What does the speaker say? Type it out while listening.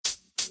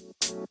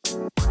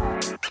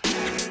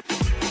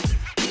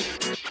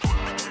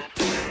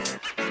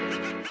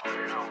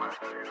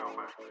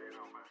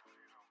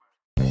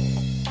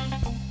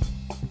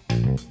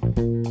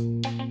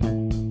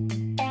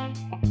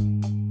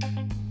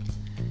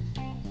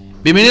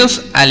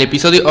Bienvenidos al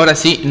episodio, ahora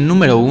sí,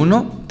 número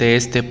 1 de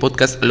este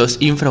podcast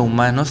Los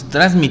Infrahumanos,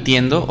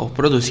 transmitiendo o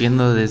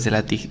produciendo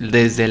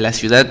desde la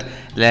ciudad,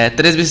 la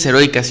 3 veces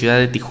heroica ciudad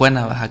de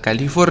Tijuana, Baja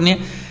California.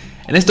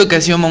 En esta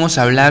ocasión vamos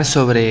a hablar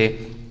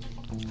sobre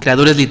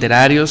creadores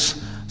literarios,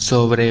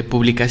 sobre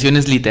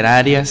publicaciones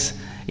literarias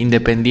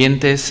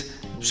independientes,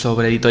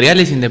 sobre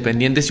editoriales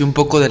independientes y un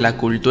poco de la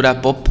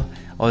cultura pop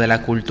o de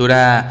la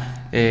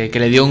cultura que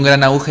le dio un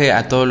gran auge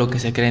a todo lo que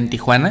se crea en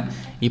Tijuana.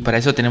 Y para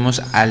eso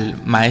tenemos al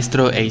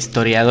maestro e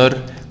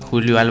historiador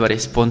Julio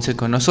Álvarez Ponce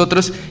con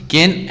nosotros,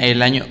 quien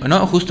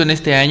justo en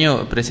este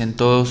año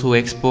presentó su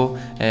expo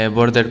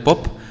Border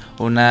Pop,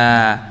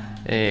 una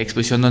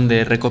exposición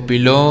donde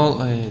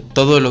recopiló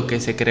todo lo que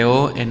se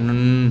creó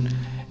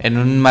en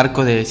un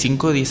marco de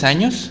 5 o 10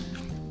 años.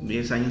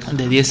 10 años.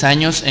 De 10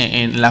 años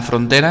en la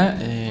frontera,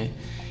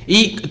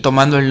 y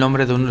tomando el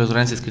nombre de uno de los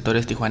grandes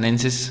escritores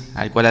tijuanenses,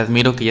 al cual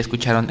admiro, que ya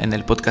escucharon en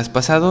el podcast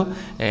pasado,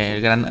 el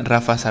gran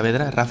Rafa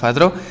Saavedra, Rafa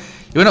Dro.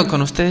 Y bueno,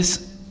 con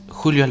ustedes,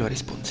 Julio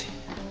Álvarez Ponce.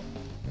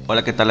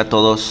 Hola, ¿qué tal a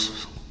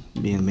todos?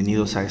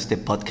 Bienvenidos a este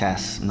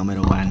podcast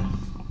número 1.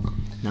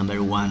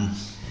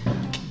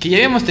 Que ya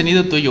habíamos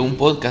tenido tú y yo un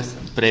podcast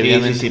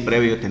previamente. Sí,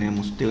 previo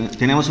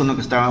teníamos uno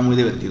que estaba muy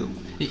divertido.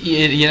 Y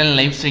era el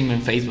live stream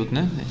en Facebook,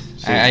 ¿no?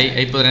 Sí.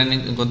 Ahí podrán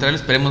encontrarlo,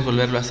 esperemos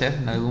volverlo a hacer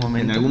en algún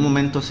momento. En algún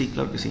momento sí,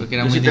 claro que sí. Porque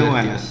era yo muy sí divertido.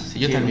 Tengo ganas. Sí,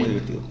 yo también. Muy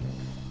divertido.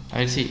 A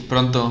ver si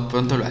pronto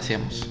lo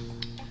hacemos.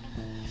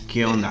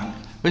 ¿Qué onda?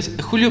 Pues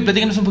Julio,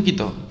 platícanos un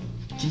poquito.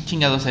 ¿Quién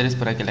chingados eres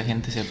para que la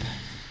gente sepa?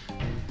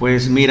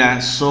 Pues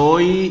mira,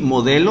 soy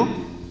modelo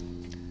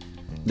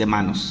de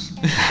manos.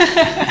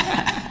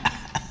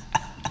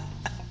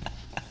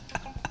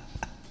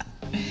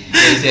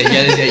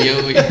 Ya decía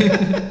yo, güey.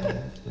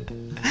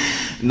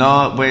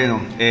 No,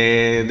 bueno,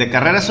 de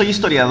carrera soy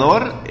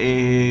historiador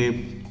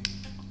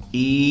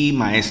y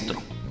maestro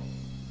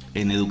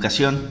en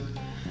educación,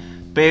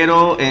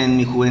 pero en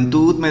mi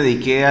juventud me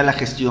dediqué a la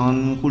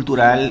gestión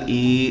cultural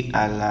y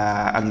a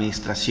la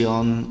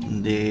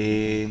administración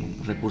de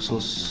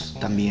recursos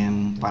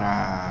también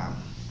para,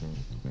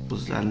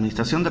 pues, la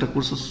administración de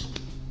recursos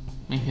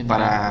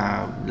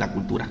para la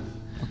cultura,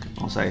 okay.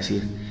 Vamos a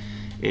decir.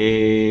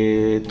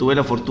 Tuve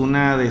la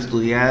fortuna de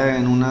estudiar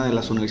en una de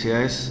las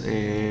universidades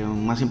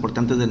más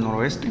importantes del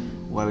noroeste,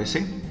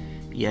 UABC,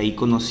 y ahí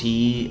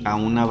conocí a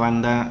una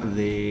banda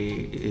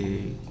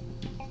de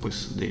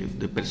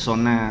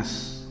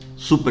personas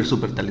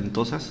súper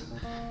talentosas,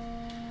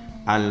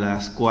 a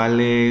las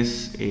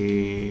cuales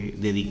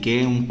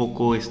dediqué un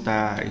poco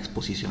esta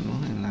exposición,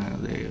 ¿no? En la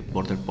de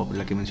Border Pop,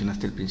 la que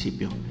mencionaste al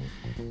principio.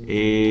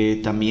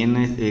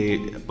 También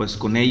pues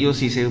con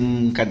ellos hice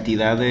una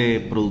cantidad de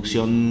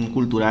producción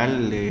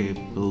cultural, de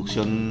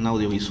producción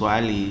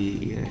audiovisual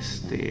y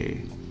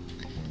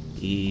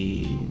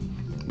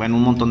bueno,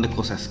 un montón de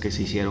cosas que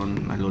se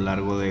hicieron a lo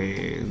largo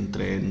de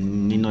entre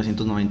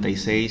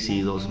 1996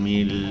 y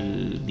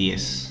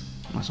 2010,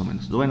 más o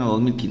menos, bueno,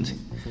 2015.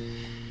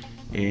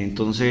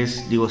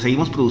 Entonces,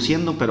 seguimos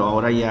produciendo, pero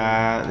ahora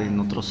ya en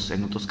otros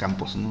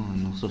campos, ¿no?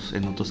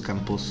 En otros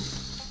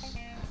campos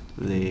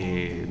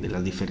de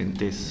las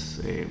diferentes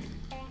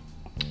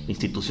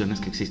instituciones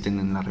que existen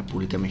en la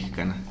República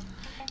Mexicana.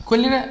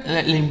 ¿Cuál era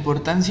la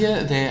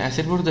importancia de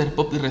hacer Border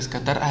Pop y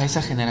rescatar a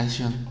esa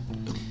generación?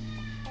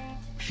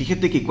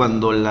 Fíjate que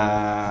cuando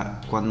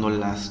la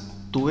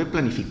estuve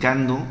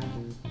planificando,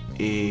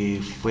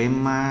 fue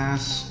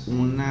más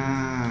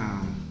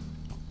una...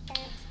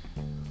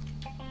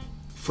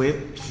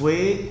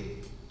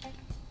 Fue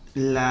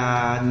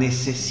la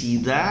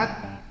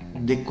necesidad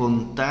de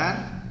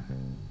contar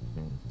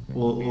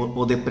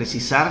o de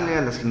precisarle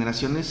a las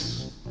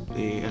generaciones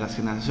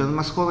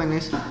más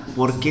jóvenes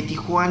por qué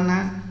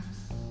Tijuana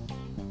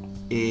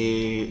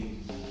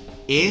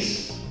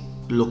es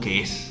lo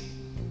que es.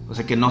 O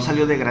sea, que no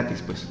salió de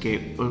gratis, pues,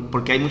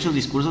 porque hay muchos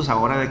discursos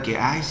ahora de que,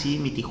 ay, sí,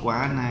 mi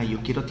Tijuana,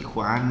 yo quiero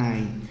Tijuana.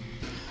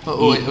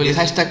 O el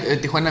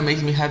hashtag Tijuana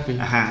makes me happy.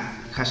 Ajá,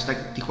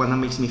 hashtag Tijuana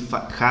makes me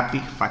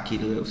happy,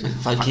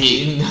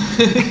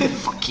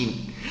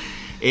 fucking.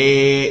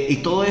 Y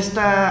toda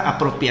esta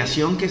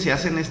apropiación que se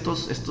hacen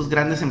estos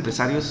grandes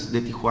empresarios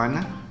de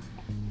Tijuana,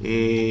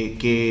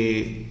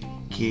 que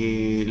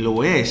lo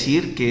voy a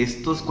decir, que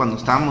cuando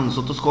estábamos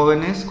nosotros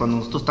jóvenes, cuando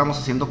nosotros estábamos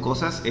haciendo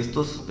cosas,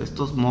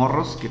 estos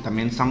morros que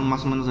también están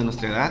más o menos de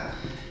nuestra edad,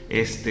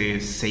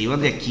 se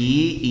iban de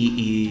aquí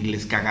y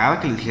les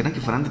cagaba que les dijeran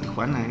que fueran de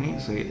Tijuana, ¿eh? O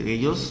sea,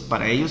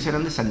 para ellos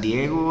eran de San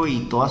Diego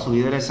y toda su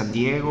vida era de San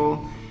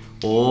Diego,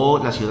 o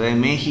la Ciudad de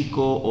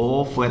México,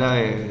 o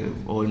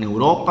o en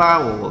Europa,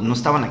 o no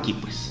estaban aquí,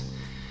 pues.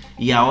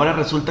 Y ahora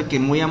resulta que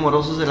muy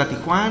amorosos de la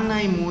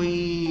Tijuana y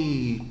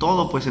muy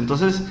todo, pues.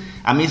 Entonces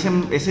a mí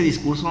ese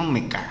discurso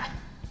me caga.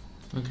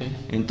 Okay.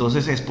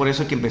 Entonces es por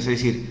eso que empecé a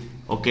decir,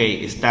 ok,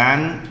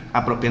 están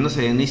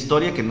apropiándose de una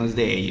historia que no es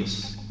de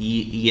ellos.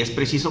 Y es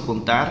preciso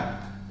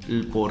contar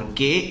por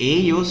qué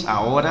ellos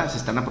ahora se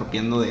están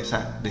apropiando de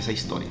esa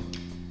historia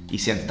y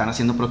se están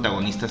haciendo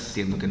protagonistas,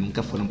 siendo que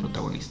nunca fueron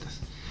protagonistas.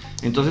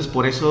 Entonces,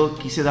 por eso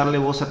quise darle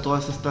voz a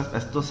a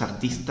estos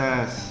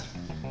artistas,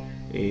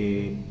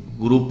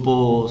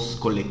 grupos,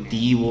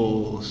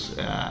 colectivos,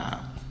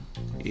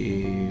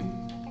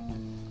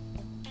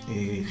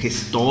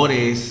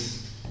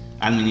 gestores,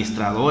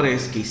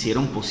 administradores que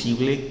hicieron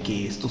posible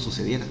que esto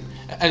sucediera.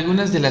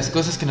 Algunas de las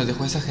cosas que nos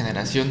dejó esa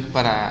generación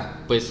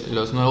para pues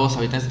los nuevos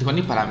habitantes de Tijuana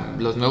y para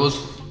los nuevos,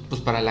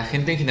 pues para la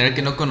gente en general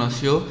que no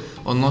conoció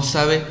o no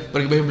sabe,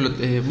 porque por ejemplo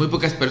muy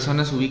pocas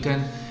personas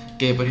ubican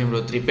que por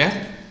ejemplo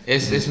tripear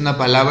es una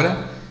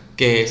palabra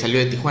que salió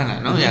de Tijuana,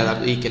 ¿no?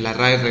 Y que la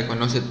RAE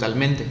reconoce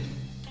totalmente.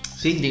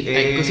 Sí,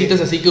 hay cositas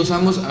así que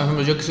usamos, por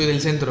ejemplo, yo que soy del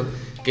centro,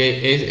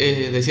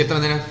 que de cierta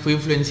manera fui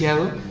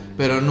influenciado,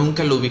 pero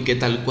nunca lo ubiqué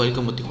tal cual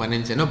como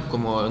tijuanense, ¿no?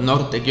 Como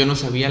Nortec, yo no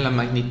sabía la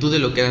magnitud de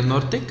lo que era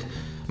Nortec,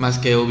 más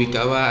que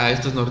ubicaba a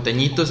estos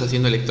norteñitos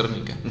haciendo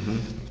electrónica.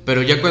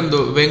 Pero ya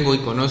cuando vengo y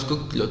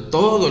conozco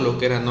todo lo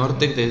que era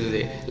Nortec,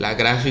 desde la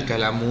gráfica,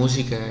 la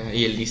música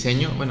y el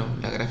diseño, bueno,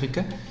 la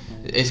gráfica,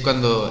 es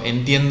cuando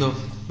entiendo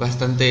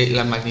bastante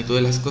la magnitud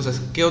de las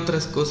cosas. ¿Qué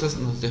otras cosas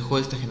nos dejó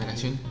esta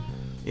generación?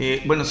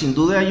 Bueno, sin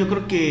duda yo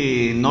creo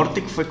que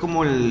Nortec fue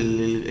como lo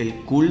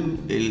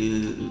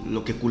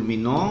que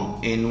culminó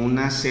en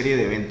una serie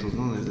de eventos,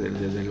 ¿no?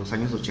 Desde los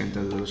años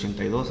 80, desde el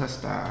 82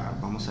 hasta,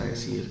 vamos a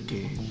decir,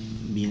 que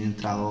bien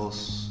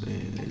entrados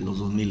los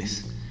 2000.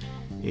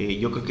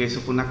 Yo creo que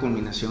eso fue una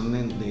culminación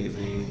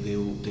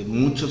de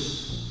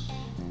muchos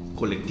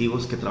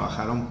colectivos que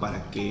trabajaron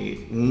para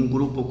que un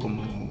grupo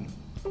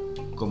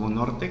como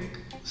Nortec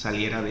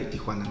saliera de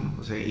Tijuana, ¿no?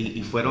 O sea,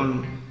 y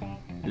fueron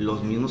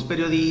los mismos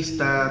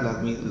periodistas,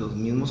 los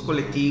mismos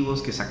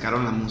colectivos que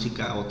sacaron la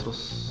música a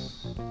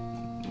otros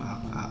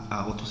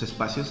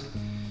espacios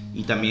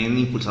y también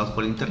impulsados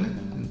por internet.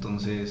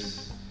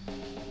 Entonces,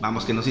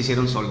 vamos, que no se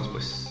hicieron solos,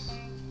 pues.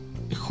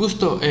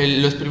 Justo,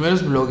 los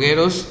primeros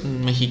blogueros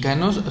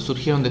mexicanos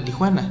surgieron de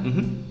Tijuana.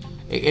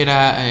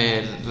 Era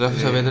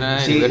Rafa Saavedra,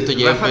 sí, Alberto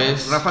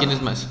Yepes,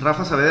 ¿quiénes más?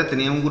 Rafa Saavedra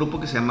tenía un grupo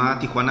que se llamaba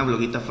Tijuana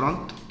Bloguita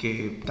Front,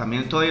 que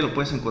también todavía lo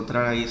puedes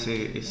encontrar ahí,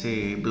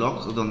 ese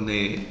blog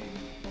donde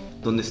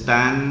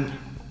están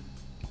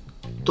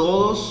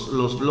todos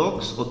los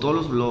blogs o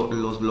todos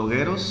los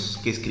blogueros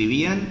que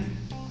escribían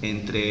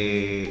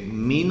entre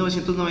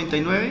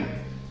 1999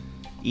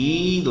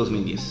 y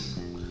 2010.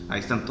 Ahí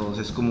están todos,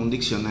 es como un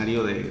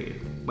diccionario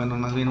bueno,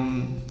 más bien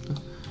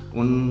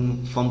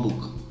un phone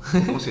book.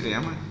 ¿Cómo se le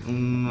llama?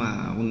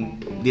 Un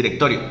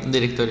directorio. Un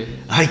directorio.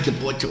 Ay, qué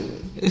pocho.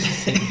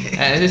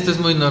 Esto es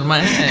muy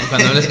normal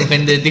cuando hablas con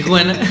gente de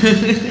Tijuana.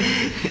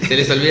 Se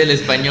les olvida el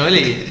español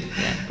y...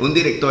 Un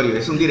directorio,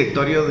 es un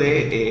directorio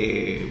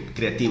de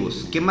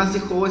creativos. ¿Qué más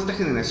dejó esta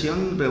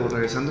generación?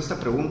 Regresando a esta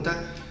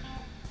pregunta,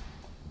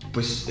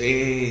 pues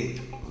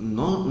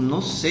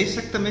no sé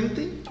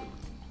exactamente.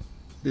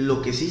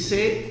 Lo que sí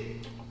sé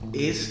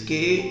es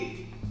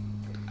que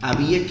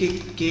había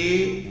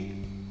que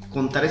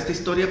contar esta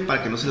historia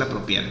para que no se la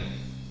apropiaran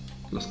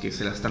los que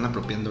se la están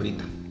apropiando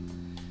ahorita,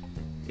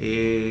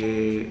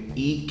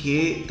 y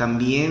que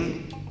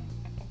también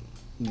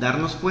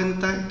darnos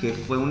cuenta que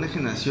fue una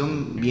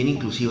generación bien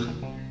inclusiva,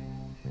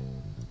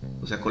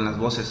 o sea, con las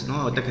voces,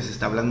 ¿no? Ahorita que se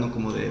está hablando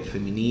como de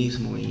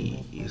feminismo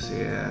y o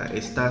sea,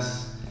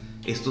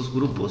 estos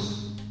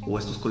grupos o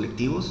estos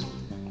colectivos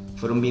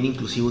fueron bien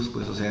inclusivos,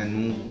 pues, o sea,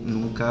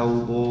 nunca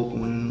hubo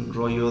un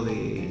rollo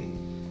de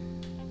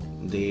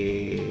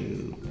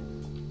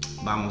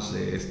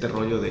este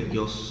rollo de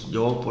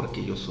yo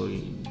porque yo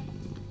soy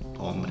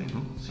hombre,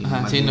 ¿no? Sí,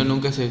 sí, no,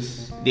 nunca se...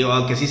 Digo,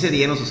 aunque sí se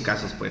dieron sus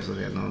casos, pues, o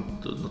sea, no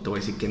te voy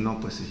a decir que no,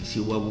 pues sí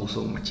hubo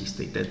abuso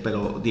machista y tal,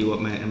 pero digo,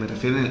 me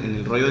refiero en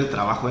el rollo del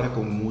trabajo era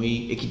como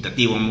muy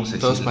equitativo, vamos a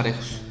decir. Todos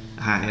parejos.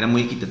 Ajá, era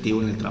muy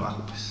equitativo en el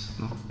trabajo, pues,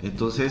 ¿no?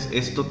 Entonces,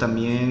 esto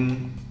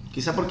también,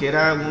 quizá porque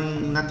era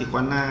una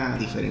Tijuana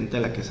diferente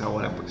a la que es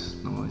ahora, pues,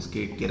 ¿no? Es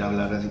que quiera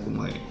hablar así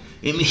como de,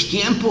 en mis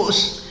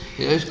tiempos...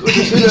 Las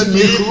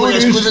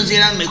cosas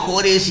eran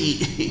mejores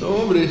y... No,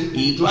 hombre.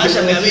 Y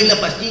pásame a ver la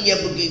pastilla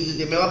porque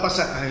se me va a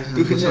pasar.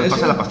 ¿Se me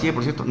pasa la pastilla,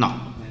 por cierto?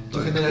 No. ¿Tu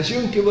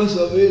generación qué vas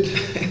a ver?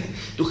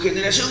 ¿Tu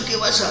generación qué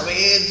vas a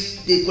ver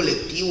de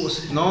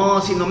colectivos? No,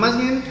 sino más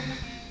bien...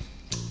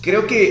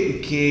 Creo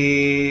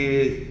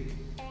que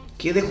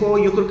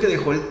dejó... Yo creo que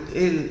dejó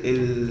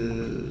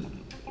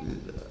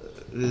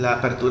la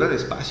apertura de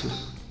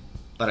espacios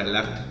para el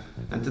arte.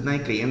 Antes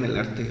nadie creía en el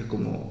arte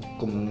como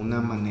una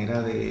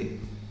manera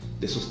de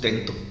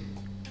sustento,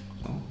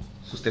 ¿no?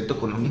 Sustento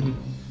económico.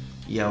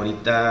 Y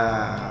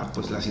ahorita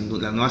pues las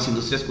nuevas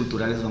industrias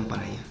culturales van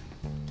para allá.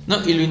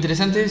 No, y lo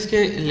interesante es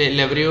que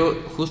le abrió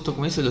justo,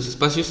 como dices, los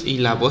espacios y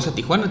la voz a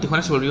Tijuana.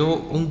 Tijuana se volvió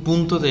un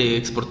punto de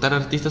exportar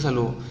artistas a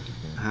lo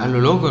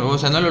loco, ¿no? O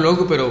sea, no a lo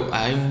loco, pero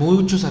hay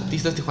muchos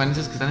artistas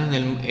tijuanenses que están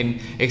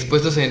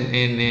expuestos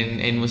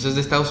en museos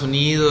de Estados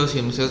Unidos y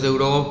en museos de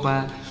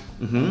Europa.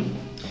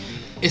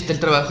 Está el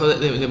trabajo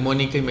de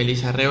Mónica y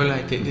Melissa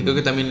Arreola, que creo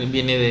que también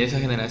viene de esa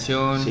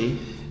generación. Sí.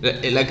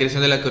 La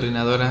creación de la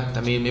coordinadora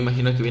también me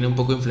imagino que viene un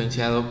poco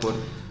influenciado por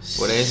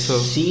eso.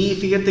 Sí,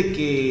 fíjate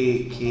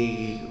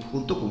que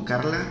junto con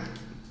Carla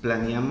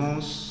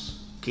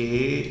planeamos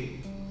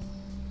que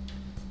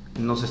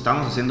nos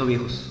estábamos haciendo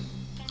viejos.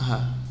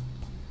 Ajá.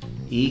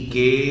 Y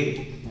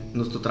que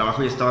nuestro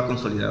trabajo ya estaba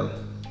consolidado.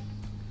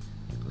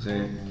 O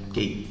sea,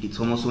 que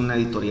somos una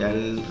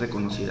editorial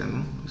reconocida,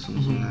 ¿no?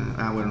 Somos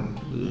bueno,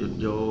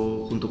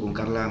 yo junto con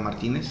Carla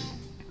Martínez,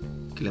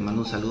 que le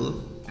mando un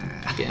saludo.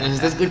 ¿Que nos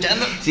está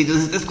escuchando? Si nos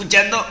está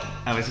escuchando,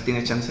 a ver si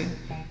tiene chance.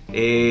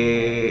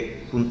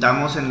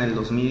 Juntamos en el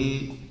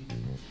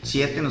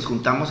 2007, nos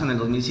juntamos en el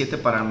 2007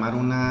 para armar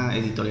una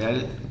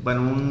editorial,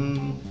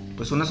 bueno,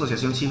 pues una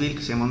asociación civil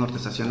que se llama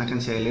Nortestación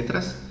Agencia de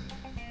Letras,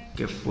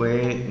 que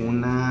fue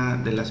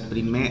una de las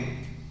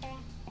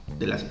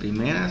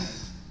primeras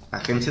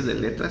agencias de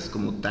letras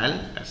como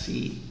tal,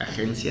 así,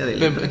 agencia de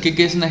letras.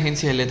 ¿Qué es una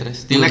agencia de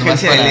letras? Una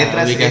agencia de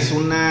letras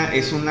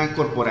es una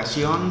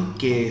corporación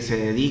que se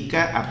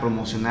dedica a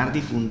promocionar,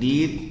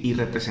 difundir y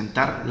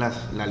representar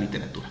la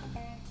literatura.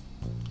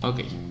 Ok.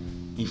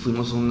 Y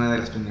fuimos una de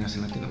las primeras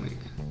en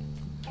Latinoamérica.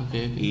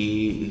 Okay.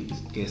 Y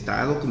que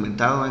está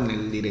documentado en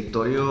el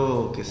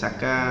directorio que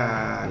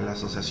saca la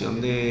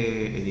Asociación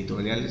de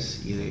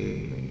Editoriales y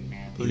de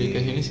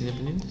Publicaciones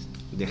Independientes,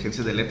 de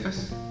agencias de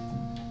letras.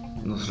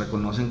 Nos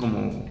reconocen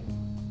como,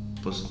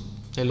 pues,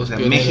 o sea,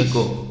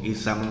 México, y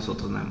estamos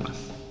nosotros nada más.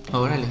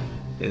 Órale.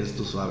 Es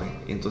tu suave.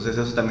 Entonces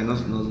eso también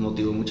nos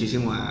motivó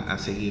muchísimo a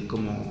seguir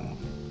como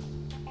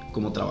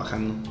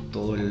trabajando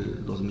todo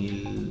el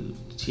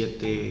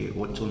 2007,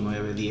 8,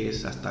 9,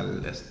 10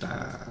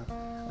 hasta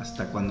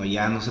cuando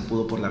ya no se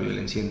pudo por la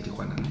violencia en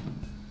Tijuana, ¿no?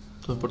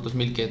 ¿Por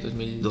 2000 qué?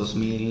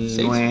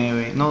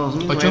 2009, no,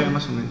 2009 ¿8?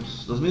 Más o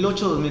menos.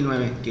 2008,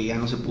 2009, que ya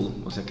no se pudo.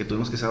 O sea, que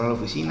tuvimos que cerrar la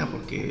oficina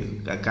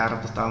porque a cada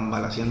rato estaban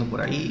balaceando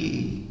por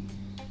ahí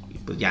y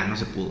pues ya no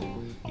se pudo.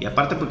 Y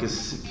aparte porque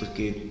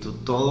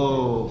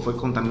todo fue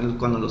también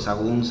cuando los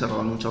Sagún se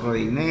robaron un chorro de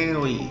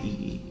dinero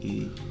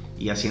y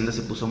Hacienda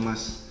se puso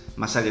más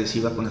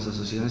agresiva con las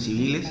asociaciones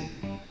civiles.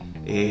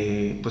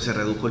 Pues se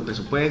redujo el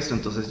presupuesto,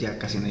 entonces ya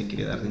casi nadie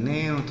quería dar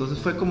dinero, entonces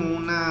fue como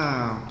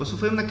una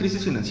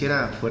crisis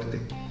financiera fuerte.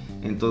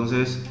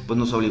 Entonces pues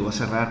nos obligó a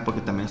cerrar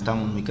porque también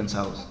estábamos muy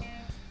cansados.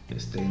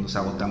 Nos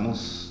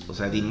agotamos, o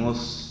sea,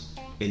 dimos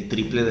el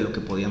triple de lo que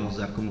podíamos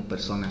dar como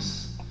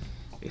personas.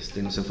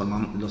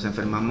 Nos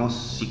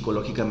enfermamos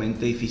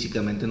psicológicamente y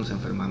físicamente, nos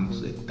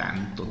enfermamos de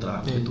tanto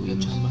trabajo que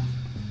tuvimos.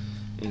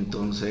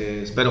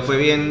 Entonces, pero fue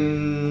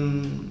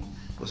bien.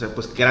 O sea,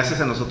 pues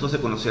gracias a nosotros se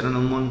conocieron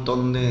un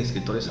montón de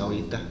escritores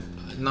ahorita.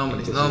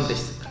 Nombres.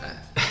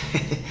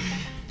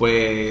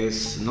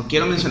 Pues no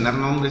quiero mencionar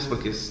nombres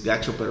porque es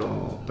gacho,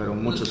 pero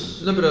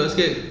muchos. No, pero es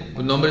que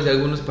nombres de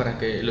algunos para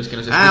que los que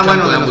nos escuchan.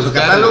 Bueno, de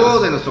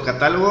nuestro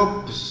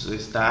catálogo, pues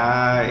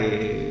está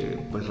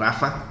pues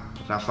Rafa.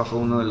 Rafa fue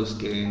uno de los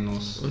que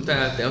nos...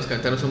 Tenemos que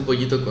cantarnos un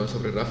pollito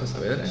sobre Rafa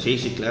Saavedra. Sí,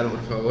 claro.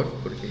 Por favor,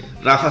 porque...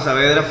 Rafa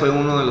Saavedra fue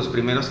uno de los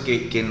primeros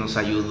que nos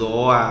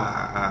ayudó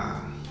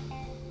a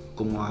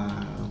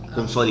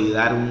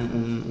consolidar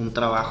un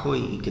trabajo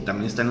y que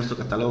también está en nuestro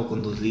catálogo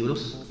con 2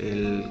 libros,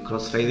 el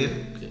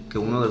Crossfader, que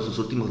uno de sus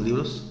últimos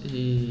libros,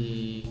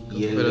 y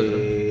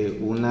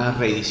una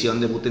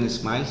reedición de Button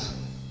Smiles,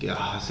 que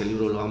ese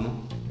libro lo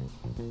amo.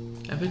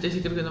 Fíjate,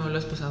 sí, creo que no me lo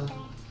has pasado.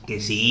 Que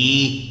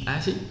sí.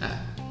 Sí.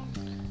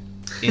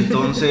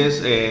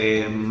 Entonces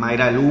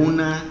Mayra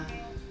Luna,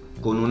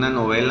 con una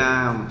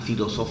novela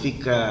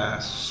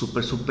filosófica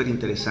súper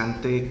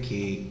interesante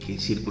que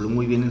circuló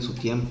muy bien en su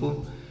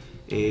tiempo.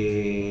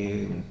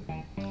 ¿Quién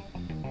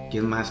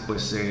más?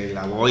 Pues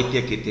La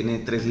Boitia, que tiene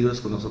 3 libros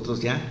con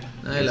nosotros ya.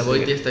 La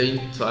Boitia está bien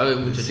suave,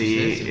 muchachos.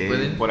 Sí, si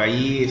pueden. Por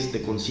ahí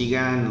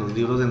consigan los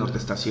libros de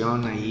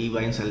Nortestación, ahí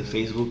váyanse al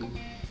Facebook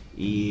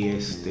y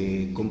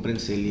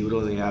cómprense el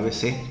libro de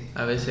ABC.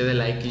 ABC de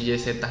la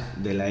XYZ.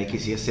 De la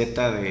XYZ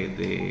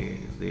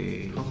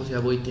de Juan José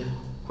Aboitia.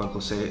 Juan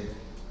José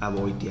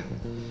Aboitia.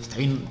 Está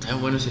bien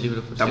bueno ese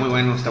libro. Está muy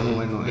bueno.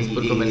 Es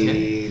por comercial.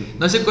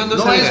 No sé cuándo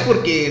no salga. Es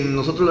porque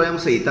nosotros lo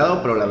habíamos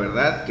editado, pero la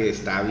verdad que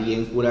está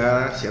bien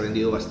curada, se ha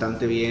vendido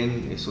bastante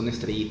bien. Es una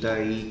estrellita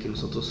ahí que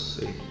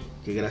nosotros,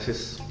 que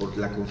gracias por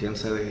la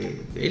confianza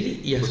de Eli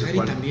y Ascari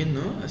también,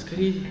 ¿no?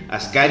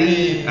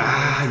 Ascari,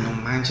 no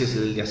manches,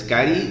 el de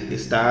Ascari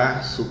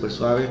está súper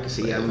suave, que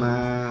se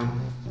llama...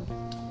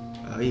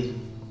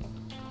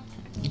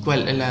 ¿Y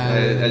cuál? El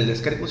de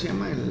Ascari, ¿cómo se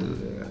llama?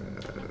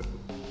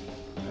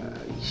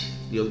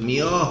 Dios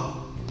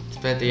mío.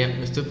 Espérate, ya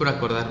me estoy por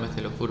acordarme,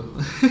 te lo juro.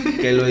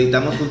 Que lo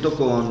editamos junto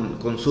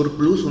con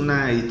Surplus,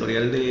 una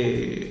editorial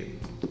de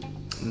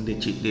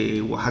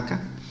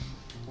Oaxaca.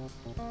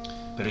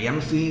 Pero ya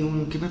me fui,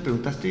 ¿qué me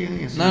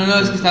preguntaste? No,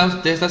 es que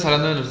te estás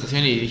hablando de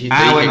Nortestación y dijiste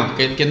bueno.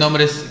 ¿qué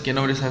nombres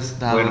has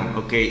dado? Bueno,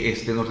 ok,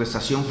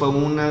 Nortestación fue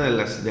una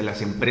de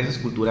las empresas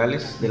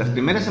culturales, de las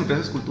primeras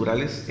empresas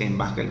culturales en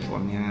Baja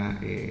California.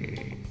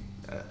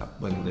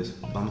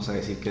 Vamos a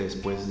decir que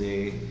después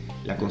de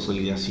la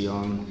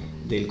consolidación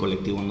del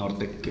Colectivo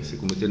Norte, que se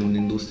convirtió en una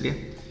industria,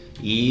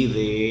 y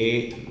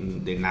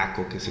de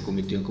naco, que se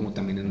convirtió como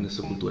también en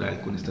nuestro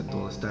cultural con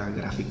toda esta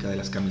gráfica de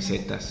las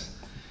camisetas,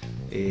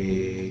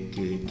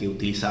 que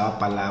utilizaba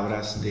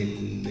palabras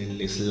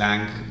del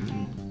slang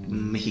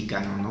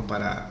mexicano, ¿no?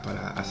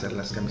 para hacer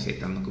las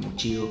camisetas, ¿no? Como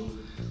chido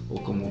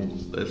o como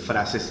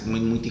frases muy,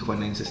 muy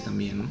tijuanenses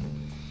también, ¿no?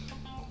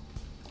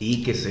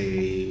 Y que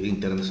se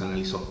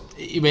internacionalizó.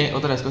 Y ve,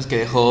 otra de las cosas que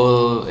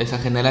dejó esa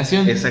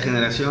generación.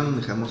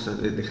 Dejamos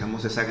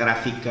esa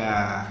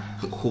gráfica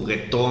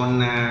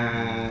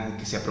juguetona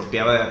que se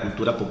apropiaba de la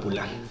cultura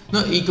popular.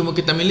 No, y como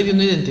que también le dio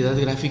una identidad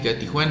gráfica a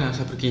Tijuana, o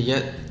sea, porque ya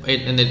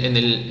en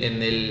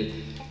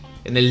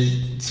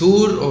el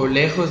sur o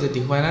lejos de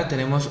Tijuana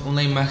tenemos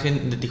una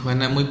imagen de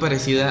Tijuana muy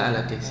parecida a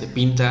la que se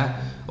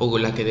pinta o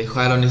la que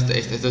dejaron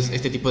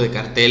este tipo de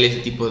carteles,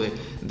 este tipo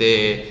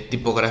de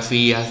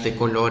tipografías, de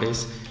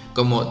colores,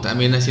 como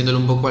también haciéndolo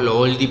un poco a lo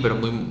oldie, pero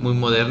muy, muy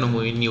moderno,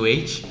 muy new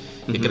age.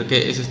 Y creo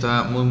que eso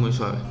está muy, muy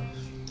suave.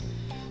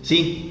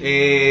 Sí.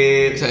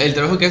 O sea, el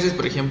trabajo que haces,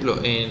 por ejemplo,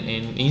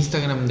 en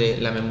Instagram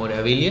de la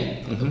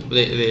memorabilia,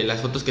 de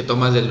las fotos que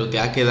tomas de lo que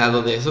ha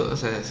quedado de eso, o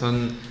sea,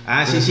 son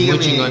muy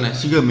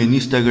chingonas. Síganme en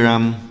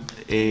Instagram,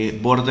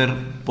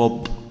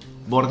 border-pop.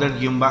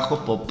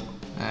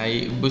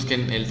 Ahí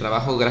busquen el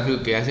trabajo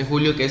gráfico que hace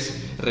Julio, que es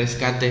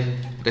rescate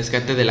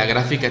de la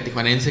gráfica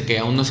tijuanense que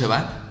aún no se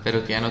va,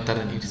 pero que ya no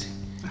tarda en irse.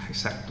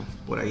 Exacto,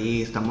 por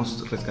ahí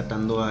estamos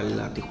rescatando a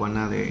la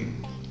Tijuana de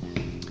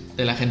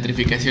la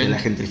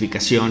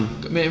gentrificación.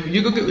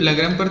 Yo creo que la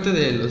gran parte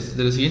de los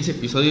siguientes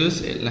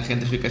episodios, la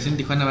gentrificación en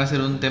Tijuana va a ser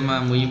un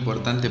tema muy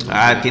importante.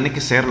 Tiene que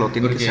serlo.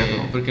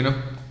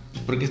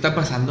 Porque está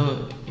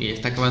pasando y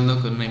está acabando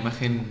con una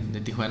imagen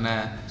de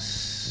Tijuana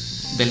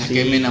de la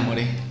que me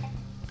enamoré.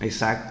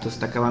 Exacto,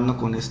 está acabando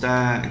con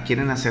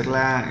quieren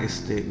hacerla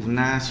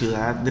una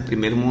ciudad de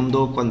primer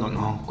mundo cuando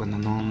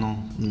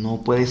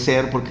no puede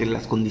ser, porque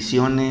las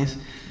condiciones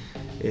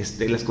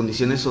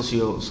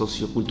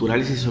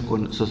socioculturales y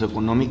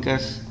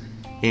socioeconómicas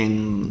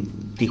en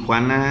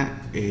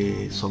Tijuana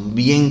son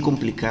bien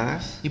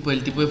complicadas. Y por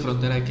el tipo de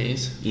frontera que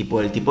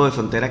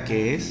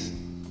es.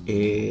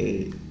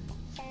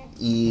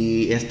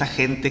 Y esta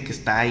gente que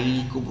está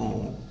ahí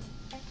como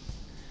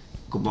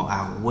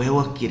a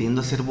huevos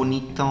queriendo hacer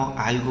bonito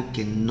algo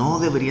que no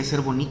debería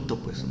ser bonito,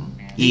 pues, ¿no?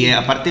 Y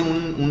aparte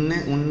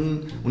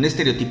un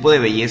estereotipo de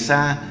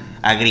belleza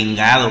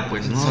agringado,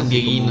 pues, ¿no?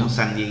 Sandieguino,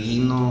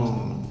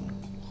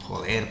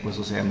 joder, pues,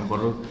 o sea,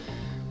 mejor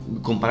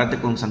compárate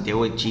con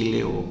Santiago de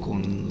Chile o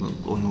con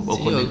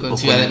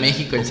Ciudad de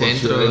México, el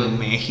centro. Ciudad de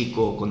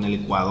México, con el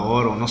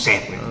Ecuador, o no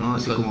sé, pues, ¿no?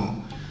 Así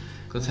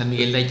con San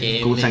Miguel de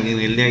Allende. Con San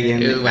Miguel de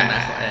Allende.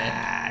 Guanajuato.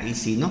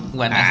 Sí, ¿no?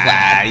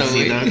 Guanajuato.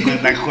 Sí, ¿no?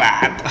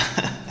 Guanajuato.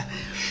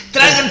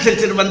 Tráiganse el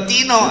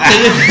Cervantino.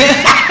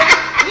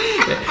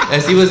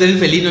 Así va a ser el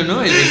felino,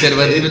 ¿no? El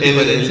Cervantino.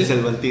 El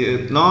Cervantino.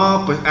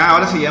 No, pues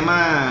ahora se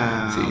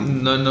llama. Sí,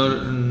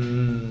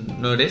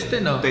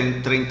 noreste, ¿no?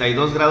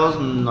 32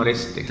 grados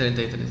noreste.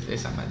 33,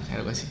 esa madre,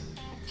 algo así.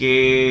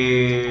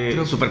 Que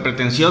súper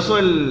pretencioso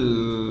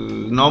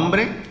el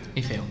nombre.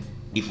 Y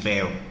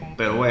feo.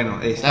 Pero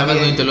bueno, está más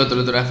bonito el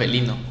otro era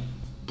felino.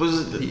 Pues,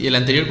 ¿y el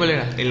anterior cuál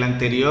era? El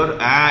anterior,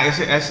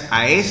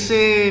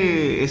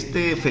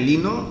 este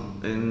felino,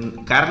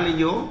 Carla y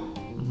yo.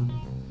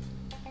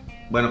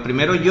 Bueno,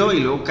 primero yo y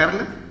luego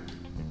Carla.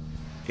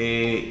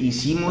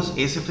 Hicimos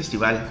ese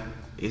festival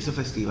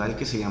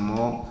que se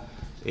llamó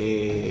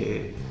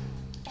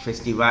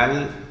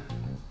Festival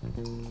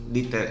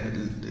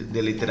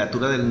de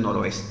Literatura del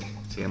Noroeste.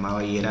 Se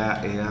llamaba, y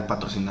era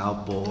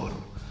patrocinado por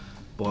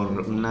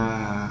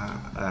una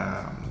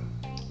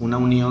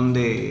unión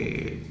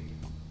de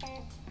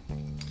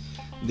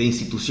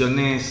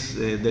instituciones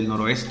del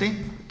noroeste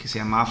que se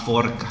llamaba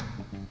Forca,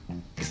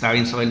 que estaba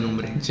bien suave el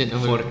nombre. Sí, no,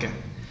 Forca,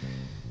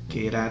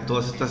 que era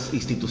todas estas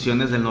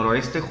instituciones del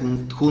noroeste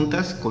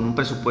juntas con un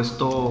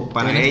presupuesto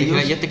para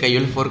ellos. Ya te cayó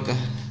el Forca.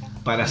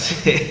 Para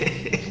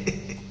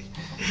hacer...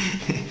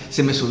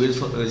 Se me subió el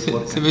Forca.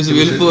 Se me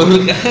subió el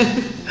Forca.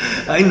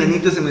 Ay,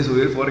 nanito, se me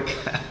subió el Forca.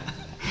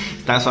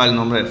 Estaba suave el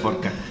nombre de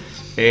Forca.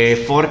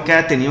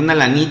 Forca tenía una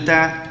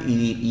lanita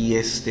y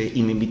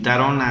me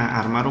invitaron a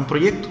armar un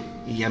proyecto.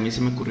 Y a mí se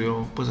me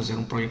ocurrió, pues, hacer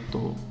un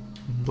proyecto,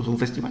 pues, un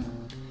festival.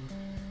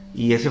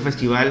 Y ese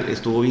festival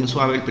estuvo bien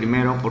suave el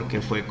primero, porque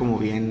fue como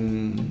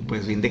bien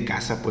de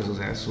casa, pues, o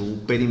sea,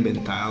 súper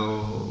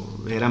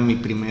inventado. Era mi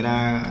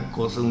primera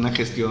cosa, una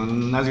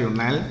gestión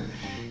nacional,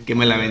 que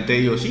me la aventé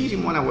y yo, sí,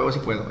 mona, huevo, sí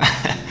puedo.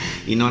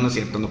 Y no es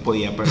cierto, no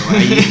podía, pero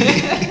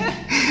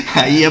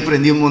ahí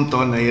aprendí un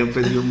montón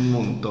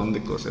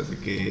de cosas,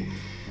 que...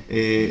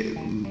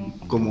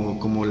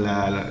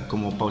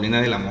 como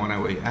Paulina de la Mora,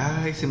 güey.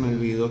 Ay, se me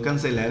olvidó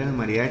cancelar el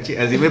mariachi.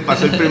 Así me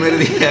pasó el primer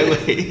día,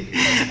 güey.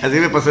 Así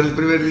me pasó el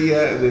primer día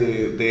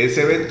de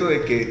ese evento,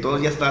 de que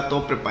todo ya estaba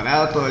todo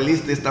preparado, todo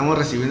listo, estamos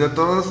recibiendo a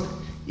todos.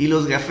 ¿Y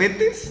los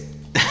gafetes?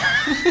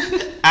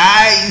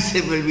 Ay,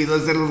 se me olvidó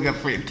hacer los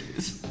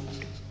gafetes.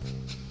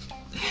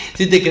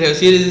 Sí te creo,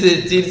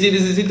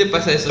 sí te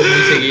pasa eso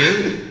muy seguido.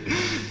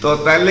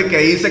 Total, de que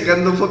ahí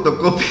sacando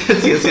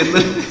fotocopias y haciendo...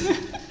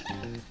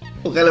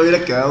 Ojalá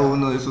hubiera quedado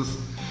uno de esos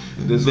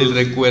del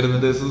recuerdo.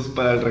 De esos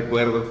para el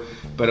recuerdo.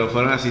 Pero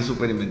fueron así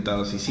súper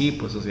inventados. Y sí,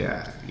 pues, o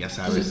sea, ya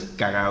sabes,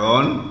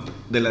 cagadón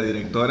de la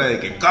directora de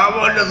que,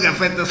 ¿cómo los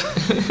gafetes?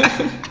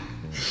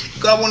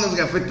 Como unos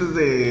gafetes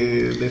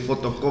de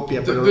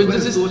fotocopia, pero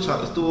entonces,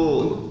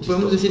 estuvo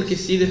podemos decir que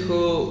sí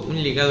dejó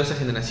un legado a esa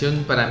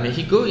generación para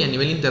México y a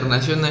nivel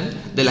internacional,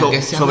 de la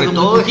que se ha sobre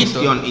hablado todo muy de poquito.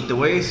 gestión. Y te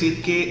voy a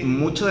decir que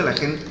mucha de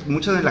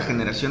la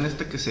generación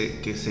esta que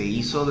se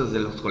hizo desde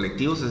los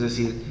colectivos, es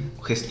decir,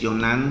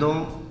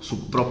 gestionando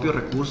su propio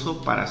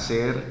recurso para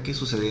hacer que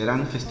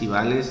sucedieran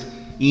festivales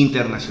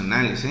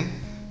internacionales.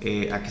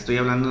 Aquí estoy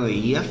hablando de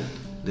IAF,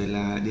 de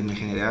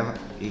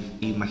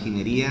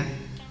Imaginería.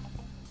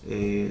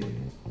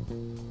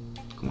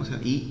 ¿Cómo se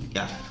llama?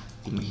 IAF,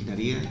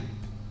 Imaginería.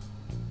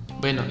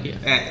 Bueno,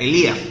 IAF. El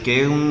IAF,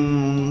 que es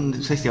un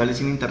festival de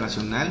cine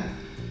internacional.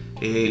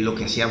 Lo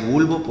que hacía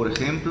Bulbo, por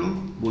ejemplo,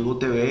 Bulbo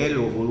TV,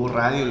 luego Bulbo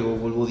Radio, luego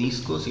Bulbo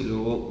Discos y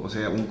luego, o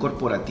sea, un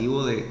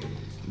corporativo de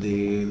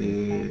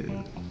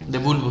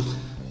bulbos.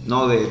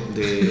 No,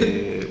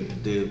 de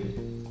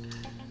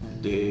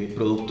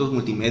productos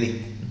multimedia.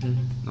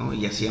 ¿No?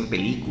 Y hacían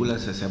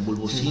películas, hacía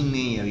Bulbo Cine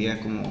y había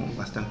como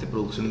bastante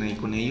producción ahí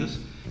con ellos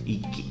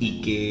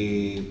y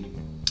que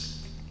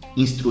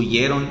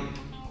instruyeron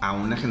a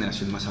una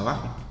generación más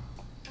abajo.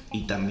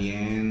 Y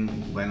también,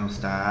 bueno,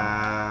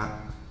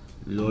 está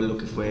lo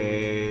que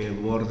fue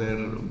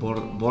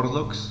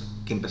Bordox,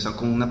 que empezó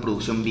con una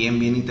producción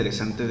bien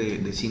interesante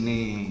de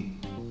cine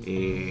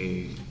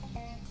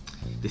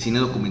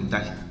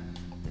documental,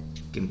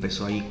 que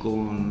empezó ahí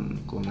con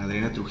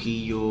Adriana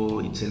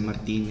Trujillo, Itzel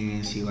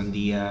Martínez, Iván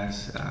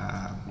Díaz,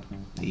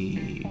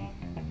 y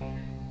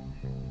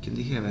 ¿quién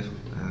dije? A ver,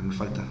 me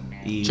falta.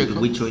 Y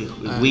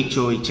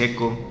Huicho y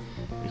Checo,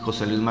 y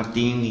José Luis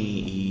Martín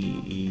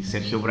y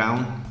Sergio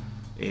Brown,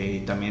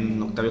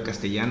 también Octavio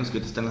Castellanos, que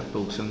ahorita está en la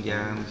producción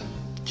ya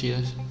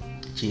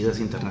chidas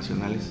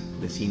internacionales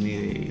de cine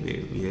y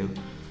de video.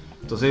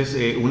 Entonces,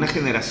 una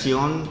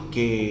generación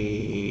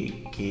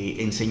que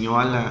enseñó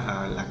a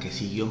la que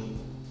siguió,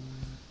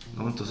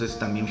 ¿no? Entonces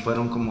también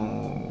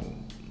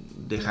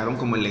dejaron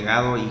como el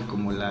legado y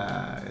como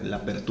la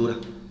apertura,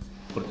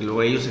 porque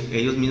luego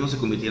ellos mismos se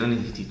convirtieron en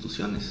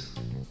instituciones.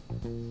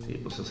 Sí,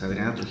 pues, o sea,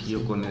 Adriana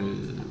Trujillo con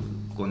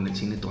el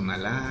cine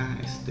Tonalá,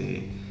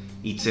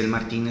 Itzel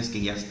Martínez,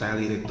 que ya está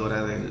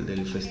directora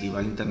del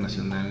Festival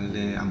Internacional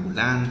de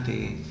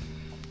Ambulante,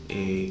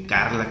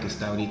 Carla, que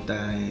está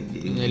ahorita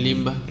en el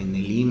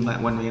IMBA.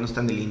 Bueno, ya no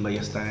está en el IMBA,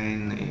 ya está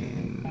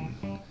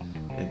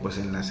pues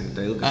en la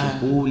Secretaría de Educación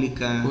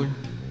Pública. Cool.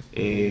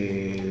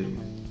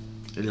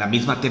 La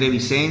misma Tere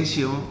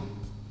Vicencio,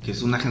 que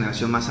es una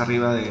generación más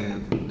arriba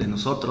de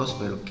nosotros,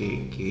 pero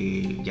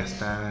que ya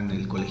está en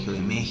el Colegio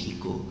de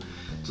México.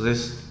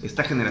 Entonces,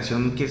 esta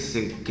generación que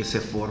se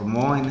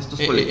formó en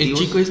estos colectivos.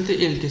 El chico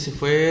el que se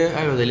fue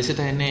a lo del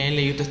ZNL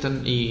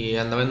y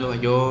andaba en Nueva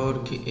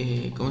York,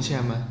 ¿cómo se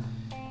llama?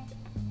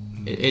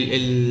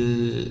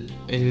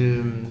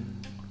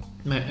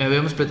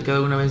 Habíamos platicado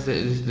alguna vez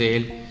de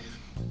él,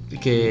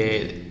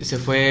 que se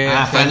fue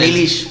Fran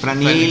Illich.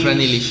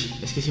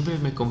 Es que siempre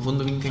me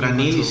confundo bien. Fran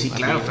Illich, sí,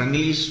 claro. Fran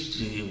Illich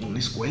hizo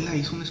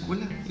una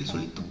escuela él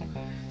solito,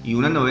 y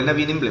una novela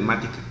bien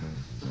emblemática,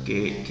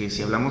 que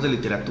si hablamos de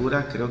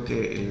literatura, creo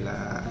que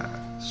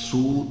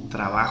su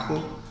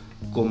trabajo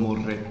como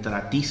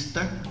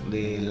retratista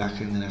de la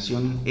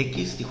generación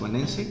X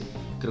tijuanense,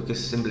 creo que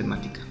es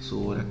emblemática.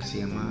 Su obra, que se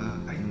llama,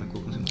 no me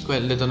acuerdo cómo se llama.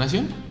 ¿Cuál?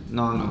 ¿Detonación?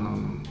 No,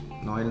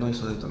 él no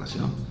hizo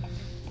Detonación. No.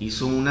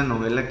 Hizo una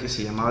novela que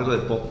se llamaba algo de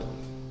pop,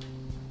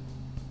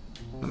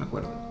 no me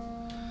acuerdo.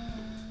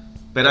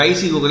 Pero ahí,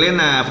 si googlean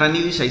a Fran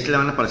Illich, ahí se le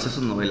van a aparecer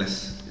sus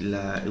novelas.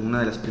 Una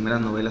de las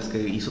primeras novelas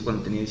que hizo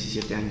cuando tenía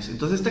 17 años.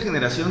 Entonces, esta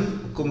generación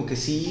como que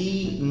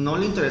sí no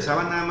le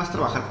interesaba nada más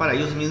trabajar para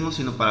ellos mismos,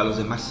 sino para los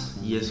demás.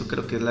 Y eso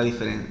creo que es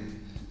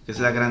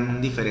la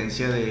gran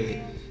diferencia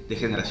de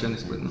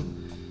generaciones, pues, ¿no?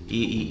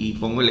 Y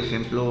pongo el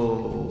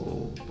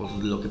ejemplo, pues,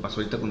 lo que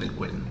pasó ahorita con el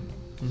CUEL, ¿no?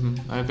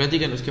 A ver,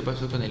 platícanos qué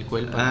pasó con el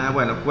CUEL.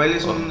 Bueno, CUEL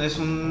es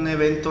un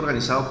evento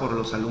organizado por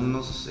los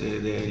alumnos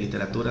de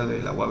literatura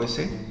de la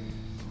UABC,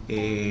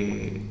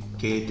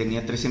 que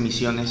tenía 3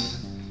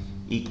 emisiones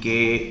y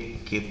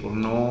que por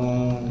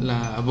no...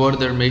 La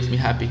Border Makes Me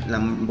Happy. La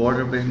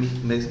Border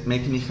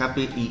Makes Me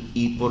Happy,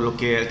 y por lo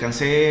que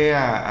alcancé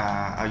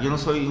yo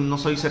no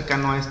soy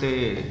cercano a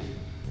este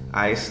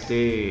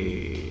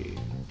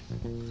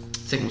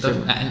sector.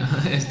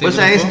 Pues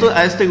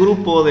a este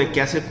grupo de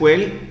que hace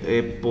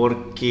CUEL,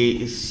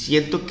 porque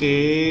siento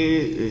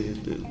que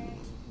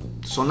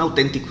son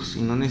auténticos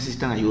y no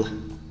necesitan ayuda.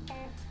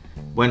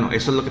 Bueno,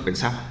 eso es lo que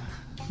pensaba,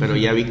 pero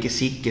ya vi que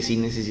sí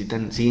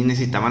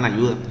necesitaban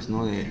ayuda, pues,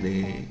 ¿no?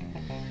 De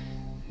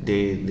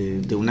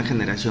una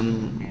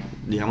generación,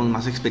 digamos,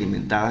 más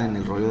experimentada en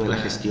el rollo de la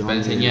gestión. Para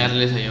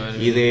enseñarles a llevar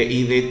bien.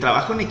 Y de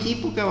trabajo en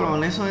equipo,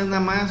 cabrón. Eso es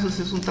nada más,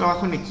 es un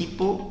trabajo en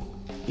equipo.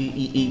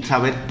 Y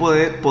saber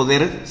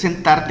poder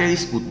sentarte a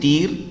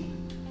discutir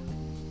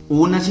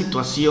una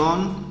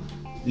situación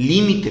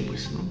límite,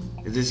 pues, ¿no?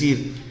 Es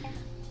decir,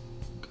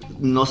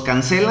 nos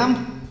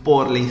cancelan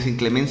por la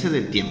inclemencia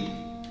del tiempo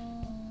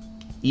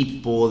y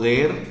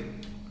poder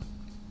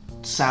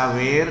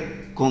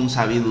saber con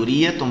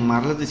sabiduría,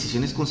 tomar las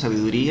decisiones con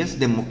sabiduría,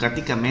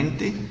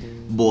 democráticamente,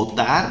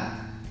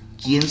 votar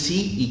quién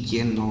sí y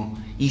quién no.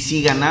 Y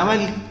si ganaba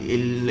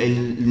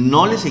el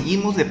no, le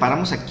seguimos, le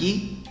paramos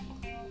aquí,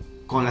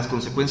 con las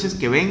consecuencias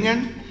que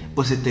vengan,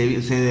 pues se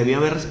debió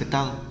haber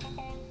respetado.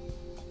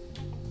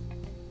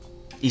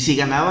 Y si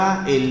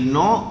ganaba el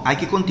no, hay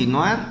que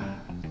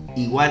continuar,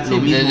 igual, sí, lo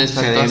mismo, les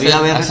faltó se debió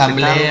haber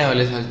asamblea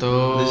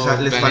respetado.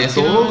 O les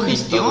faltó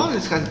gestión,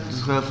 les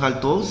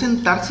faltó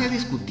sentarse a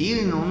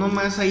discutir, no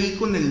nomás ahí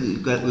con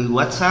el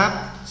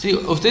WhatsApp. Sí,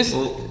 ustedes...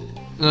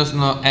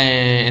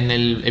 en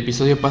el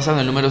episodio pasado,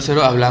 en el número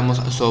 0, hablamos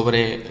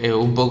sobre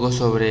un poco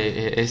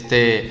sobre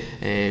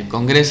este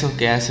congreso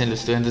que hacen los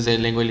estudiantes de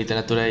lengua y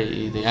literatura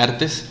y de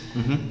artes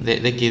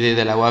de aquí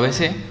de la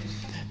UABC,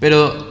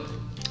 pero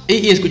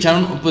y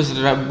escucharon pues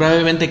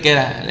brevemente qué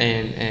era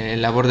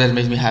el Borders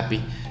Makes Me Happy,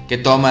 que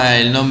toma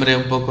el nombre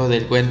un poco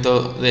del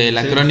cuento de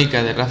la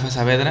crónica de Rafa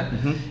Saavedra,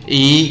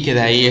 y que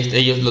de ahí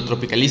ellos lo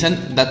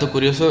tropicalizan. Dato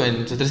curioso,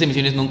 en sus 3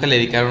 emisiones nunca le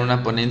dedicaron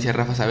una ponencia a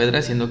Rafa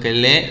Saavedra, siendo que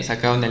le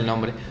sacaron el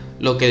nombre,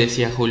 lo que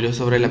decía Julio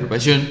sobre la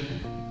apropiación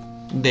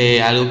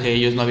de algo que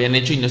ellos no habían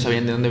hecho y no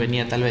sabían de dónde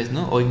venía, tal vez,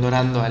 ¿no? O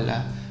ignorando a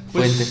la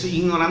fuente. Pues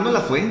ignorando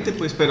la fuente,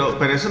 pues, pero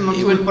eso no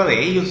es culpa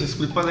de ellos, es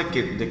culpa de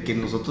que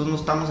nosotros no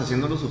estamos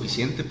haciendo lo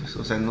suficiente, pues,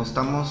 o sea, no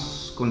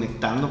estamos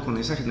conectando con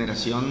esa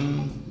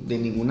generación de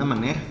ninguna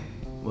manera.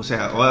 O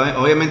sea,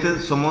 obviamente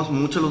somos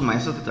muchos los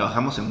maestros que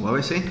trabajamos en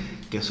UABC,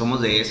 que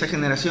somos de esa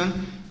generación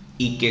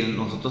y que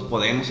nosotros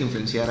podemos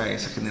influenciar a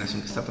esa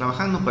generación que está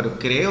trabajando, pero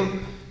creo,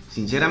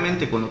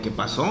 sinceramente, con lo que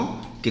pasó,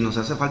 que nos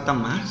hace falta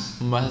más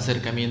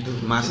acercamiento.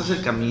 Más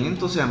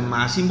acercamiento, o sea,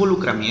 más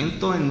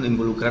involucramiento, en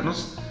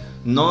involucrarnos,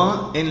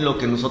 no en lo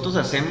que nosotros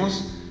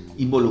hacemos,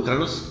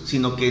 involucrarlos,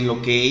 sino que en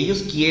lo que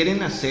ellos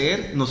quieren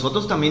hacer,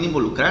 nosotros también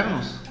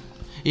involucrarnos.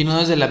 Y no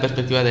desde la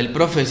perspectiva del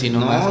profe,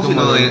 sino más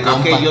como del compa.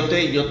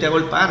 Okay, yo te hago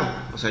el paro,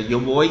 o sea, yo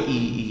voy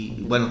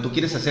y bueno, tú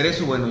quieres hacer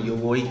eso, bueno, yo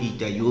voy y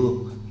te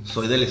ayudo.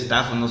 Soy del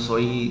staff, no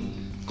soy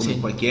como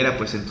cualquiera,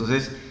 pues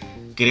entonces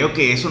creo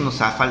que eso nos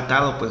ha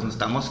faltado, pues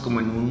estamos como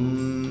en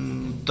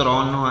un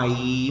trono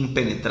ahí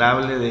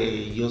impenetrable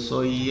de yo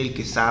soy el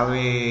que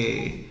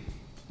sabe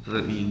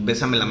y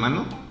bésame la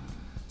mano.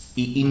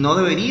 Y no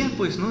debería,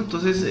 pues, ¿no?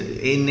 Entonces,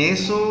 en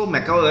eso me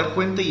acabo de dar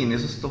cuenta y en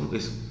eso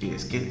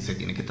es que se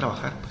tiene que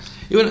trabajar, pues.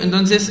 Y bueno,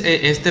 entonces,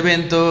 este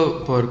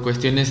evento, por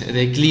cuestiones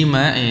de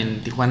clima,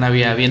 en Tijuana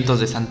había vientos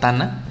de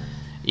Santana,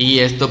 y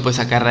esto, pues,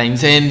 acarrea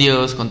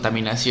incendios,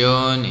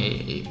 contaminación,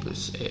 y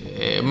pues,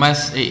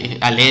 más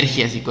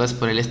alergias y cosas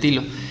por el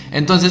estilo.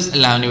 Entonces,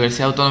 la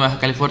Universidad Autónoma de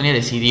Baja California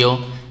decidió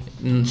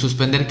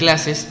suspender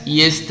clases,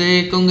 y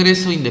este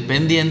congreso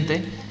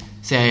independiente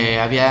se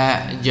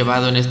había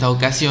llevado en esta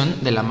ocasión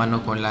de la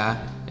mano con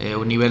la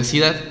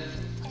universidad.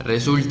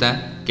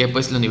 Resulta que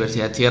pues la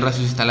universidad cierra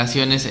sus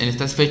instalaciones en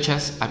estas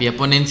fechas. Había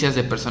ponencias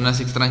de personas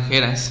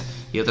extranjeras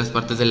y otras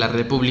partes de la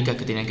república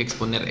que tenían que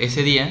exponer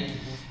ese día.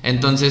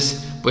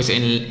 Entonces pues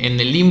en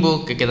el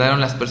limbo que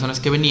quedaron las personas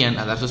que venían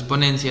a dar sus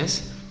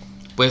ponencias,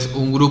 pues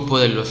un grupo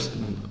de los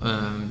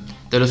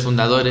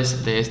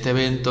fundadores de este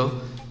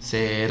evento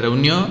se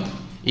reunió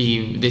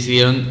y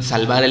decidieron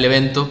salvar el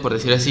evento, por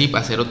decir así,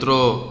 para hacer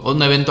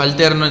un evento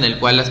alterno en el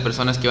cual las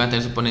personas que iban a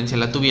tener su ponencia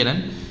la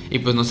tuvieran y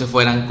pues no se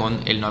fueran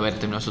con el no haber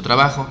terminado su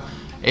trabajo.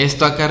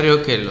 Esto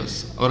acarreó que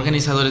los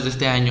organizadores de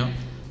este año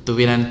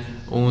tuvieran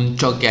un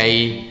choque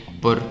ahí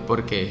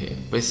porque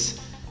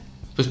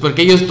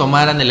ellos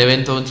tomaran el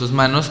evento en sus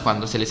manos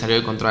cuando se les salió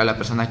de control a la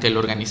persona que lo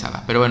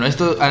organizaba. Pero bueno,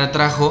 esto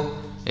atrajo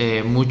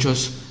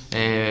muchos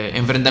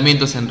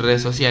enfrentamientos en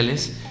redes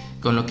sociales,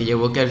 con lo que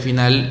llevó que al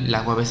final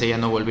la UABC ya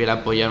no volviera a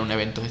apoyar un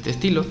evento de este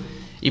estilo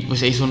y pues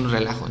se hizo un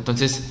relajo.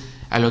 Entonces,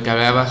 a lo que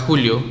hablaba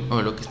Julio,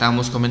 o lo que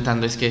estábamos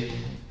comentando, es que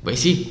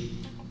pues sí,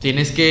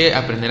 tienes que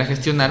aprender a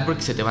gestionar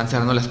porque se te van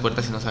cerrando las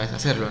puertas si no sabes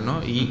hacerlo,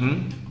 ¿no?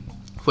 Y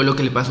fue lo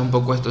que le pasó un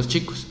poco a estos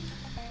chicos.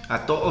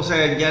 O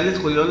sea, ya les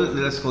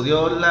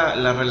jodió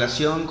la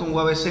relación con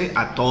UABC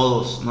a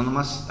todos, no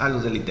nomás a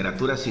los de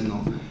literatura,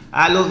 sino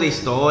a los de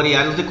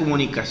historia, a los de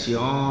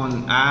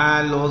comunicación,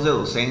 a los de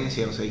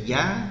docencia. O sea,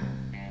 ya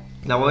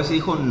la UABC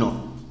dijo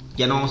no,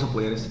 ya no vamos a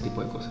apoyar este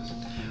tipo de cosas.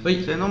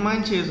 Oye, o sea, no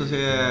manches, o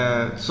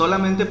sea,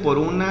 solamente por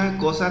una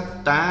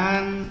cosa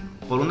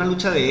por una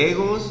lucha de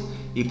egos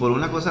y por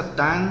una cosa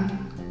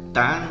tan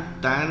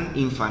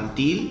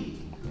infantil,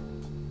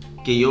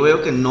 que yo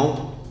veo que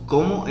no,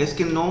 ¿cómo es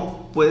que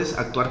no puedes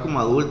actuar como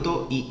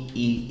adulto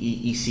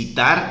y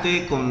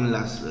citarte con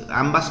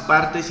ambas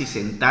partes y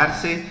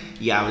sentarse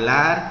y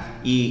hablar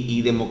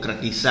y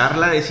democratizar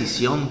la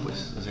decisión,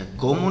 pues? O sea,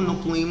 ¿cómo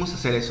no pudimos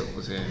hacer eso?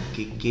 O sea,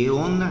 ¿qué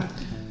onda?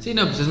 Sí,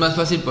 no, pues es más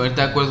fácil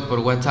ponerte de acuerdo por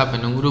WhatsApp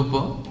en un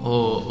grupo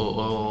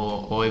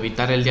o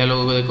evitar el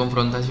diálogo de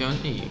confrontación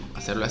y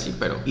hacerlo así,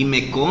 pero... Y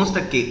me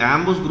consta que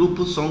ambos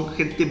grupos son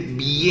gente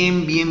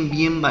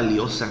bien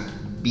valiosa,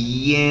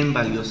 bien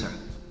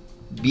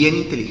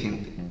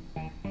inteligente.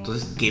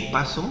 Entonces, ¿qué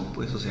pasó?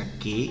 Pues, o sea,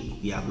 ¿qué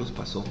diablos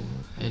pasó?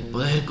 El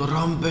poder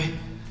corrompe.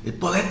 El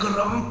poder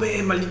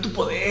corrompe, maldito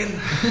poder.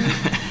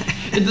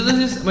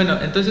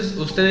 Entonces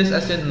ustedes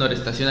hacen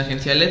Norestación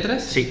Agencia de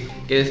Letras. Sí.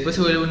 Que después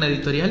se vuelve una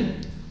editorial.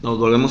 Nos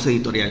volvemos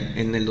editorial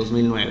en el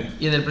 2009.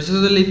 Y en el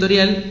proceso de la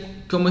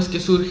editorial, ¿cómo es que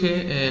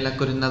surge la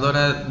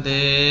coordinadora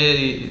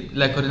de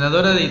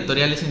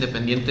editoriales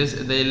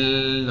independientes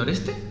del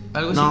noreste?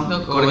 ¿Algo así?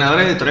 No,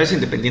 coordinadora de editoriales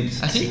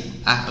independientes. ¿Ah, sí?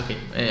 Ah, ok.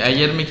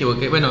 Ayer me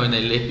equivoqué. Bueno, en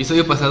el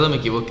episodio pasado me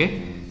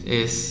equivoqué.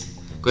 Es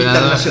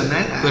coordinadora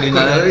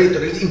de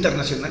editoriales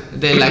internacional.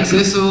 Del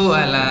acceso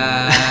a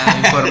la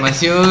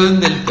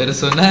información del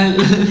personal.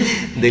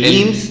 Del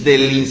IMSS,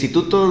 del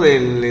Instituto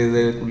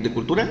de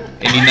Cultura.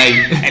 El INAI.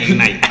 El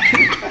INAI.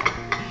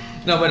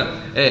 No, bueno,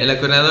 la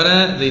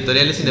coordinadora de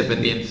editoriales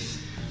independientes.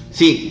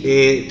 Sí,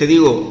 te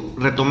digo,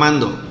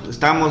 retomando,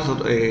 estábamos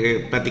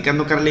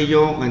platicando Carla y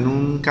yo en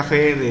un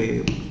café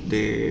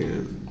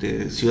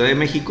de Ciudad de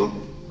México,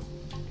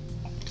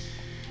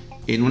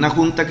 en una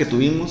junta que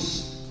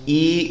tuvimos,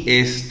 y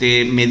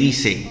me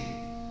dice,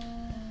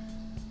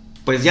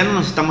 pues ya no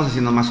nos estamos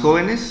haciendo más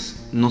jóvenes,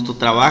 nuestro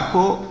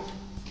trabajo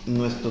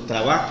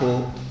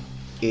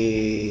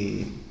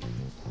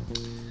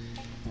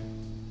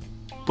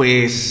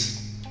pues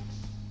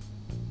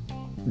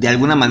de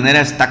alguna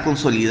manera está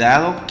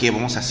consolidado. ¿Qué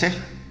vamos a hacer?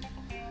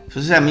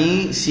 Entonces a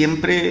mí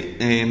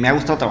siempre me ha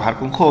gustado trabajar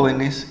con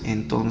jóvenes.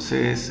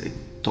 Entonces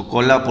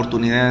tocó la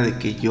oportunidad de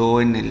que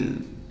yo en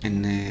el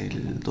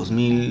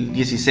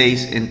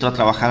 2016 entro a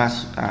trabajar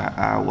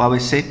a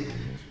UABC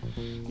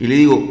y le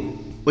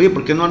digo, oye,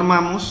 ¿por qué no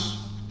armamos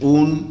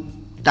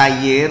un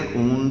taller,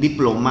 un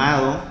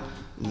diplomado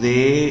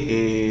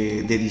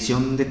de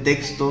edición de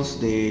textos,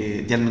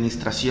 de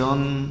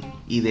administración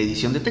y de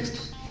edición de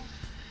textos?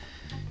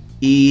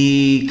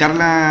 Y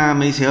Carla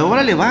me dice,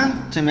 órale,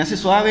 va, se me hace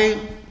suave,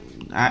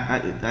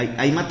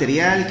 hay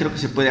material, creo que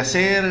se puede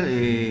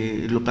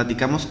hacer. Lo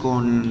platicamos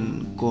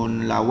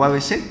con la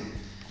UABC,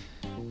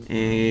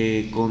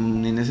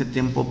 en ese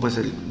tiempo pues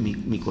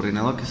mi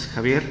coordinador, que es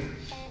Javier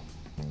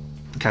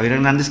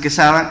Hernández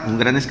Quesada, un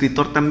gran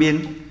escritor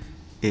también,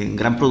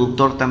 gran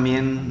productor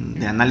también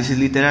de análisis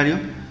literario,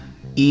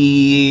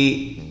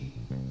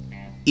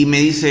 y me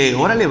dice,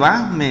 órale,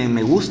 va,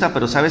 me gusta,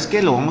 pero ¿sabes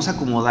qué? Lo vamos a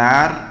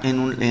acomodar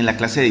en la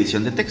clase de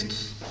edición de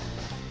textos.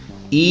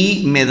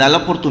 Y me da la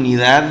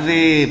oportunidad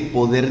de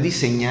poder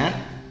diseñar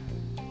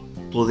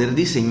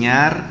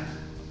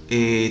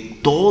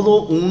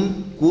todo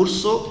un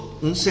curso,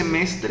 un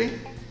semestre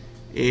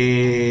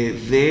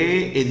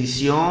de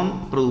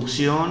edición,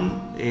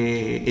 producción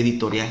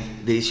editorial,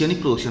 de edición y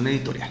producción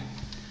editorial.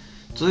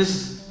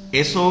 Entonces,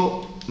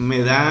 eso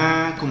me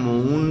da como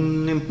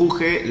un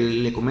empuje.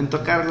 Le comento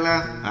a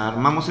Carla,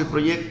 armamos el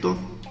proyecto,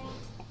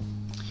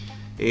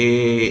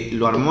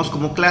 lo armamos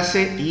como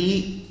clase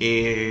y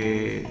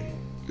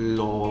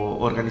lo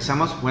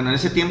organizamos. Bueno, en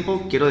ese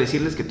tiempo quiero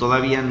decirles que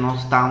todavía no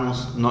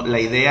estábamos, la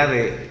idea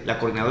de la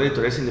coordinadora de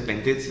editoriales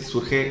independientes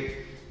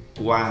surge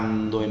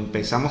cuando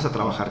empezamos a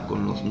trabajar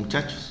con los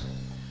muchachos.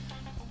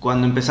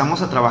 Cuando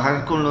empezamos a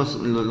trabajar con los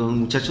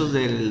muchachos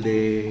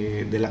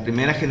de la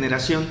primera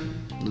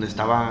generación, donde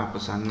estaba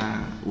pues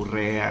Ana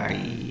Urrea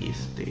y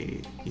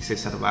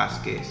César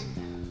Vázquez.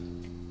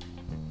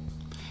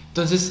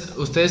 Entonces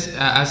ustedes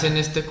hacen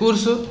este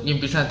curso y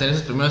empiezan a tener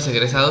sus primeros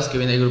egresados, que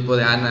viene el grupo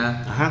de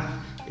Ana.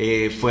 Ajá.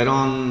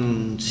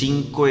 Fueron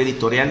 5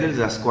 editoriales,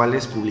 de las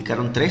cuales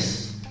publicaron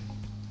 3.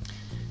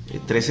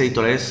 3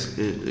 editoriales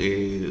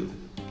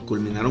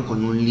culminaron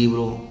con un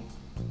libro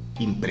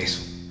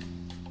impreso.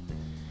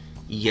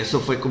 Y eso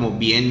fue como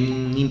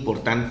bien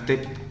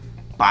importante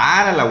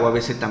para la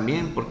UABC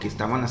también, porque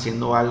estaban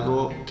haciendo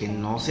algo que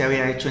no se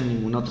había hecho en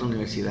ninguna otra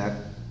universidad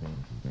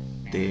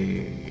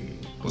del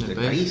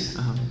país.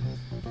 Ajá.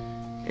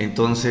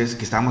 Entonces,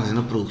 que estábamos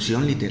haciendo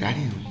producción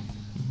literaria, ¿no?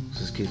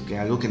 Entonces, que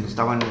algo que no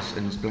estaba en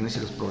los planes y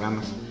los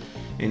programas.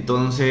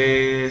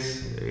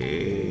 Entonces,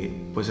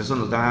 pues eso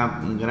nos da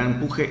un gran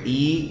empuje.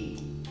 Y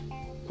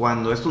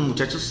cuando estos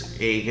muchachos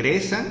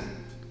egresan,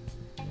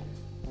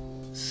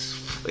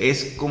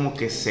 es como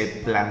que se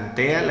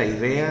plantea la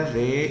idea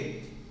de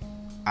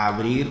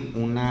abrir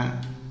una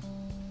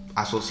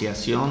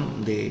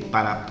asociación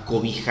para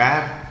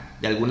cobijar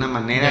de alguna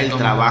manera el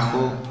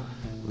trabajo,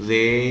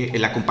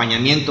 el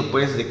acompañamiento,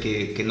 pues, de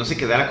que no se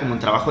quedara como en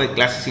trabajo de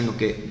clase, sino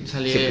que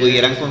se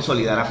pudieran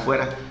consolidar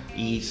afuera.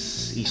 Y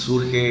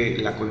surge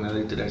la coordinadora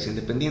de editoriales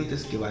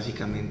independientes, que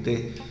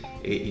básicamente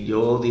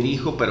yo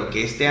dirijo, pero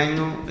que este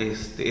año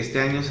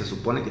se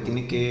supone que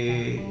tiene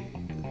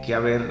que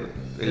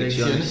haber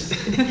elecciones.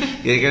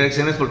 Tiene que haber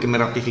elecciones porque me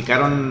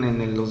ratificaron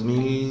en el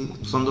 2000,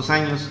 son 2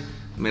 años,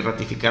 me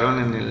ratificaron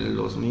en el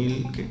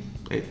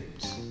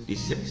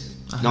 2016.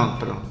 Ajá. No,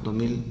 perdón,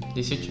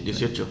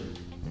 2018.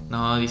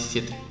 No,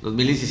 17.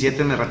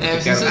 2017 me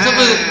ratificaron.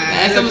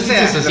 Somos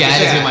ciencias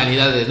sociales y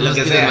humanidades, no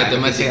es de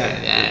matemáticas.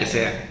 Lo que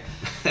sea.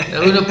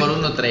 1 por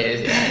 1,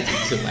 3.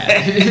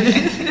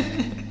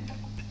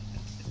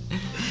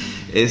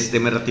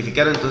 me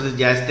ratificaron, entonces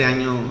ya este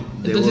año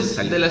debo Entonces,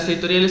 salir. de las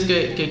editoriales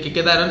que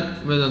quedaron,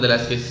 bueno, de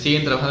las que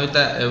siguen trabajando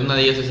ahorita, una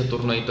de ellas es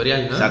Saturno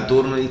Editorial, ¿no?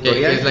 Saturno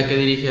Editorial. Que es la que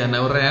dirige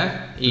Ana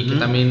Urrea y que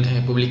también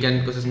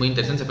publican cosas muy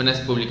interesantes. Apenas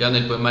publicaron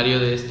el poemario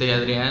de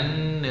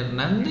Adrián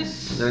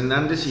Hernández.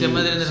 Hernández, Se llama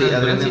Adrián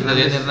Hernández. sí,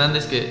 Adrián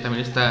Hernández, que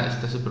también está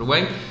súper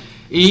guay.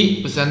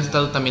 Y pues han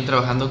estado también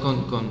trabajando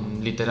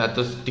con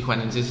literatos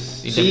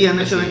tijuanenses. Sí, han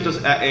hecho eventos.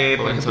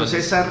 Por ejemplo,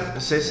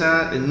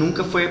 César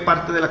nunca fue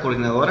parte de la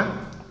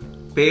coordinadora,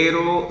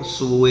 pero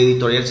su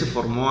editorial se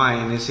formó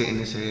en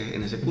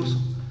ese curso,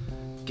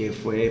 que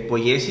fue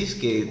Poiesis,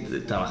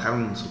 que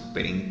trabajaron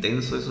súper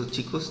intenso esos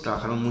chicos,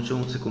 trabajaron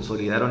mucho, se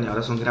consolidaron y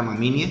ahora son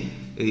Gramaminia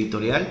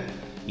Editorial,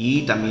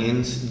 y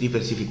también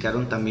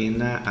diversificaron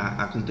también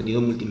a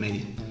contenido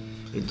multimedia.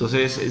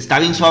 Entonces está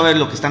bien suave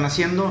lo que están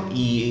haciendo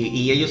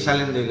y ellos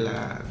salen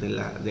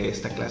de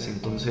esta clase.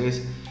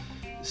 Entonces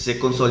se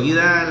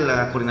consolida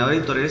la coordinadora de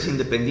editoriales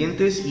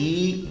independientes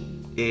y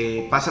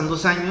pasan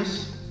 2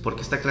 años,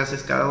 porque esta clase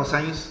es cada 2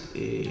 años.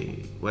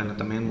 Bueno,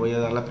 también voy a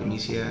dar la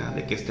primicia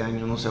de que este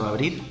año no se va a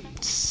abrir.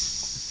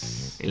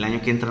 El año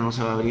que entra no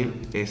se va a abrir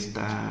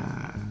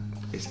esta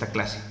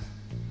clase.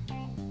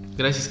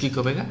 Gracias,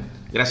 Kiko Vega.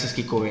 Gracias,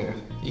 Kiko Vega.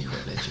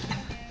 Híjole, chica.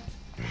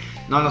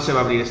 No se va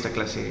a abrir esta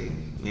clase.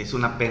 Es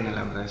una pena,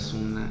 la verdad, es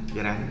una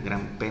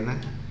gran pena.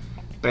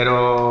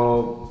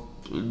 Pero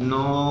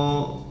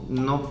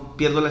no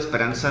pierdo la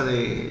esperanza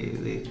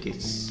de que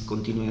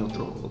continúe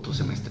otro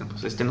semestre.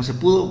 Pues no se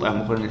pudo, a lo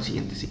mejor en el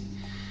siguiente sí.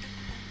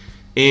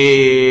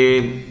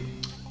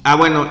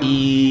 Bueno,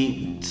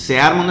 y se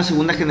arma una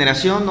segunda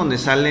generación donde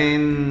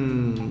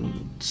salen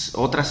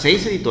otras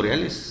 6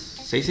 editoriales.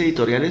 6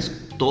 editoriales,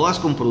 todas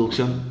con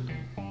producción.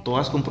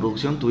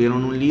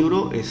 Tuvieron un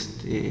libro,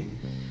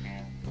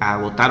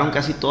 agotaron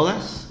casi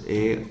todas,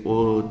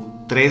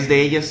 o 3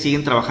 de ellas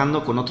siguen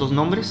trabajando con otros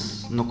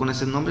nombres, no con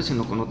ese nombre,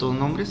 sino con otros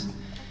nombres,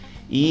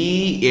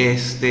 y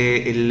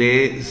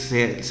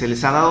se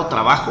les ha dado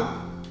trabajo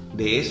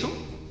de eso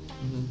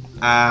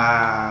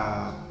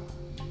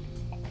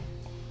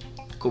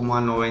como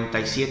a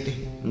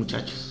 97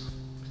 muchachos.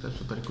 Está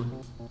súper cool.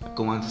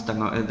 Como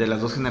de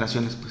las 2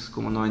 generaciones, pues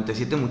como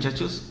 97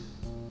 muchachos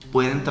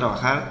pueden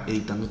trabajar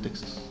editando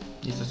textos.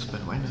 Y está súper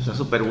bueno. Está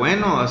súper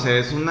bueno, o sea,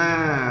 es un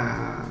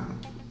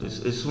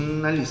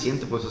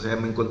aliciente, pues, o sea,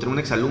 me encontré un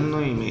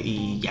exalumno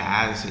y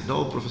ya, dice,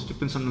 no, profe, estoy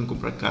pensando en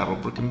comprar carro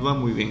porque me va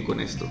muy bien con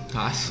esto.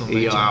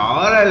 Y yo,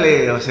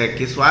 órale, o sea,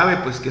 qué suave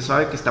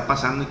que está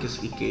pasando y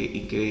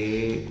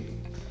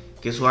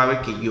qué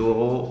suave que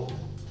yo,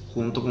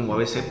 junto con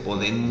UABC,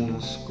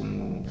 podemos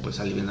como, pues,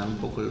 aliviar un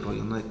poco el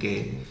rollo, ¿no? De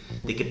que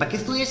 ¿para qué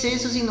estudias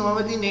eso si no va a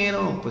haber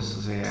dinero? Pues,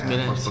 o sea,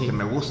 pues porque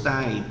me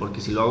gusta y porque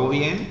si lo hago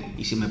bien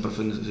y si me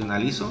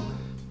profesionalizo,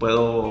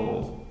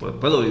 puedo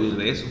vivir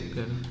de eso.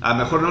 Claro. A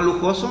lo mejor no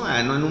lujoso,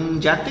 no en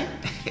un yate,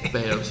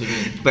 pero sí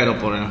bien. Pero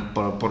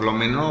por lo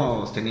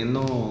menos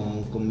teniendo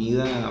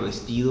comida,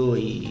 vestido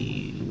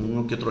y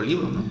uno que otro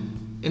libro, ¿no?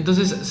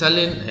 Entonces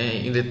salen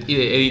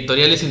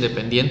editoriales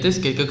independientes,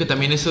 que creo que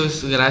también eso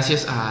es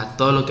gracias a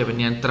todo lo que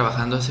venían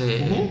trabajando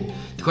hace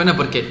Tijuana,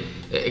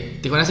 porque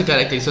Tijuana se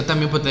caracterizó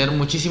también por tener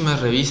muchísimas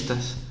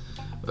revistas.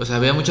 O sea,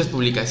 había muchas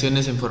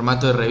publicaciones en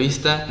formato de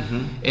revista.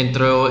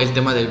 Entró el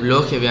tema del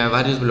blog y había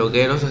varios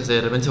blogueros. O sea,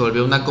 de repente se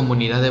volvió una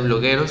comunidad de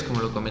blogueros,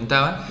 como lo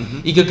comentaba.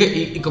 Y creo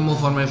que y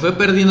conforme fue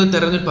perdiendo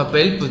terreno el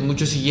papel, pues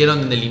muchos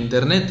siguieron en el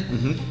internet.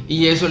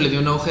 Y eso le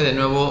dio un auge de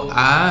nuevo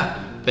a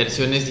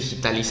versiones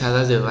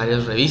digitalizadas de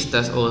varias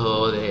revistas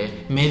o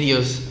de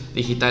medios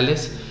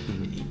digitales,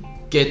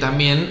 que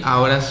también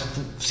ahora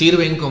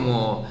sirven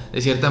como,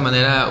 de cierta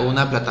manera,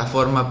 una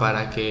plataforma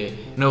para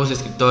que nuevos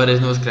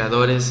escritores, nuevos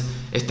creadores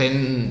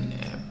estén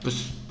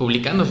pues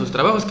publicando sus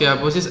trabajos, que a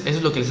veces eso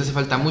es lo que les hace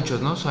falta a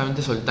muchos, ¿no?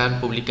 Solamente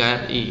soltar,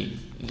 publicar y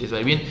les va a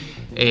ir bien.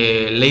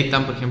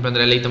 Leighton, por ejemplo,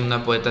 Andrea Leighton,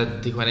 una poeta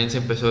tijuanense,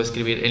 empezó a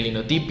escribir en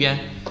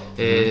Linotipia.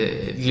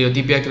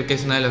 Linotipia creo que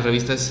es una de las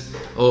revistas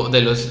o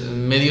de los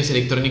medios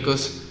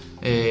electrónicos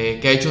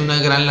que ha hecho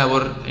una gran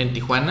labor en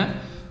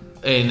Tijuana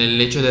en el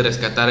hecho de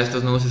rescatar a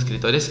estos nuevos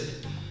escritores.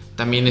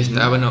 También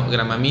está,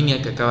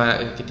 Gramaminia,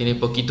 que tiene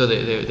poquito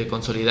de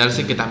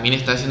consolidarse, que también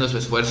está haciendo su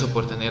esfuerzo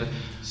por tener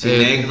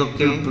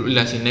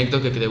la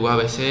Sinécdoque de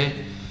UABC.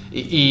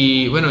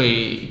 Y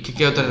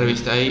 ¿qué otra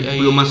revista hay?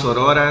 Plumas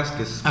Auroras,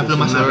 que es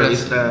una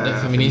revista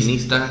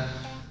feminista.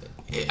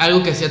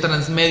 Algo que hacía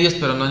Transmedios,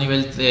 pero no a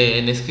nivel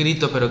en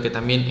escrito, pero que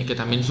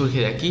también surge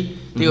de aquí.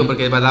 Digo,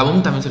 porque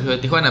Badaboom también surgió de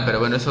Tijuana, pero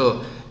bueno,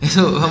 eso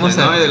vamos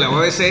a... de la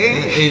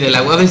UABC. Y de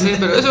la UABC,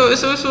 pero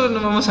eso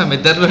no vamos a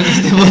meterlo en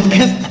este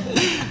podcast,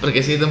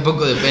 porque sí da un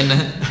poco de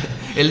pena.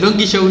 El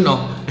Donkey Show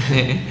no.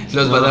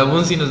 Los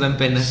Badaboom sí nos dan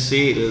pena.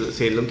 Sí,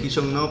 el Donkey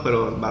Show no,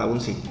 pero Badaboom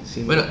sí.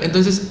 Bueno,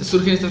 entonces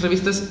surgen estas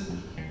revistas.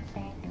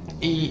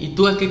 ¿Y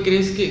tú a qué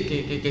crees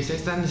que sea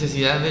esta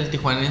necesidad del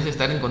tijuanense de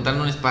estar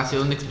encontrando un espacio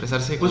donde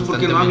expresarse? Pues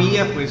porque no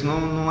había.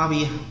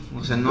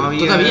 O sea, no había.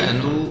 Todavía,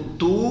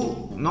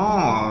 ¿no?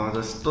 No,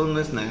 esto no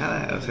es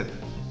nada. O sea,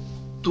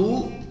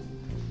 tú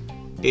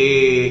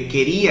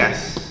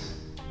querías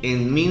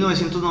en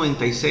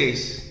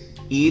 1996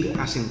 ir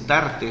a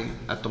sentarte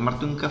a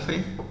tomarte un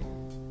café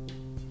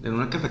en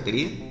una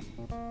cafetería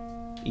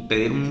y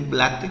pedir un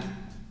latte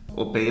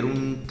o pedir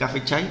un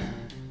café chai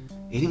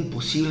era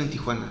imposible en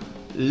Tijuana.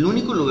 El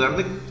único lugar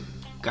de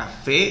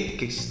café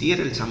que existía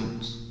era el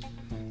Sanborns.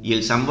 Y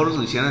el Sanborns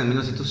lo hicieron en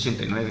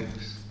 1989.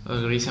 Pues.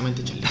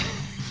 Orgullosamente chile.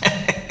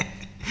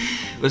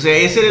 O sea,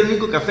 ese era el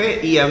único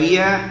café y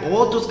había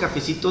otros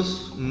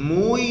cafecitos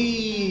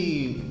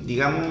muy,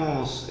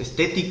 digamos,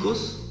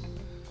 estéticos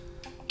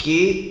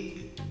que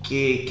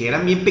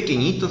eran bien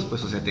pequeñitos,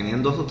 pues, o sea,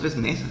 tenían 2 o 3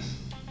 mesas.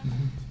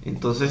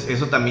 Entonces,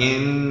 eso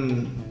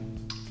también,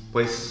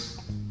 pues,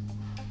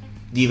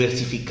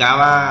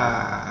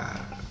 diversificaba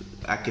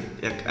a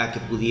que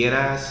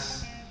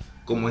pudieras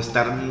como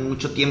estar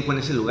mucho tiempo en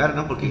ese lugar,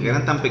 ¿no? Porque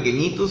eran tan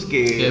pequeñitos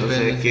que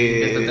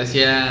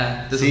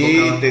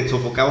te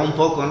sofocaba un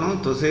poco, ¿no?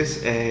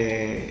 Entonces,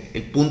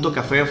 el Punto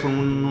Café fue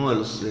uno de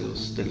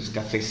los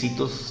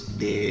cafecitos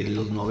de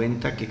los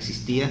 90 que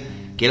existía,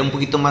 que era un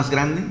poquito más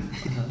grande.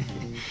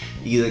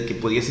 Y de que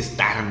podías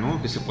estar,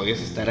 ¿no? Que se podías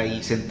estar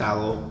ahí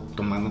sentado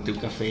tomándote un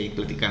café y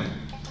platicando.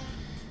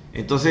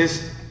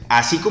 Entonces,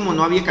 así como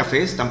no había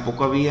cafés,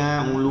 tampoco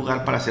había un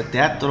lugar para hacer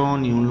teatro,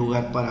 ni un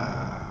lugar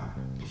para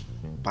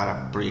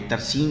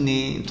proyectar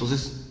cine.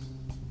 Entonces,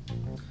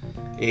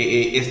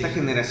 esta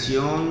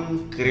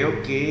generación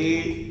creo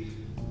que,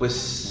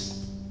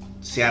 pues,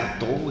 se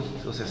hartó, güey.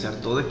 O sea, se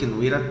hartó de que no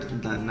hubiera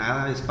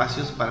nada,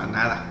 espacios para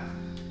nada.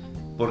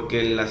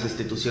 Porque las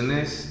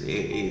instituciones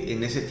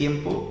en ese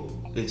tiempo,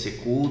 el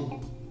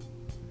Secut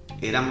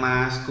era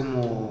más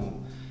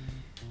como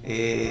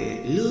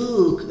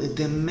look,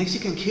 the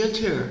Mexican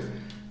culture.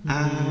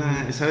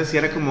 ¿Sabes? Y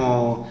era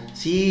como,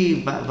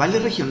 sí,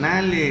 bailes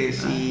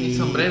regionales y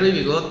sombrero y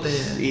bigote.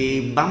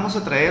 Y vamos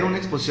a traer una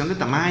exposición de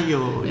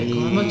Tamayo. Y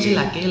comemos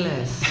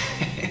chilaquiles.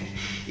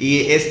 Y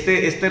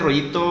este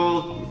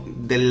rollito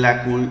de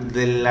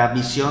la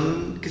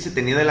visión que se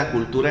tenía de la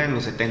cultura en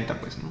los 70,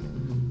 pues, ¿no?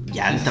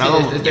 Ya ha entrado.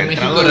 Este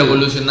México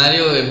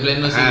revolucionario en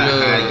pleno siglo.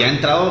 Ya ha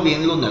entrado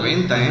bien los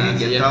 90, ya ha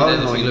entrado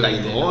en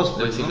 92,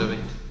 pues, siglo XX.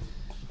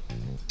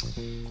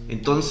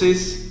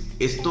 Entonces,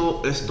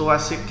 esto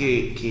hace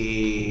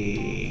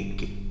que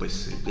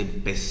pues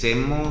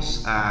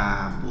empecemos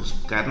a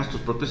buscar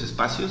nuestros propios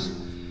espacios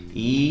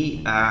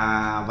y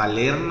a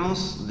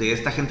valernos de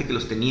esta gente que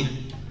los tenía.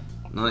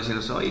 No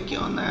decirnos, oye, ¿qué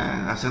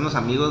onda? Hacernos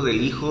amigos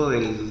del hijo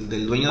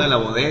del dueño de la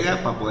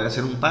bodega para poder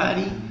hacer un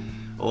party.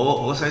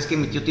 O sabes que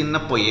mi tío tiene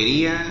una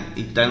pollería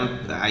y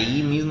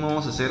ahí mismo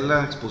vamos a hacer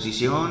la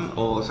exposición.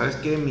 O sabes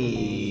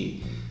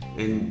que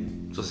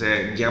o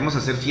sea, llegamos a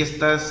hacer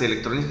fiestas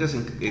electrónicas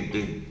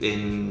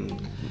en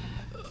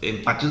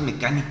patios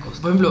mecánicos.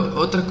 Por ejemplo,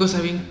 otra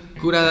cosa bien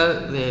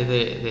curada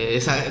de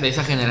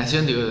esa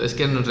generación, digo, es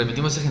que nos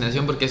remitimos a esa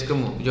generación porque es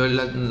como, yo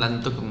la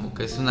noto como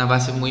que es una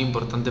base muy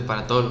importante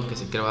para todo lo que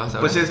se creó hasta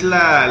ahora. Pues es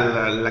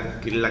la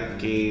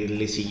que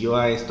le siguió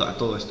a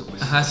todo esto,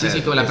 pues. Ajá, sí, o sea,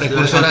 sí, como la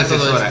precursora de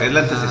todo esto. Es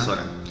la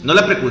antecesora. No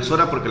la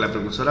precursora, porque la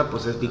precursora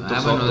pues es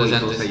Víctor Soto y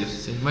todos ellos.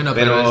 Sí. Bueno,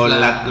 pero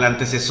la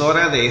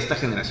antecesora de esta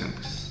generación,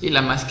 pues. ¿Y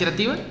la más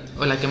creativa?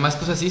 ¿O la que más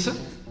cosas hizo?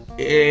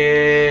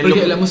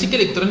 Porque la música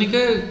electrónica,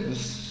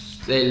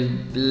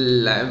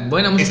 la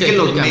buena música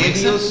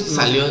electrónica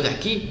salió de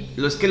aquí.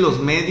 Es que los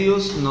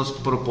medios nos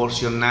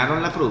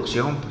proporcionaron la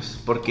producción, pues,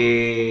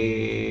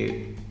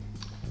 porque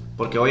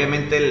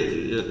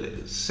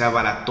obviamente se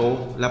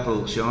abarató la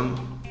producción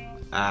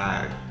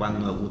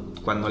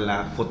cuando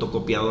la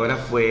fotocopiadora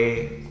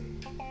fue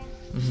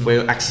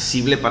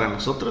accesible para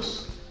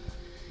nosotros.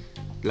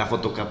 La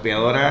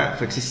fotocopiadora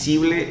fue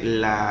accesible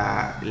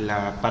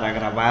para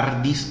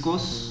grabar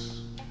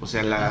discos, o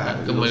sea,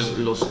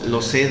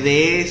 los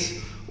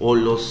CDs o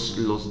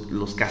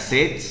los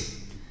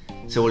cassettes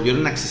se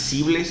volvieron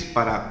accesibles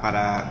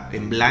para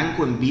en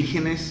blanco, en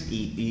vírgenes,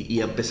 y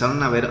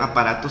empezaron a haber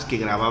aparatos que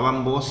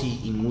grababan voz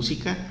y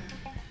música.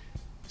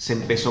 Se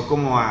empezó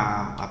como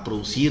a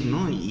producir,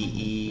 ¿no?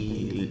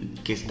 Y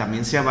que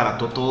también se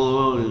abarató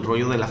todo el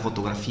rollo de la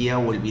fotografía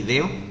o el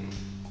video,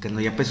 que no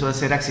ya empezó a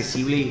ser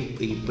accesible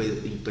y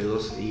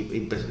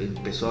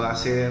empezó a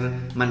ser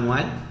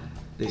manual.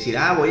 Decir,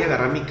 voy a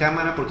agarrar mi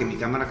cámara porque mi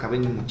cámara cabe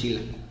en mi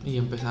mochila. Y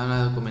empezaron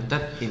a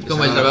documentar.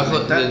 Como el trabajo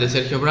de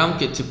Sergio Brown,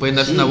 que si pueden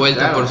darse una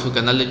vuelta por su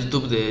canal de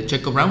YouTube de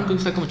Checo Brown, que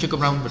está como Checo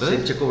Brown, ¿verdad? Sí,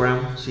 Checo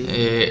Brown, sí.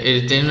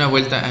 Él tiene una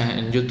vuelta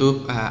en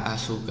YouTube a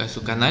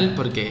su canal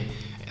porque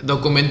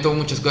documentó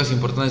muchas cosas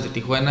importantes de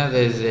Tijuana,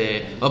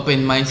 desde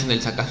Open Minds en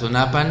el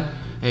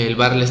Zacazonapan, el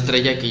bar La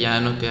Estrella, que ya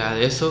no queda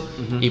de eso,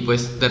 y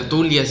pues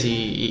tertulias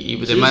y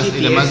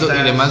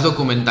demás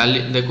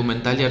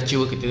documental y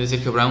archivo que tiene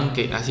Sergio Brown,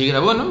 que así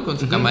grabó, ¿no? Con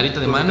su camarita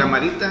de mano. Con su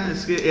camarita,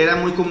 es que era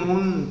muy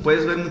común,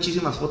 puedes ver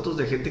muchísimas fotos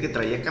de gente que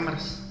traía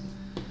cámaras,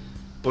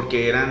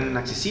 porque eran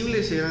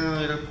accesibles,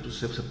 pues,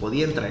 se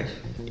podían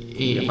traer.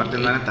 Y aparte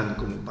no era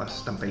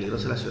tan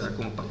peligrosa la ciudad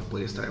como para que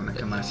pudieras traer una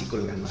cámara así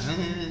colgando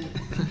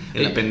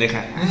en la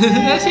pendeja.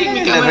 Sí,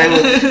 mi cámara.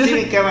 Sí,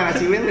 mi cámara,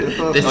 sí, véndelo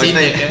todo.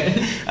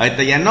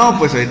 Ahorita ya no,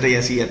 pues ahorita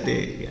ya sí, ya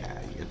te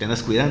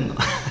andas cuidando.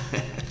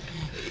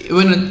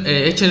 Bueno,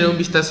 échenle un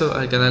vistazo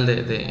al canal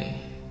de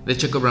de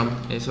Checo Brown.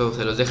 Eso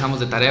se los dejamos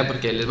de tarea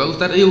porque les va a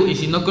gustar. Digo, y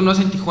si no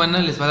conocen Tijuana,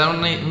 les va a dar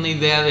una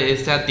idea de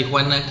esta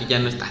Tijuana que ya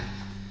no está,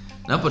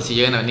 ¿no? Por si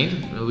llegan a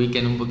venir,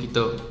 ubiquen un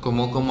poquito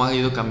cómo ha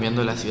ido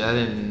cambiando la ciudad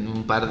en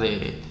un par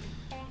de,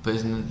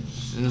 pues,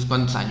 unos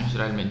cuantos años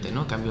realmente,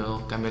 ¿no?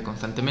 Cambia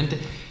constantemente.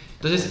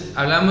 Entonces,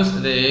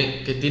 hablamos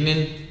de que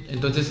tienen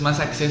entonces más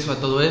acceso a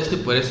todo esto y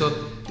por eso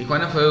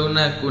Tijuana fue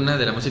una cuna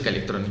de la música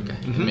electrónica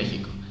en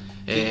México.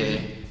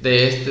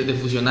 De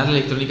fusionar la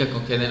electrónica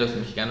con géneros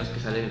mexicanos,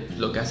 que sale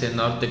lo que hace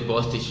Nortec,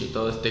 Postage y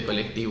todo este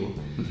colectivo.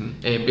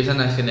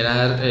 Empiezan a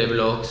generar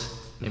blogs,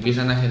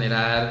 empiezan a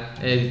generar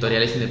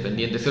editoriales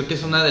independientes. Creo que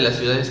es una de las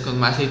ciudades con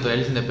más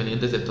editoriales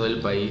independientes de todo el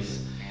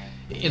país.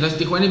 Entonces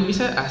Tijuana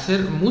empieza a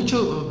hacer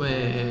mucho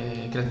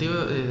creativo,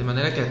 de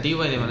manera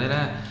creativa y de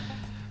manera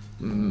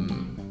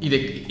y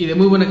de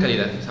muy buena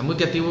calidad. O sea, muy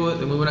creativo,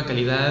 de muy buena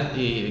calidad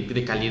y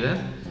de calidad.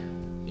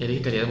 Y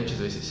dije calidad muchas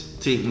veces.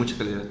 Sí, mucha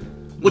calidad.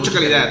 Mucha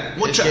calidad,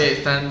 mucha. Es que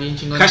están bien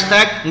chingones.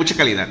 Hashtag mucha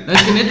calidad. No,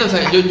 es que neta, o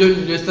sea, yo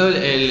he estado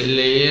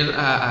leer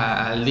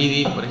a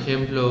Didi, por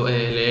ejemplo,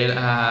 leer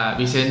a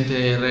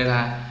Vicente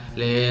Herrera,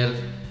 leer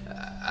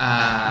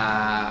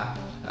a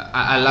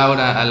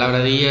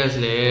Laura Díaz,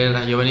 leer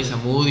a Giovanni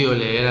Zamudio,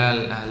 leer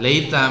a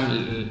Leightam,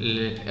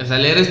 o sea,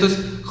 leer a estos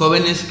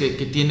jóvenes que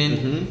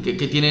tienen,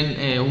 que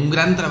tienen un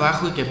gran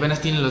trabajo y que apenas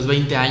tienen los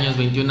 20 años,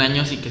 21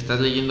 años y que estás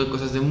leyendo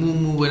cosas de muy,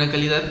 muy buena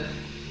calidad.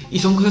 Y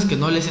son cosas que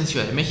no lees en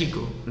Ciudad de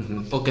México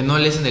o que no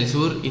lees en el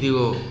sur. Y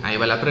digo, ahí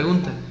va la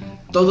pregunta.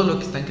 Todo lo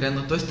que están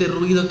creando, todo este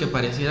ruido que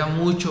pareciera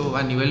mucho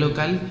a nivel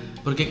local,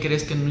 ¿por qué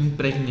crees que no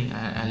impregne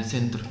al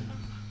centro?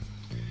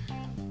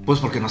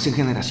 Pues porque no hacen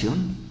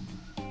generación.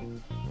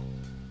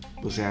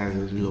 O sea,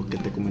 lo que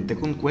te comenté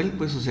con Cuel,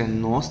 pues, o sea,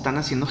 no están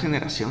haciendo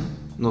generación.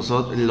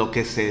 Lo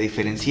que se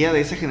diferencia de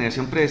esa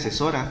generación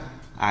predecesora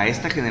a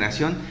esta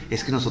generación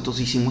es que nosotros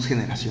hicimos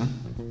generación.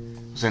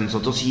 O sea,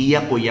 nosotros sí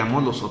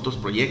apoyamos los otros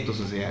proyectos.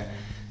 O sea,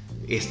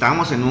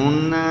 estamos en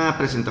una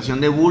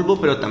presentación de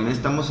Bulbo, pero también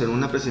estamos en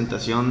una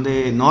presentación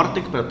de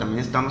Nortec, pero también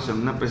estamos en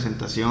una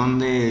presentación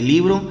de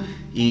Libro,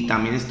 y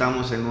también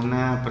estamos en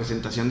una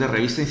presentación de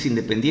Revistas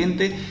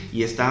Independiente,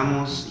 y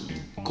estamos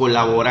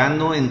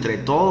colaborando entre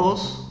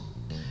todos.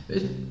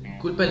 ¿Es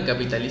culpa del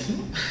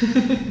capitalismo?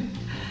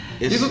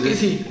 Digo que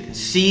sí.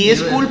 Sí,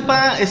 es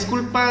culpa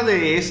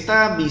de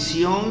esta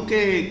visión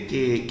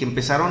que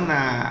empezaron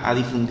a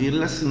difundir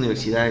las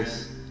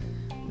universidades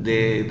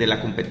de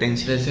la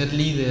competencia. De ser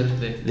líder.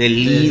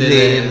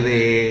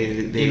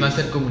 Y no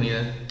hacer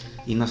comunidad.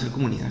 Y no hacer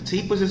comunidad.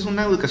 Sí, pues es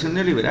una educación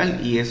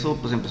neoliberal y eso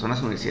pues empezó en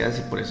las universidades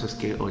y por eso es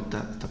que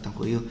ahorita está tan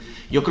jodido.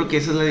 Yo creo que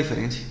esa es la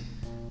diferencia.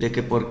 De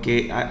que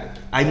porque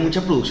hay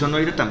mucha producción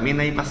ahorita también,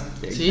 hay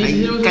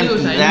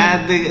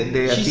cantidad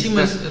de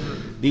artistas.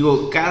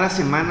 Digo, cada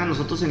semana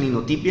nosotros en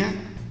Inotipia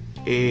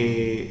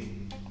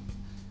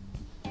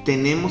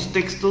tenemos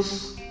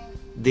textos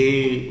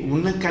de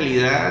una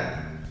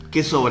calidad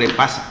que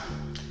sobrepasa.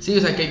 Sí,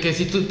 o sea, que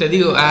si tú te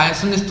digo,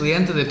 es un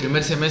estudiante de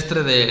primer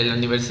semestre de la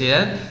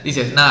universidad,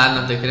 dices,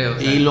 no te creo. O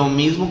sea. Y lo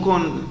mismo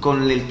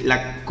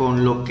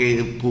con lo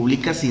que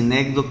publica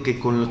Cinecdoc, que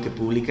con lo que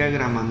publica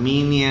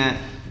Gramaminia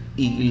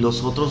y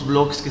los otros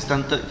blogs que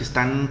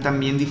están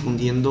también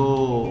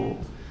difundiendo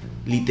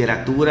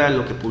literatura,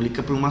 lo que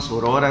publica Plumas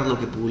Auroras, lo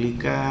que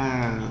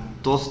publica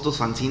todos estos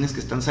fanzines que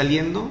están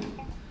saliendo,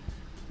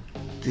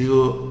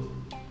 digo,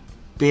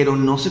 pero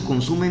no se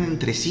consumen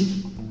entre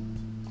sí.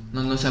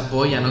 No se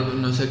apoya,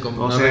 no se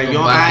o sea,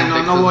 yo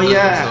no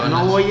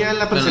voy a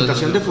la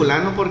presentación de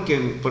fulano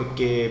porque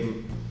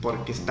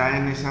está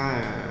en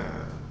esa,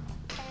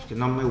 que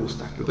no me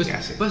gusta lo que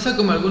hace. Pasa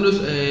como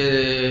algunos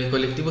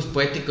colectivos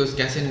poéticos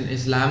que hacen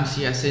slams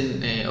y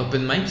hacen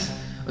open mics.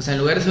 O sea,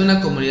 en lugar de ser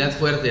una comunidad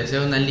fuerte, hacer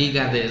una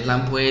liga de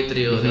slam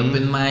poetry o de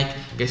open mic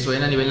que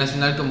suena a nivel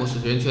nacional, como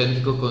sucedió en Ciudad de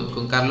México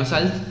con Carlos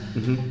Salt.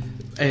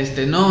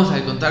 No, o sea,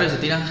 al contrario, se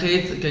tiran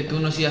hate, que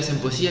unos sí hacen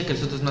poesía, que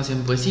los otros no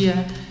hacen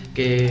poesía,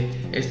 que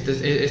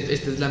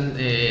este slam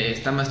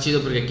está más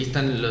chido porque aquí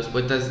están los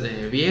poetas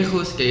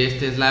viejos, que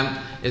este slam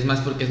es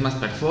más porque es más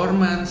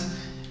performance.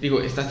 Digo,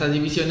 estas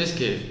divisiones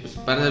que pues,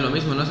 parte de lo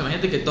mismo, ¿no? O sea,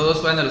 imagínate que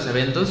todos fueran a los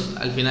eventos,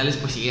 al final es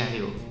poesía,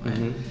 digo.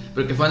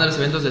 Pero que fueran a los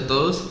eventos de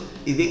todos.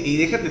 Y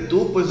déjate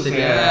tú, pues, o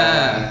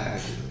sea,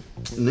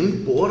 no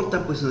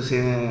importa, pues, o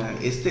sea,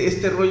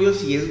 este rollo,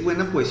 si es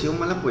buena poesía o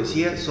mala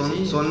poesía,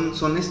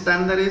 son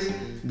estándares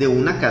de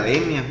una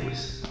academia,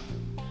 pues.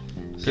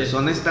 O sea,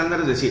 son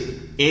estándares de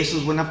decir, eso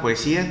es buena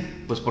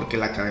poesía, pues porque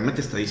la academia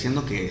te está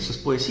diciendo que eso es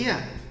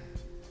poesía.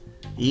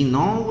 Y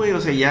no, güey,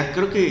 o sea, ya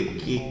creo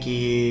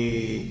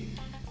que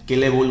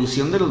la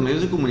evolución de los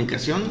medios de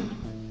comunicación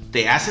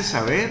te hace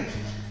saber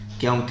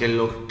que aunque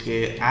lo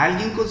que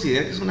alguien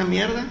considera que es una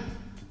mierda,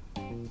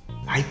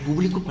 hay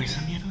público para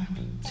esa mierda,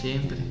 güey.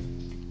 Siempre.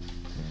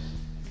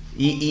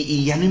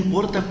 Y ya no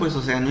importa, pues,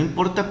 o sea, no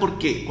importa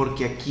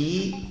porque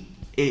aquí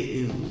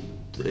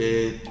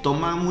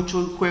toma mucho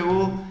el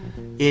juego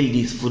el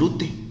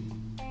disfrute,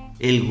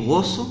 el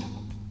gozo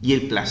y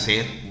el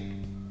placer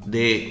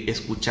de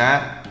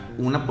escuchar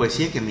una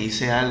poesía que me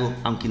dice algo,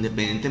 aunque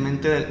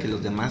independientemente de que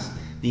los demás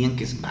digan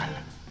que es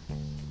mala.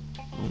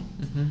 ¿no?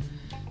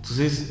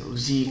 Entonces,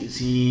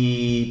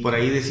 si por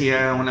ahí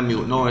decía un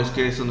amigo, no, es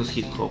que eso no es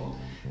hip hop,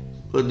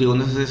 pues digo,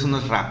 no, eso no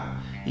es rap.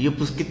 Y yo,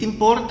 pues, ¿qué te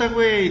importa,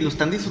 güey? Lo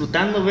están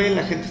disfrutando, güey.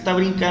 La gente está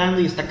brincando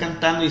y está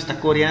cantando y está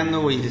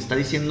coreando, güey. Y te está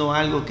diciendo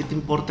algo. ¿Qué te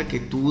importa que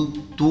tú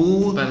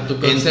para tu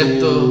concepto, en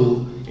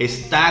tu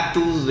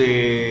estatus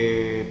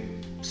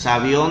de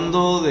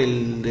sabiondo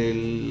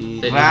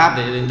del rap,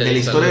 de la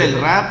historia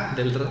del rap,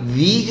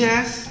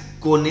 digas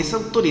con esa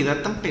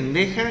autoridad tan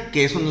pendeja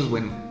que eso no es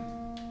bueno?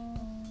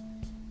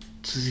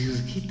 Entonces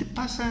dices, ¿qué te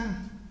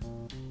pasa?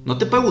 No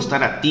te puede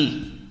gustar a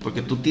ti,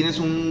 porque tú tienes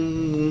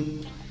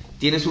un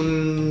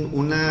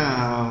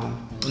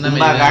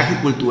bagaje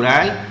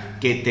cultural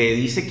que te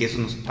dice que eso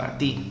no es para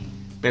ti,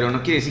 pero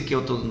no quiere decir que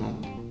otros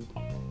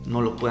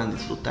no lo puedan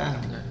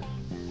disfrutar.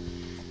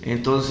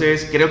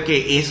 Entonces creo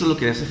que eso es lo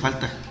que le hace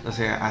falta, o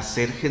sea,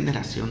 hacer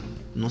generación.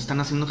 No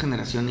están haciendo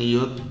generación, y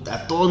yo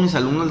a todos mis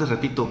alumnos les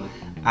repito,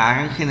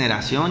 hagan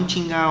generación,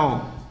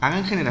 chingao,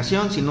 hagan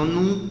generación, si no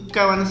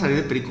nunca van a salir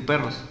de perico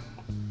perros.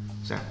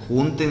 O sea,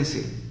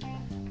 júntense,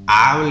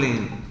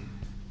 hablen,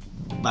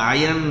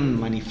 vayan,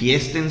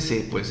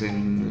 manifiéstense pues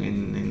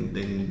en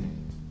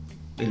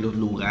los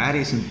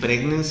lugares,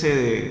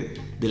 imprégnense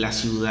de la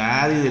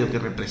ciudad y de lo que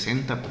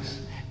representa, pues.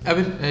 A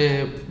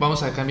ver,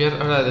 vamos a cambiar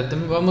ahora de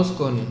tema, vamos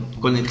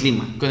con el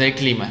clima. Con el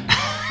clima.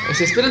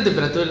 Se esperan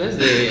temperaturas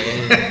de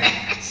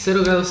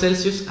 0 grados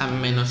Celsius a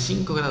menos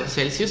 5 grados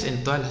Celsius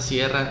en toda la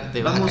sierra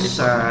de Baja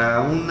California.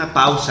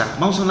 Vamos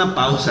a una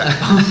pausa.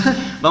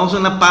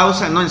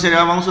 No, en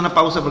serio, vamos a una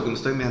pausa porque me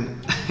estoy meando.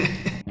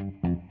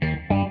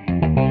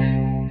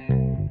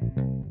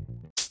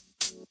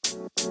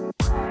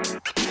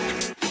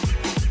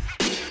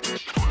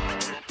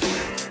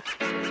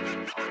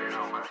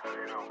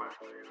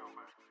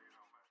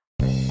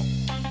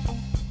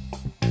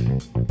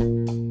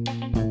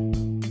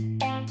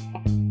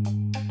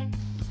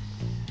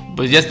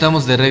 Pues ya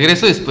estamos de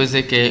regreso después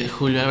de que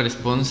Julio Álvarez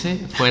Ponce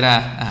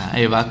fuera a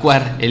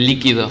evacuar el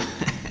líquido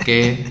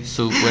que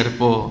su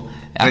cuerpo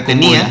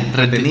retenía.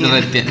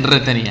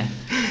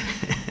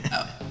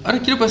 Ahora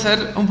quiero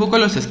pasar un poco a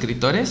los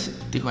escritores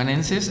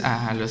tijuanenses,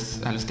 a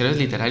los creadores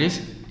literarios.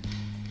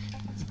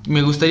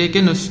 Me gustaría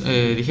que nos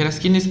dijeras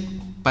quiénes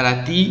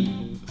para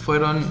ti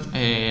fueron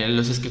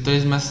los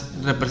escritores más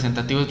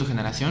representativos de tu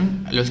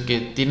generación, los que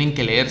tienen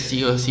que leer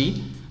sí o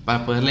sí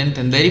para poderle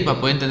entender y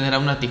para poder entender a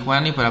una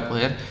Tijuana y para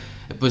poder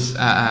pues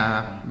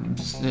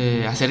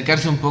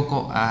acercarse un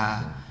poco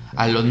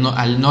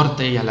al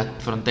norte y a la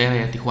frontera y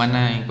a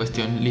Tijuana en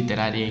cuestión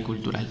literaria y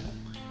cultural.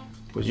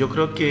 Pues yo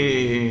creo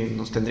que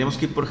nos tendríamos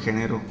que ir por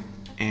género.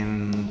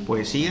 En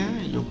poesía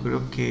yo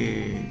creo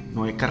que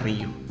Noé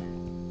Carrillo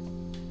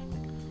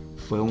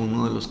fue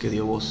uno de los que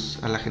dio voz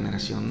a la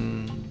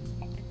generación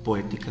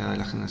poética, de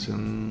la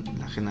generación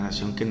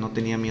que no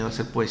tenía miedo a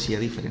hacer poesía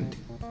diferente,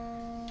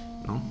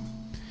 ¿no?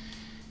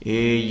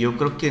 Yo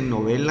creo que en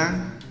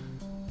novela,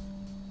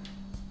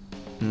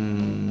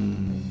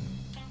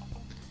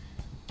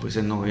 pues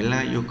en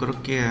novela yo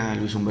creo que a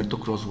Luis Humberto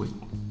Crosway,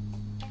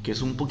 que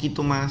es un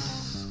poquito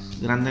más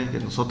grande que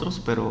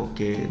nosotros, pero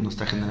que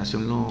nuestra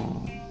generación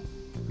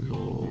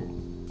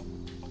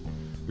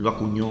lo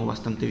acuñó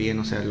bastante bien,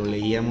 o sea, lo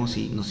leíamos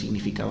y nos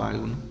significaba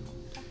algo, ¿no?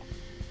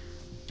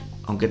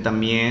 Aunque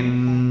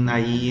también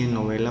ahí en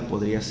novela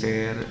podría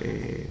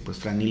ser pues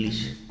Fran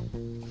Illich,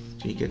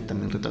 sí, que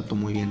también retrató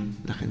muy bien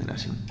la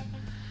generación.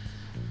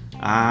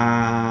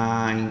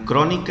 En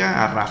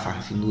crónica a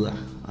Rafa, sin duda,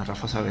 a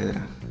Rafa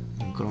Saavedra.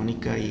 En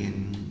crónica y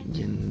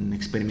en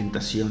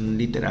experimentación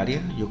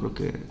literaria, yo creo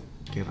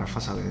que Rafa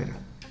Saavedra.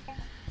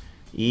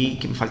 ¿Y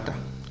quién falta?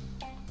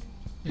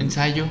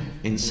 Ensayo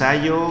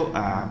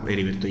a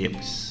Heriberto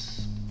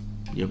Yepes.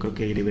 Yo creo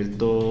que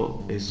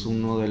Heriberto es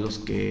uno de las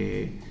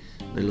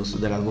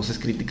voces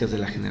críticas de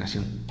la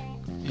generación.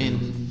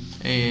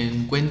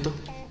 En cuento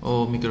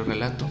o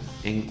microrrelato.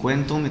 En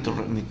cuento,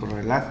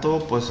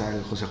 microrrelato, pues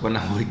al José Juan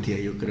Agoitia,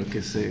 yo creo que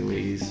ese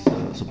güey es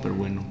súper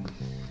bueno.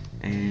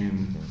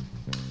 En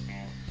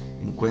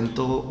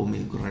cuento o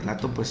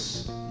microrrelato,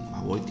 pues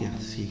Agoitia,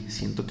 sí,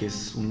 siento que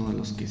es uno de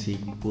los que sí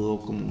pudo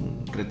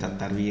como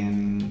retratar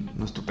bien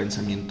nuestro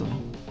pensamiento, ¿no?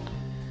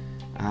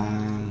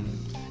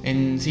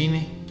 En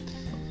cine.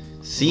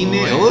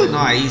 No,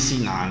 ahí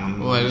sí,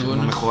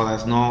 no me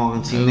jodas, no,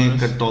 en cine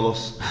que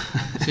todos.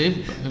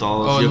 Sí,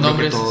 todos, o yo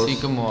nombres creo que todos. así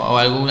como, o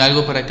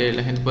algo para que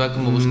la gente pueda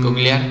como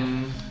googlear.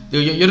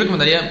 Yo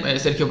recomendaría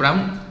Sergio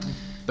Brown,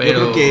 pero...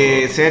 Yo creo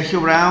que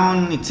Sergio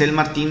Brown, Itzel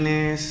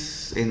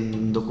Martínez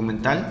en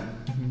documental,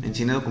 en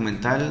cine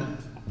documental,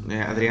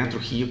 Adriana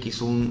Trujillo, que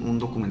hizo un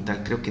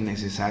documental creo que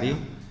necesario,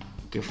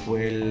 que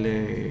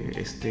fue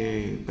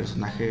este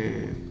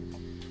personaje,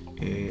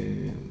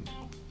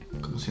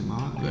 ¿cómo se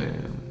llamaba?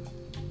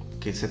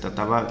 Que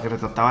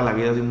retrataba la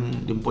vida de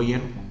un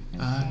pollero.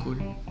 Cool.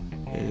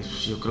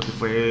 Yo creo que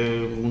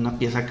fue una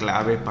pieza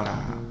clave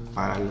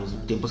para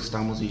los tiempos que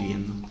estábamos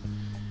viviendo.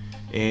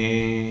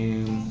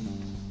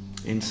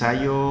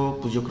 Ensayo,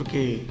 pues yo creo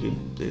que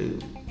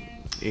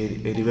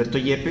Heriberto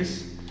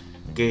Yepes,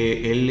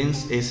 que él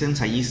es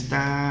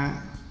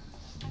ensayista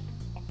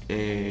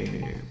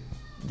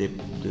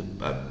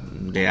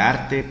de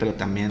arte, pero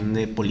también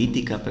de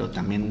política, pero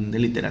también de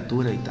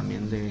literatura y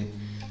también de...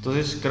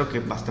 Entonces creo que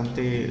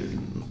bastante,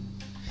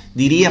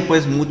 diría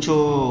pues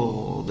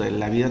mucho de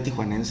la vida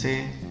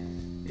tijuanense,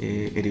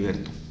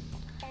 Heriberto.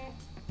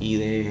 Y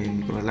de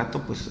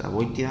microrelato pues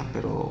Aboitia,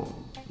 pero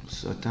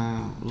pues,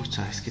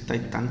 ahorita, es que hay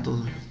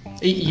tantos.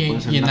 Y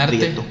en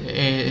arte,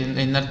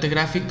 en arte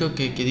gráfico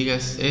que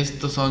digas,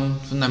 estos son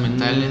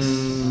fundamentales.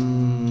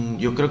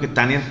 Yo creo que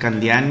Tania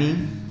Candiani,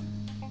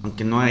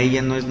 aunque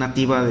ella no es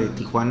nativa de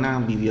Tijuana,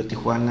 vivió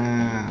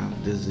Tijuana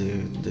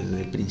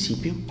desde el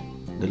principio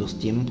de los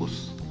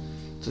tiempos.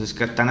 Entonces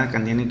Tania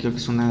Candiani creo que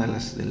es una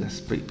de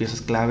las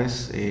piezas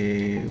claves.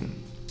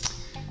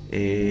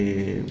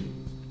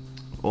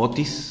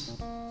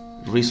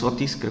 Ruiz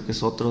Otis creo que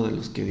es otro de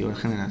los que le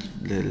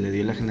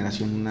dio a la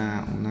generación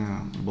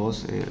una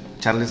voz.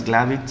 Charles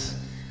Glavitz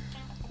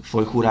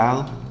fue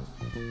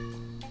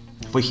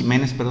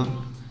Jiménez, perdón.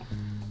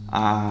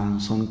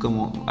 Son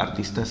como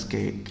artistas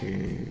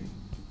que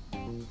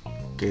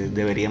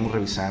deberíamos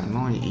revisar,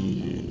 ¿no?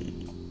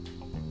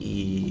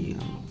 Y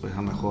pues a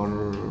lo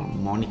mejor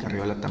Mónica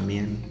Arriola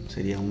también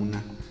sería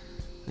una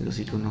de los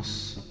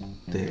íconos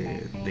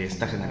de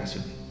esta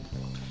generación.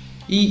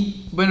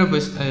 Y bueno,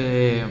 pues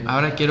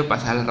ahora quiero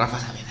pasar a Rafa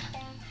Saavedra.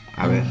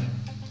 A ver,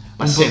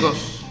 un poco,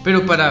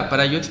 pero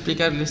para yo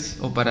explicarles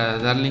o para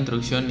darle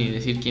introducción y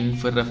decir quién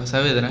fue Rafa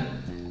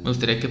Saavedra, me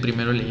gustaría que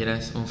primero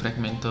leyeras un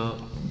fragmento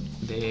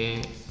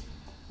de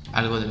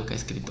algo de lo que ha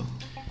escrito.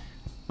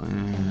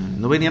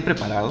 No venía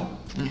preparado.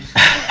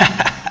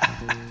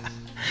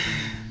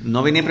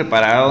 No venía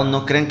preparado.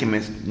 No crean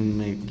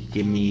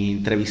que mi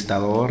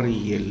entrevistador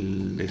y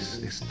el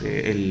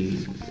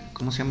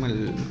 ¿cómo se llama?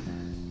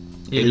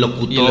 El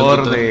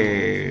locutor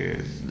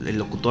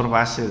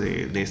base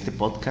de este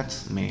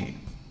podcast me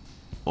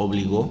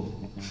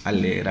obligó a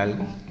leer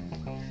algo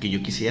que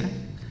yo quisiera.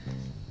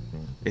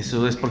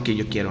 Eso es porque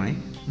yo quiero, ¿eh?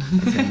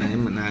 O sea,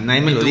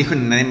 nadie me lo dijo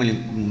ni nadie me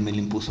lo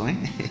impuso, ¿eh?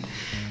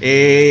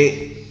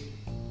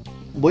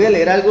 Voy a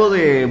leer algo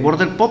de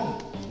Border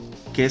Pop,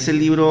 que es el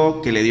libro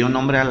que le dio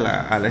nombre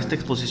a esta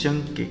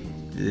exposición de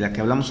la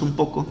que hablamos un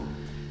poco.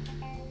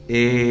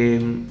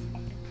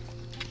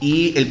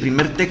 Y el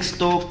primer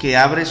texto que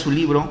abre su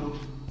libro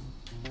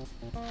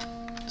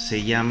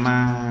se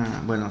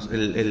llama,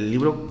 el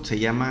libro se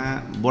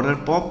llama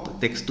Border Pop,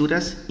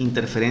 Texturas,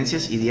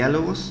 Interferencias y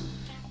Diálogos,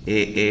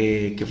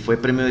 que fue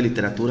premio de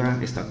literatura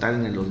estatal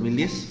en el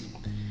 2010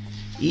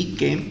 y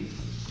que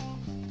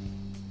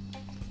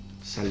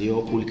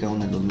salió publicado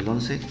en el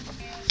 2011.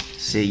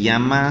 Se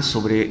llama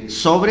sobre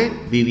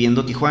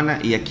Viviendo Tijuana,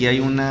 y aquí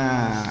hay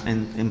una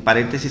en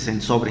paréntesis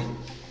en sobre,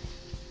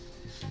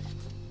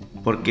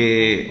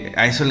 porque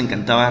a eso le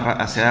encantaba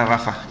hacer a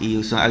Rafa,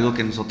 y es algo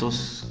que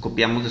nosotros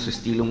copiamos de su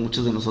estilo.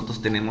 Muchos de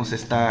nosotros tenemos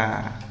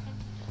esta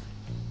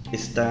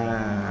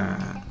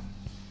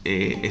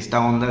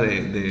onda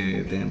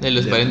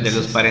de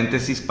los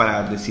paréntesis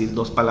para decir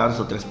 2 palabras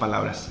o 3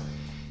 palabras,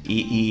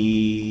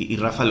 y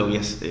Rafa lo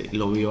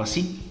vio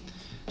así.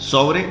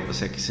 Sobre, o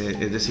sea,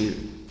 es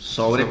decir,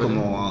 sobre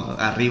como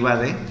arriba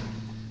de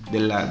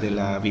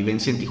la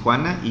vivencia en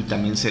Tijuana, y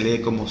también se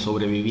lee como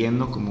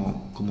sobreviviendo,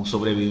 como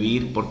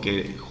sobrevivir,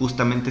 porque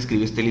justamente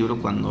escribió este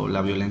libro cuando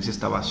la violencia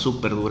estaba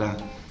súper dura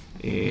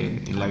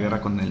en la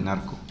guerra con el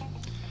narco.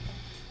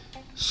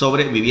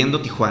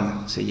 Sobreviviendo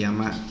Tijuana se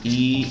llama,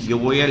 y yo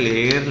voy a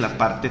leer la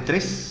parte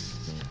 3.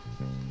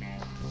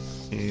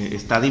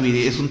 Está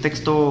dividido, es un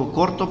texto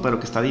corto, pero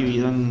que está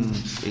dividido en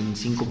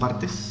 5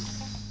 partes.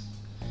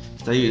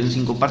 Está dividido en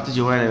 5 partes.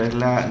 Yo voy a leer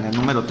la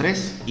número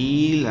 3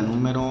 y la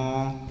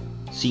número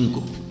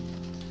 5.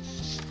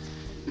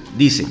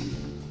 Dice: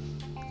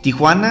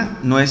 Tijuana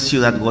no es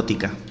ciudad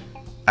gótica.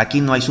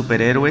 Aquí no hay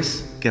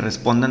superhéroes que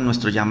respondan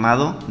nuestro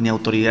llamado, ni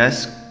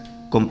autoridades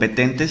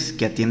competentes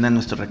que atiendan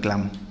nuestro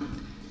reclamo.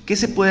 ¿Qué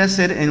se puede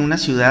hacer en una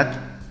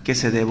ciudad que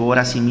se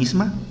devora a sí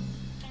misma?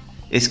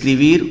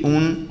 Escribir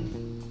un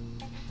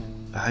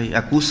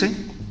accuse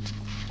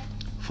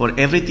for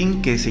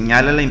everything que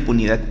señala la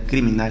impunidad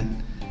criminal,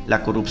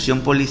 la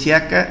corrupción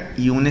policíaca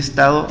y un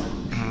Estado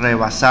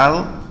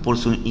rebasado por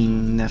su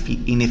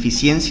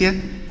ineficiencia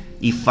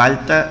y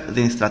falta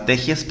de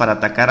estrategias para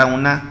atacar a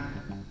una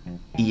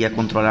y a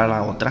controlar a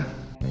la otra.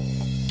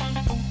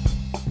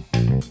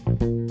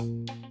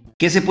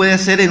 ¿Qué se puede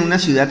hacer en una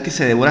ciudad que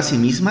se devora a sí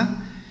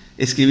misma?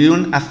 Escribir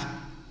un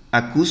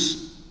accuse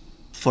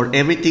for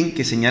everything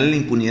que señala la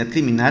impunidad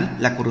criminal,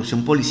 la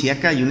corrupción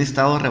policíaca y un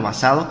Estado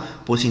rebasado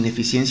por su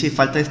ineficiencia y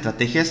falta de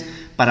estrategias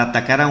para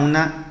atacar a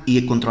una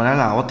y controlar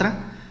a la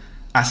otra.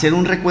 Hacer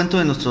un recuento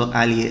de nuestro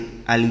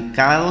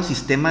alicado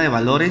sistema de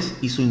valores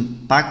y su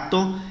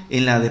impacto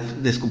en la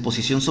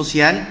descomposición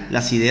social,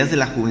 las ideas de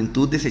la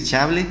juventud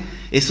desechable,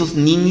 esos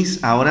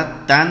ninis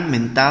ahora tan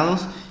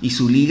mentados y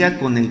su liga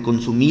con el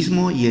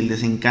consumismo y el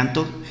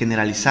desencanto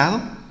generalizado.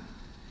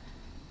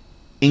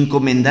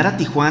 Encomendar a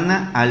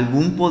Tijuana a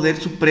algún poder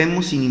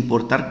supremo sin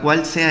importar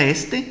cuál sea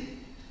este.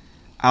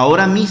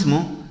 Ahora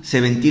mismo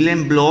se ventila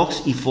en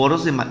blogs y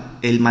foros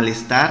el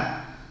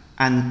malestar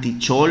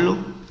anticholo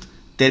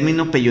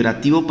término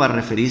peyorativo para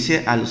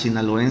referirse a los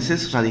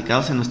sinaloenses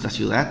radicados en nuestra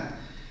ciudad,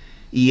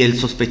 y el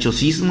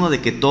sospechosismo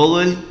de que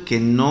todo el que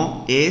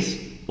no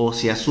es o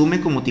se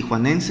asume como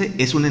tijuanense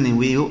es un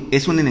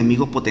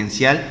enemigo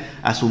potencial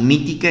a su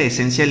mítica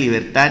esencia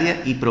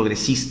libertaria y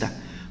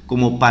progresista,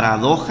 como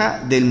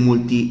paradoja del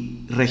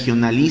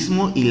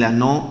multiregionalismo y la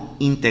no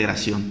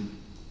integración.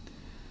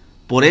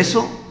 Por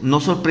eso no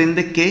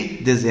sorprende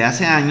que desde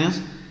hace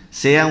años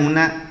sea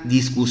una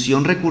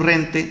discusión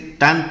recurrente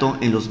tanto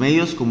en los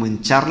medios como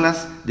en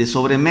charlas de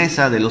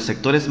sobremesa de los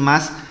sectores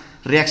más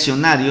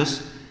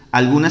reaccionarios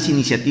algunas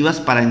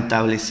iniciativas para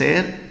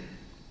establecer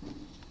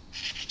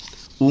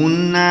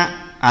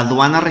una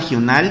aduana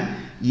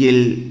regional y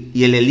el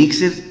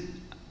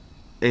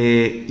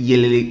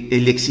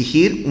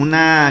exigir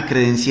una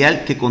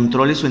credencial que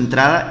controle su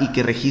entrada y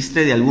que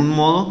registre de algún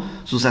modo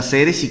sus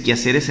haceres y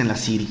quehaceres en la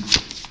CIRI.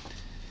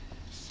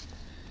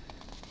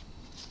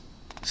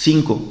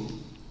 5.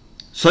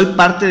 Soy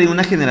parte de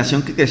una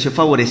generación que creció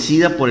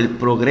favorecida por el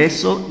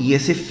progreso y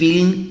ese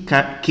feeling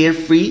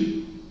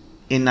carefree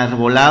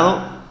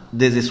enarbolado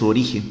desde su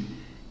origen,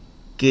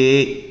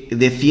 que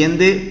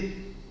defiende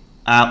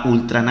a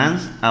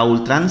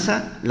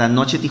ultranza la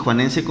noche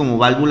tijuanense como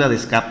válvula de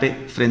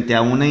escape frente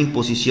a una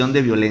imposición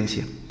de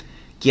violencia,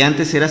 que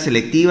antes era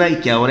selectiva y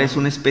que ahora es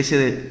una especie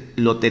de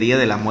lotería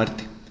de la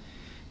muerte.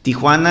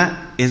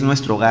 Tijuana es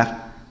nuestro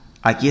hogar,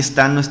 aquí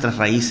están nuestras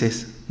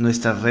raíces,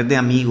 nuestra red de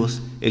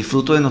amigos, el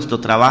fruto de nuestro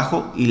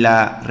trabajo y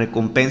la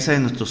recompensa de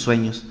nuestros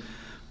sueños.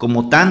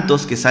 Como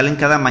tantos que salen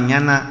cada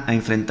mañana a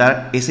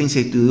enfrentar esa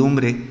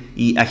incertidumbre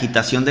y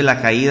agitación de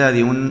la caída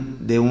de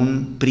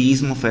un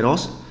priismo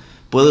feroz,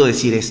 puedo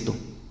decir esto: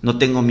 no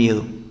tengo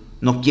miedo,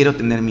 no quiero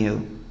tener miedo,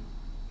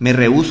 me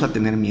rehúso a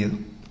tener miedo.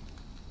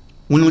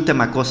 Una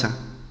última cosa: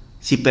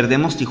 si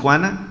perdemos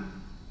Tijuana,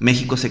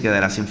 México se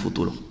quedará sin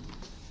futuro.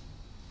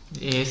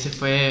 Ese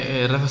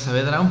fue Rafa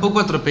Saavedra, un poco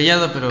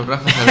atropellado, pero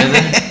Rafa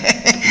Saavedra.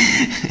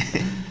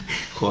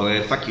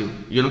 Joder, fuck you,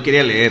 yo no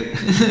quería leer.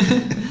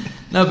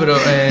 No, pero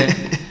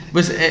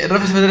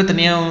Rafa Saavedra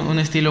tenía un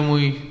estilo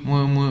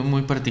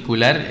muy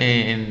particular,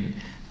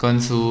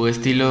 con su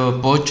estilo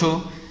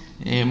pocho,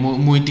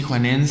 muy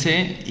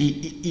tijuanense,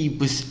 y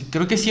pues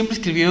creo que siempre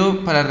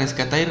escribió para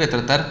rescatar y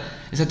retratar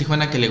esa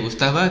Tijuana que le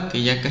gustaba,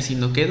 que ya casi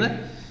no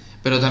queda,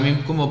 pero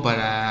también como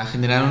para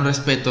generar un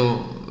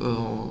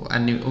respeto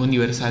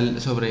universal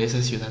sobre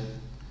esa ciudad.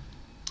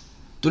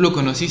 Tú lo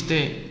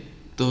conociste,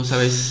 tú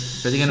sabes,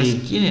 platícanos,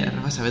 sí, quién era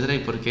Rafa Saavedra y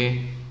por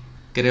qué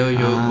creo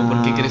yo, o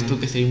por qué crees tú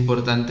que sería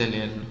importante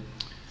leerlo.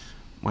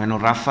 Bueno,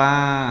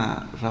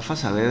 Rafa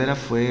Saavedra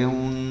fue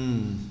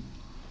un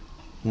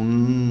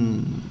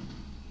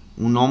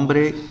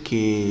hombre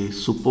que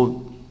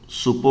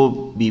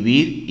supo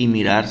vivir y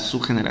mirar su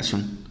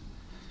generación,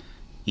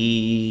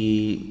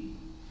 y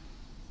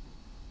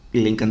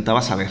le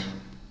encantaba saber.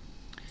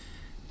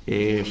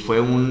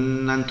 Fue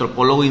un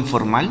antropólogo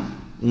informal,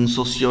 un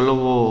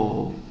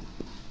sociólogo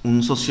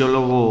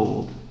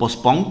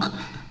post-punk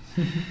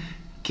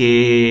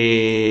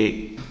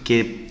que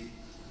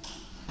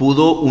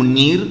pudo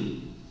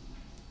unir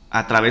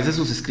a través de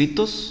sus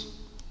escritos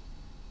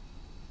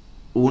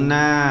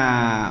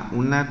una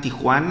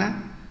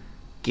Tijuana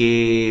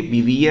que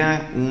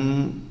vivía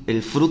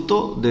el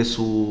fruto de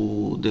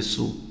su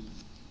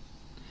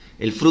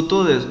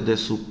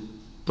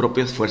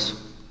propio esfuerzo,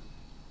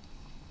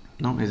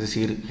 ¿no? Es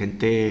decir,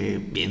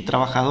 gente bien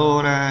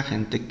trabajadora,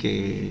 gente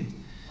que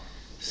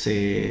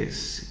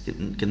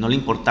no le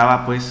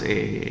importaba pues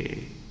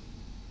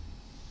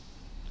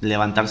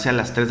levantarse a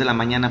las 3 de la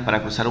mañana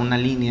para cruzar una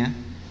línea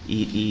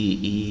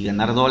y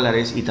ganar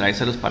dólares y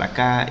traérselos para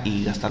acá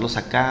y gastarlos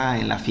acá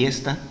en la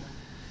fiesta,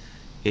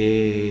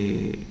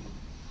 que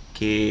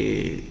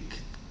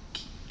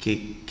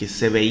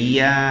se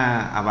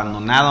veía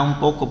abandonada un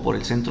poco por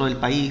el centro del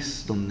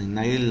país, donde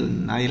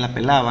nadie la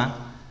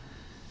pelaba.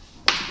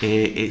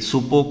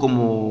 Supo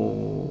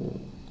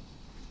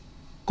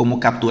como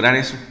capturar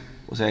eso,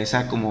 o sea,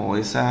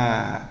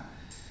 esa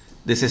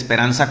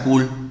desesperanza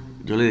cool,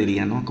 yo le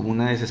diría, ¿no? Como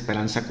una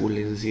desesperanza cool,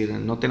 es decir,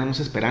 no tenemos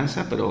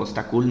esperanza, pero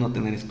está cool no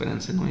tener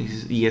esperanza, ¿no?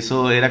 Y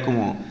eso era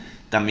como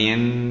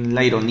también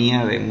la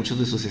ironía de muchos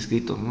de sus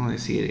escritos, ¿no?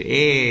 Es decir,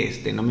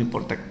 no me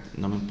importa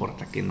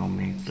que no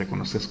me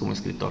reconozcas como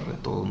escritor, de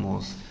todos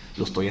modos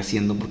lo estoy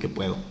haciendo porque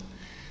puedo,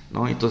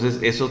 ¿no? Entonces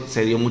eso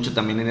se dio mucho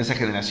también en esa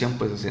generación,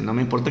 pues, o sea, no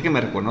me importa que me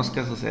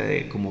reconozcas, o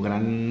sea, como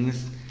gran...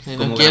 Sí,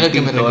 no quiero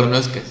que me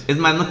reconozcas. Es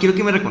más, no quiero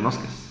que me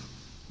reconozcas,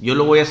 yo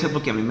lo voy a hacer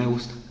porque a mí me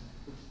gusta.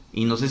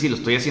 Y no sé si lo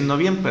estoy haciendo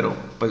bien, pero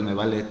pues me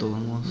vale de todos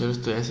modos. Yo lo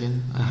estoy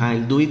haciendo. Ajá,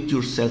 el do it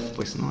yourself,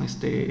 pues, ¿no?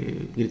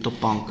 Grito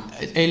punk.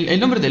 El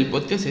nombre del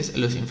podcast es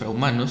Los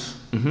Infrahumanos.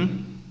 Uh-huh.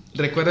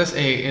 ¿Recuerdas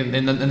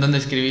en dónde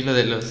escribí lo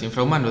de los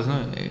infrahumanos, no?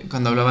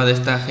 Cuando hablaba de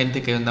esta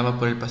gente que andaba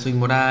por el paso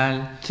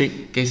inmoral,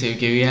 sí, que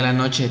vivía la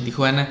noche de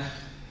Tijuana.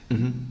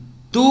 Uh-huh.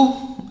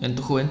 Tú, en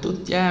tu juventud,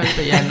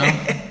 ahorita ya no.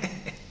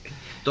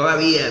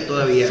 Todavía,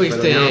 fuiste,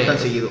 pero ya no tan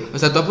seguido. O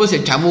sea, tú pues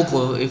el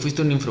chamuco y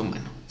fuiste un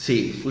infrahumano.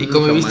 Sí. Y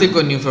conviviste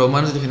con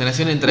infrahumanos de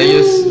generación, entre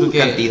ellos creo que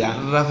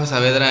cantidad. Rafa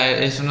Saavedra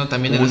es uno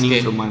también de los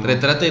que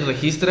retrata y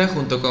registra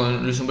junto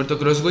con Luis Humberto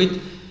Crosthwaite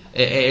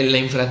la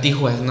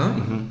infratijuas, ¿no?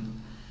 Uh-huh.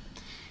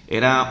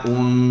 Era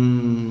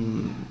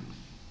un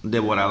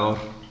devorador,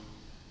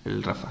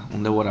 el Rafa,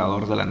 un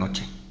devorador de la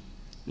noche.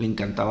 Le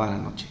encantaba la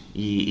noche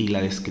y la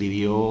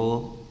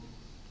describió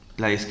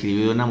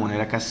de una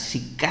manera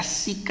casi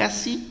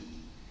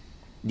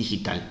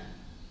digital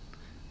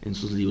en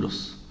sus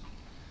libros.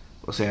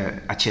 O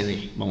sea,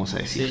 HD, vamos a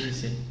decir.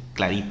 Sí.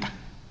 Clarita.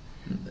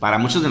 Para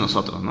muchos de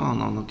nosotros, ¿no?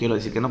 No quiero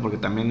decir que no, porque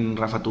también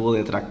Rafa tuvo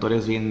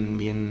detractores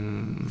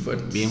bien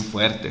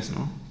fuertes,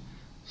 ¿no?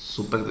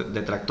 Súper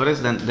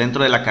detractores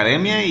dentro de la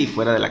academia y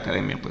fuera de la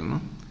academia, pues, ¿no?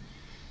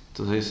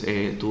 Entonces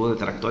tuvo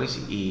detractores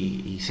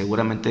y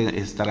seguramente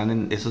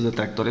esos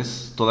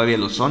detractores todavía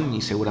lo son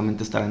y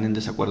seguramente estarán en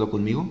desacuerdo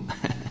conmigo.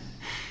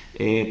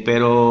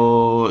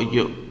 Pero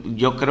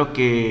yo creo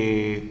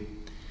que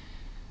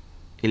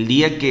el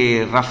día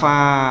que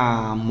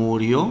Rafa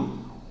murió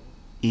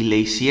y le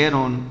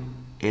hicieron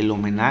el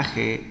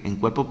homenaje en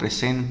cuerpo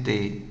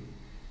presente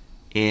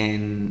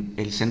en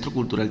el Centro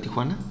Cultural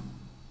Tijuana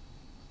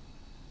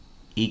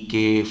y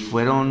que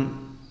fueron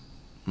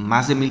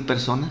más de 1,000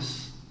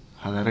 personas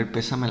a dar el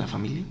pésame a la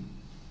familia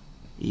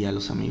y a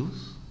los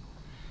amigos,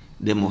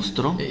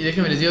 demostró... Y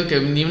déjenme les digo que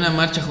ni una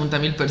marcha junta a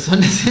 1,000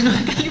 personas en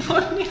Baja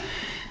California.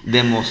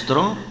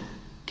 Demostró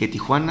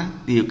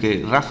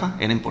que Rafa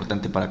era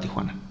importante para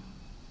Tijuana.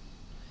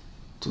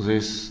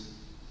 Entonces,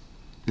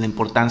 la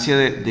importancia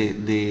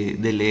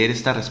de leer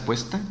esta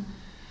respuesta,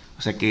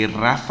 o sea, que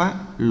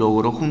Rafa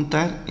logró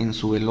juntar en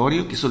su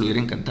velorio, que eso le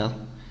hubiera encantado,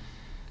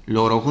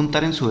 logró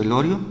juntar en su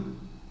velorio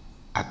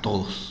a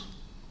todos,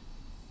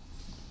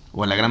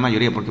 o a la gran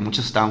mayoría, porque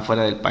muchos estaban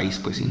fuera del país,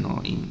 pues, y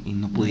no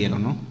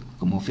pudieron, ¿no?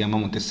 Como Fiamma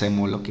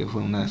Montezemolo, que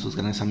fue una de sus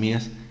grandes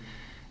amigas,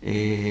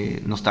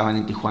 no estaban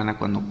en Tijuana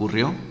cuando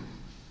ocurrió,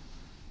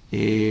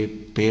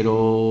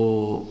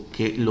 pero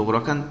que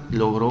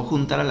logró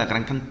juntar a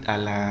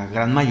la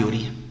gran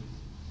mayoría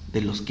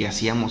de los que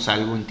hacíamos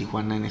algo en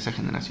Tijuana en esa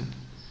generación.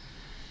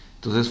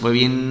 Entonces fue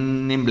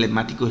bien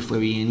emblemático y fue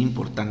bien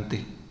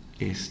importante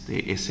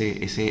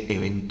ese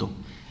evento.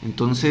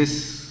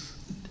 Entonces,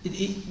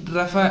 y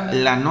Rafa,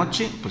 la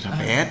noche, pues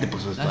espérate,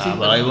 pues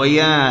ahí voy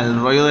al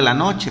rollo de la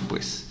noche,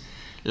 pues.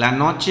 La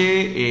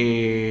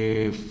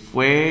noche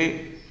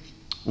fue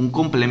un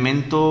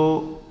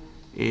complemento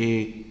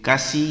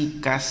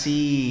casi,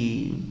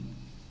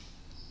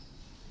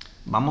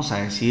 vamos a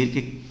decir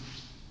que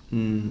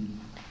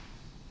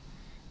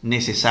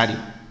necesario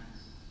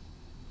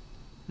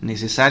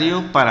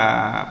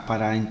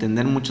para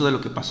entender mucho de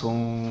lo que pasó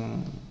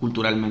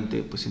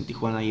culturalmente, pues, en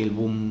Tijuana y el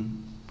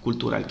boom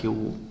cultural que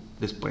hubo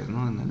después,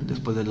 ¿no?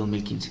 Después del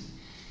 2015.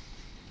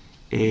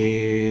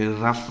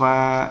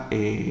 Rafa,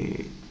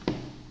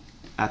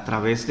 a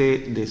través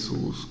de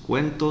sus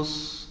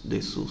cuentos,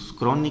 de sus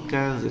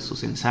crónicas, de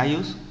sus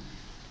ensayos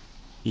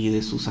y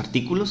de sus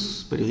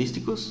artículos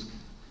periodísticos,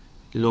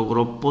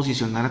 logró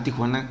posicionar a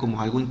Tijuana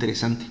como algo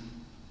interesante.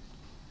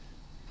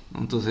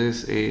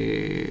 Entonces,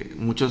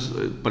 muchos,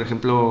 por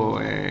ejemplo,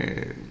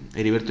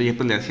 Heriberto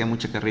Yepes le hacía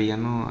mucha carrilla,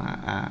 ¿no?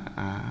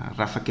 a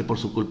Rafa, que por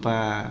su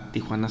culpa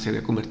Tijuana se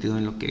había convertido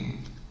en lo que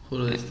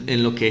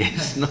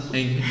es, ¿no?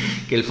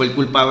 Que él fue el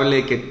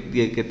culpable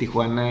de que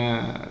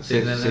Tijuana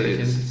se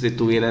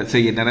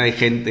llenara de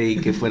gente y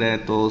que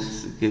fuera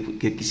todos,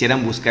 que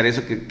quisieran buscar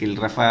eso que el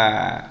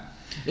Rafa...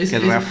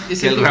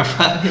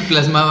 Rafa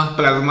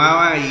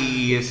plasmaba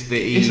y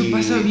eso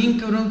pasa bien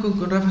cabrón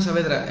con Rafa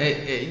Saavedra.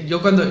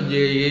 Yo cuando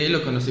llegué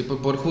lo conocí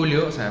por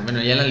Julio, o sea,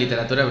 bueno, ya en la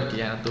literatura, porque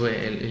ya no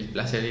tuve el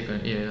placer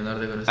y el honor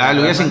de conocer. Le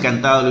hubieras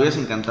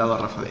encantado a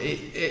Rafa.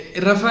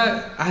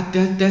 Rafa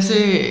te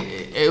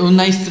hace un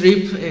nice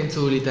trip en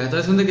su literatura.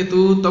 Es donde que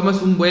tú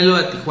tomas un vuelo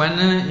a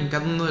Tijuana en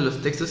cada uno de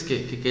los textos que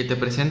te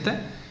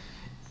presenta.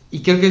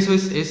 Y creo que eso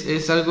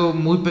es algo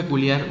muy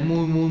peculiar,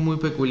 muy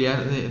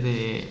peculiar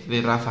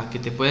de Rafa, que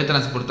te puede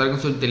transportar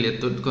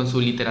con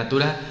su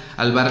literatura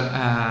al bar,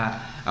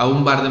 a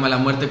un bar de mala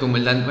muerte como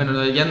el Dandy.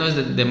 Bueno, ya no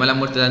es de mala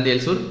muerte Dandy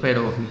del Sur,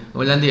 pero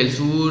o el Dandy del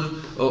Sur,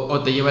 o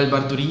te lleva al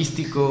bar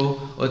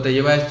turístico, o te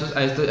lleva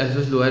a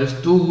estos lugares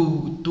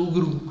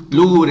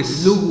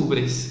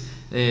lúgubres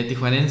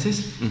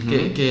tijuanenses,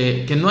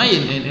 que no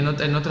hay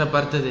en otra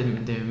parte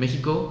de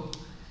México.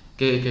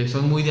 Que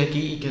son muy de aquí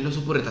y que él lo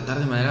supo retratar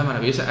de manera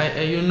maravillosa.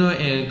 Hay uno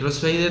en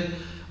Crossfader,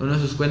 uno de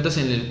sus cuentos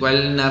en el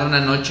cual narra una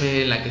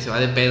noche en la que se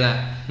va de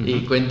peda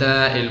y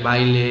cuenta el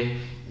baile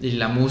y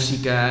la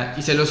música.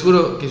 Y se los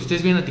juro que si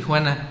ustedes vienen a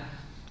Tijuana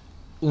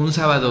un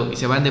sábado y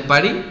se van de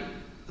party,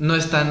 no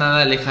está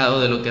nada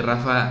alejado de lo que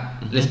Rafa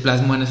les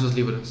plasmó en esos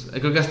libros.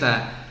 Creo que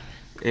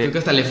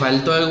hasta le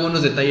faltó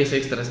algunos detalles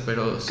extras,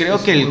 pero...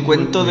 Creo que el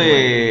cuento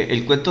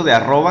de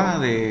Arroba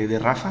de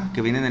Rafa,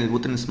 que viene en el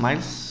Button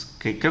Smiles,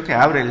 que creo que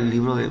abre el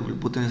libro de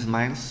Button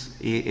Smiles,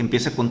 y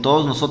empieza con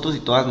todos nosotros y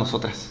todas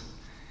nosotras,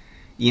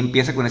 y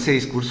empieza con ese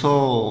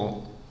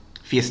discurso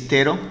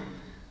fiestero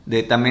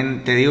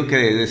También te digo que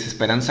de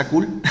Desesperanza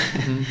Cool.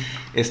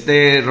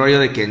 Este rollo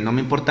de que no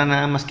me importa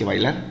nada más que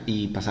bailar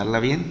y pasarla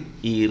bien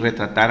y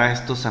retratar a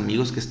estos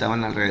amigos que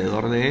estaban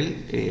alrededor de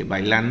él,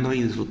 bailando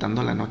y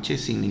disfrutando la noche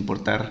sin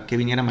importar que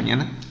viniera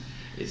mañana.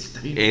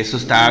 Eso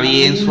está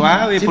bien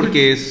suave, sí,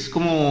 porque es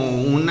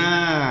como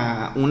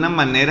una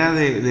manera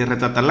de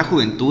retratar la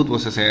juventud, o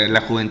sea,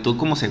 la juventud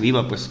como se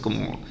viva, pues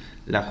como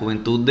la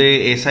juventud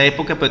de esa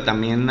época, pero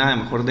también a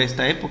lo mejor de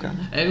esta época.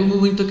 Algo muy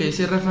bonito que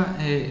dice Rafa,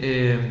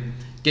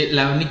 que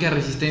la única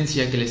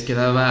resistencia que les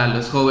quedaba a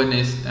los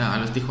jóvenes, a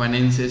los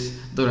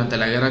tijuanenses durante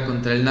la guerra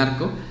contra el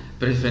narco,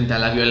 pero frente a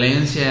la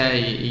violencia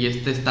y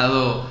este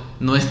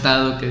no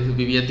estado que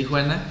vivía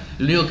Tijuana,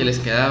 lo único que les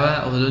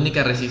quedaba, o la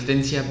única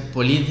resistencia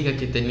política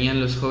que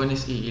tenían los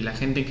jóvenes y la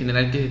gente en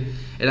general, que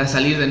era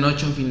salir de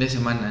noche un fin de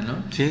semana,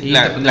 ¿no? Sí,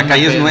 la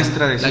calle es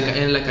nuestra, decía.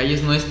 La calle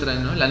es nuestra,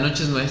 ¿no? La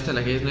noche es nuestra,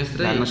 la calle es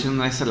nuestra. La noche es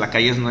nuestra, la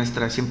calle es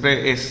nuestra.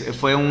 Siempre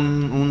fue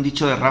un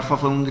dicho de Rafa,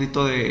 fue un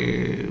grito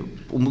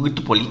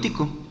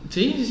político.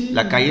 Sí.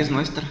 La calle es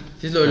nuestra.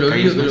 Sí, es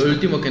lo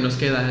último que nos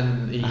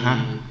queda.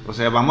 Ajá. O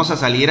sea, vamos a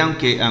salir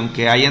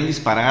aunque hayan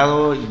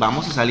disparado,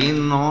 vamos a salir,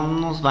 no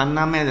nos van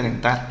a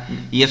amedrentar.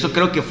 Y eso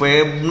creo que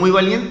fue muy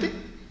valiente.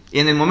 Y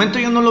en el momento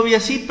yo no lo vi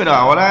así, pero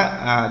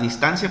ahora a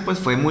distancia pues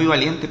fue muy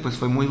valiente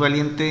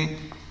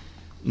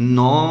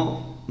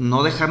no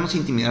dejarnos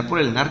intimidar por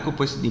el narco,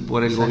 pues, ni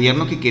por el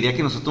gobierno que quería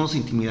que nosotros nos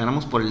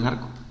intimidáramos por el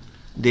narco,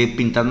 de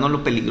pintarnos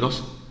lo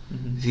peligroso.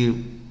 Es decir,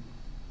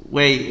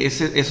 güey,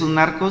 esos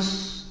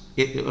narcos...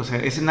 o sea,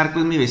 ese narco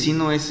es mi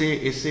vecino,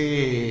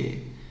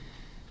 ese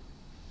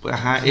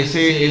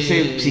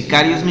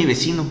sicario es mi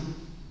vecino,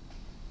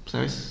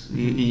 ¿sabes?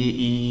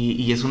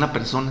 Y es una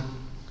persona.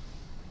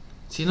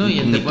 Sí, ¿no? Y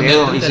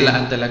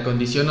ante la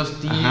condición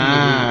hostil.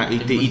 Ajá,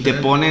 y te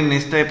ponen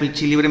este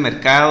pinche libre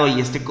mercado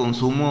y este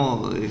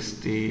consumo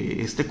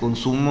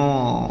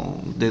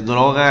de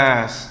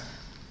drogas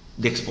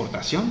de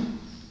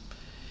exportación.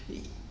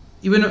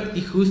 Y bueno,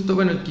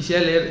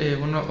 quisiera leer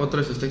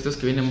otro de sus textos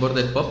que viene en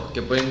Border Pop,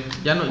 que pueden,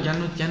 ya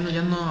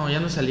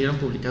no salieron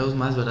publicados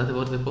más, ¿verdad? De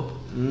Border Pop.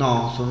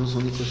 No, son los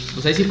únicos.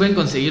 Pues ahí sí pueden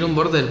conseguir un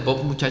Border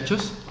Pop,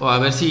 muchachos, o a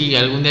ver si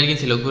algún día a alguien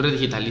se le ocurre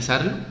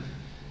digitalizarlo.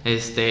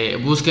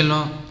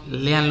 Búsquenlo,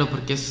 léanlo,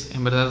 porque es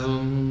en verdad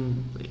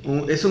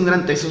es un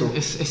gran texto.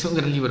 Es un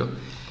gran libro.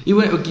 Y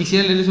bueno,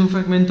 quisiera leerles un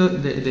fragmento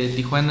de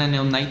Tijuana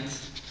Neon Nights,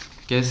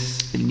 que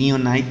es... El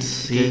Neon Nights,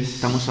 sí,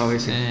 estamos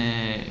suaves.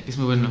 Es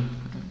muy bueno.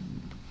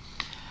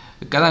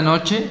 Cada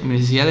noche mi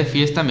necesidad de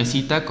fiesta me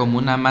cita como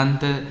un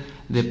amante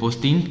de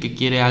postín que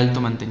quiere alto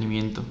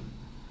mantenimiento.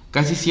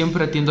 Casi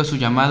siempre atiendo a su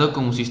llamado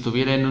como si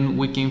estuviera en un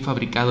weekend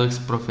fabricado ex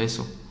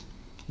profeso,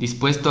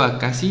 dispuesto a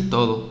casi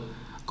todo,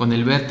 con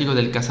el vértigo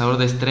del cazador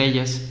de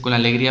estrellas, con la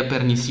alegría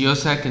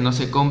perniciosa que no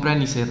se compra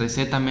ni se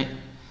receta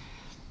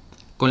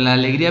con la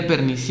alegría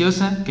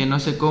perniciosa que no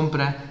se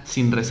compra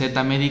sin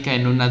receta médica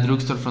en una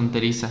drugstore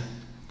fronteriza,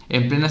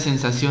 en plena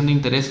sensación de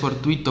interés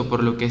fortuito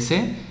por lo que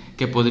sé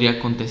que podría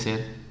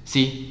acontecer.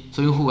 Sí,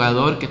 soy un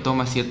jugador que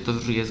toma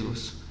ciertos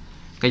riesgos.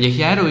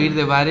 Callejear o ir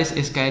de bares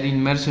es caer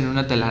inmerso en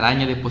una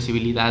telaraña de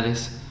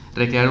posibilidades,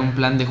 recrear un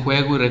plan de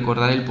juego y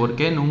recordar el por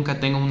qué nunca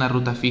tengo una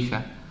ruta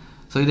fija.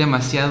 Soy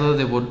demasiado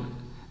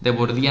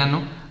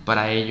debordiano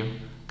para ello.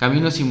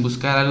 Camino sin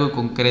buscar algo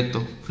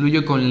concreto.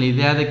 Fluyo con la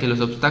idea de que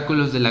los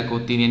obstáculos de la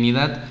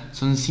cotidianidad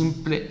son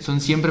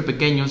siempre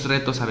pequeños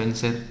retos a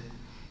vencer.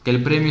 Que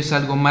el premio es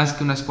algo más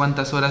que unas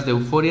cuantas horas de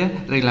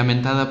euforia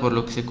reglamentada por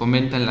lo que se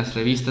comenta en las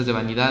revistas de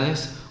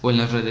vanidades o en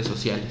las redes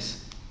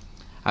sociales.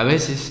 A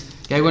veces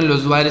caigo en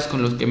los bares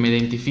con los que me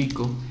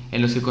identifico,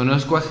 en los que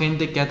conozco a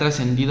gente que ha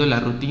trascendido la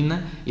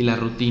rutina y la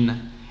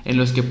rutina, en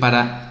los que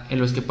parar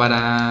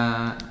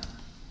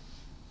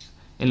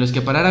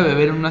a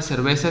beber una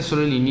cerveza es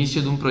solo el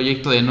inicio de un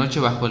proyecto de noche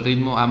bajo el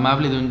ritmo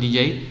amable de un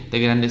DJ de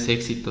grandes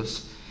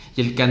éxitos y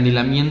el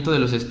candilamiento de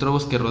los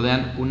estrobos que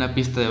rodean una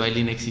pista de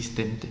baile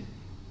inexistente.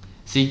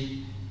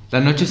 Sí, la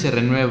noche se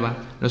renueva,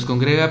 nos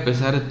congrega a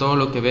pesar de todo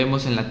lo que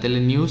vemos en la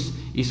telenews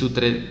y su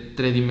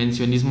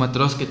tridimensionismo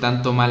atroz que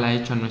tanto mal ha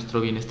hecho a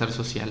nuestro bienestar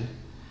social.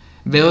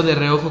 Veo de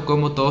reojo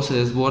cómo todo se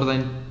desborda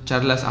en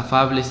charlas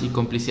afables y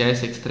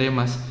complicidades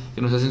extremas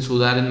que nos hacen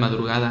sudar en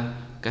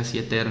madrugada casi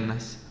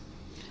eternas.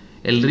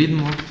 El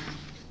ritmo,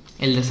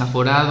 el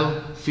desaforado,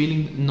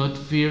 feeling not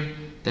fear,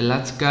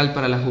 Tlaxcal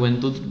para la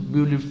juventud,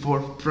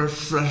 beautiful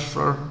prof.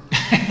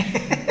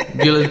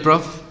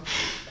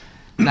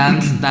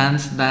 Dance,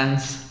 dance,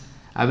 dance.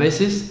 A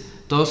veces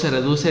todo se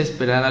reduce a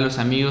esperar a los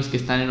amigos que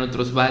están en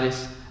otros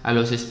bares, a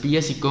los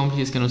espías y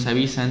cómplices que nos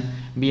avisan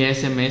vía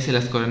SMS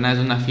las coordenadas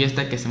de una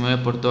fiesta que se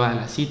mueve por toda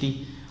la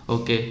city,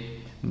 o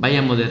que,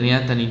 vaya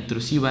modernidad tan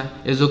intrusiva,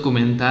 es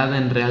documentada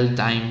en real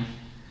time.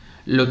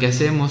 Lo que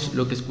hacemos,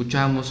 lo que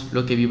escuchamos,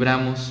 lo que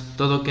vibramos,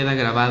 todo queda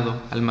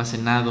grabado,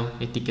 almacenado,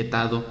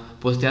 etiquetado,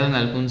 posteado en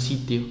algún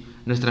sitio,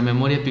 nuestra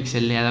memoria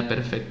pixeleada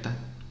perfecta.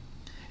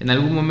 En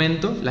algún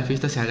momento la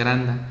fiesta se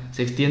agranda,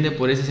 se extiende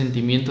por ese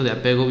sentimiento de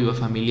apego vivo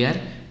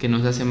familiar que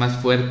nos hace más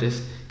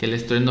fuertes que el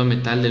estruendo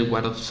metal del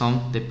War of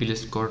Sound de Peel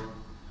Score.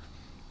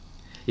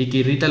 y que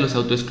irrita a los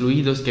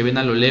autoexcluidos que ven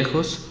a lo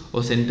lejos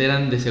o se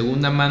enteran de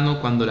segunda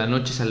mano cuando la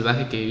noche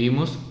salvaje que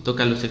vivimos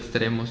toca los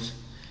extremos.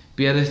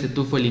 Pierde este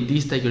tufo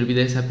elitista y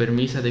olvida esa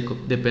permisa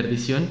de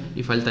perdición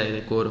y falta de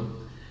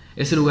decoro.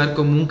 Ese lugar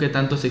común que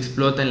tanto se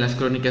explota en las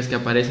crónicas que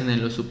aparecen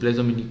en los suplés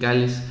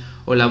dominicales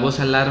o la voz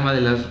alarma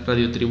de las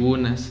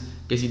radiotribunas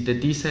que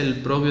sintetiza el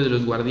propio de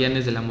los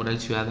guardianes de la moral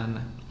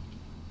ciudadana.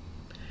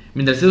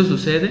 Mientras eso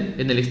sucede,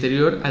 en el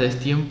exterior, a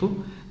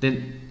destiempo,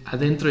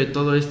 adentro de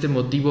todo este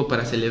motivo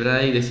para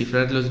celebrar y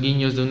descifrar los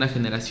guiños de una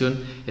generación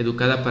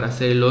educada para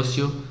hacer el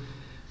ocio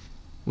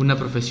una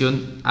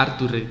profesión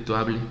harto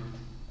irredituable.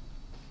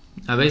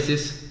 A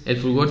veces el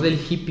fulgor del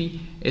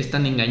hippie es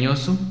tan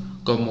engañoso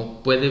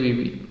como puede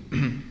vivir.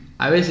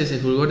 A veces el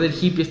fulgor del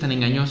hippie es tan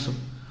engañoso.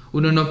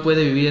 Uno no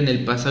puede vivir en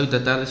el pasado y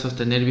tratar de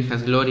sostener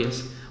viejas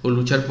glorias o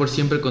luchar por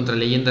siempre contra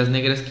leyendas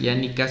negras que ya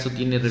ni caso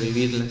tiene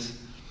revivirlas.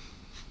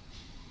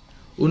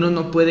 Uno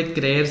no puede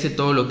creerse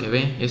todo lo que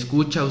ve,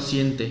 escucha o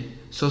siente.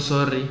 So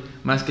sorry,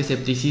 más que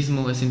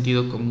escepticismo es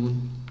sentido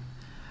común.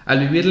 Al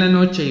vivir la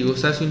noche y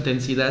gozar su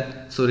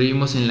intensidad,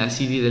 sobrevivimos en la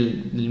asidua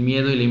del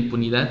miedo y la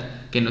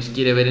impunidad que nos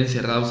quiere ver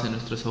encerrados en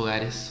nuestros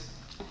hogares.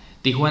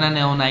 Tijuana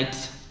Neon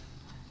Nights.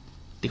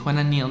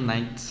 Tijuana Neon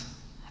Nights.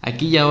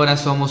 Aquí y ahora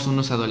somos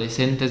unos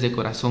adolescentes de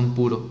corazón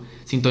puro,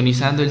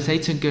 sintonizando el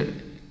Sightseers.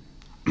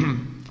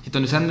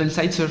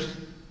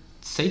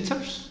 Sí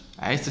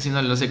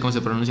no sé cómo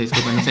se pronuncia,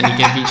 disculpen, no sé ni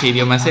qué pinche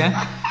idioma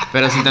sea,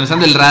 pero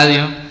sintonizando el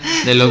radio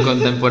de lo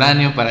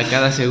contemporáneo para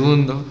cada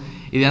segundo,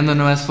 ideando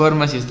nuevas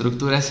formas y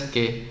estructuras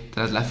que,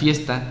 tras la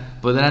fiesta,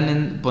 pondrán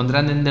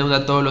en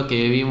deuda todo lo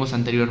que vivimos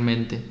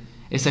anteriormente.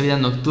 Esa vida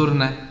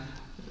nocturna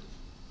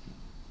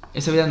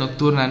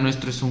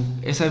nuestra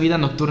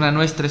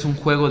es un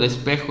juego de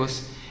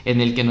espejos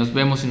en el que nos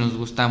vemos y nos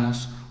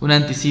gustamos, un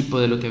anticipo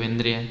de lo que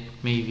vendría,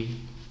 maybe.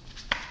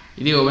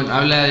 Y digo, bueno,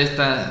 habla de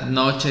esta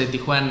noche de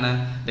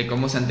Tijuana, de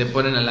cómo se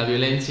anteponen a la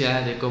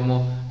violencia, de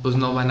cómo pues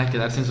no van a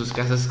quedarse en sus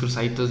casas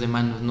cruzaditos de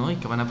manos, ¿no? Y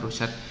que van a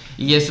aprovechar.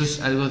 Y eso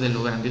es algo de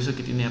lo grandioso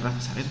que tiene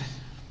Rafa Saavedra.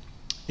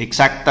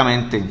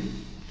 Exactamente.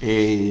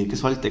 ¿Qué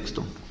suena el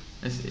texto?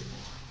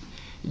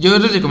 Yo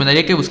les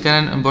recomendaría que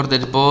buscaran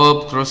Border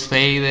Pop,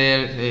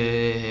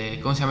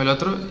 Crossfader, ¿cómo se llama el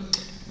otro?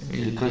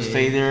 El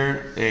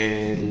Crossfader,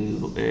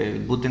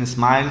 el Button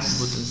Smiles.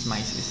 Button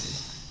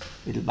Smiles.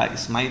 El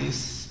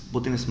Smiles,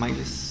 Button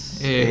Smiles.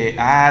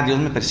 Dios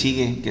me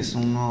persigue, que es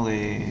uno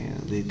de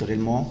Editorial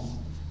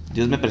Mo.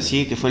 Dios me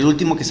persigue, que fue el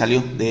último que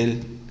salió de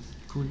él.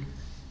 Cool.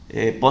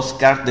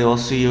 Postcard de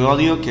Ocio y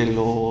Odio, que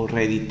lo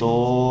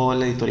reeditó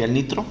la Editorial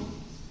Nitro.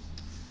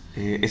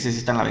 Ese sí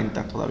está en la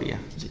venta todavía.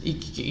 Y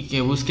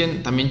que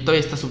busquen, también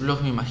todavía está su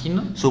blog, me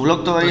imagino. Su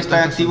blog todavía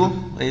está activo.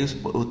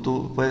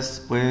 Tú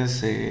puedes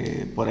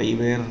por ahí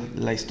ver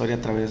la historia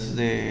a través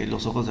de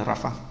los ojos de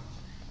Rafa.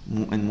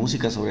 En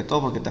música sobre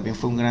todo, porque también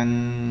fue un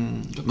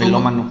gran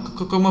melómano.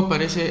 ¿Cómo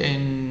aparece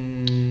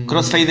en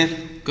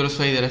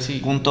Crossfader,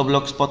 así?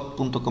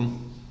 .blogspot.com.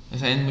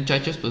 ¿Saben,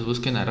 muchachos? Pues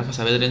busquen a Rafa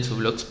Saavedra en su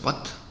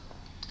blogspot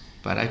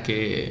para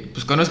que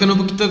pues conozcan un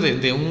poquito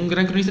de un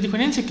gran cronista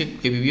tijuanense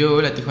que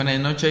vivió la Tijuana de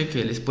noche y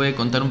que les puede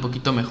contar un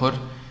poquito mejor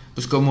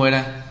pues cómo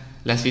eran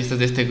las fiestas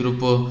de este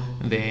grupo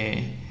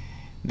de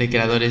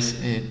creadores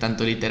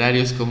tanto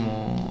literarios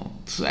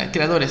como pues,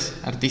 creadores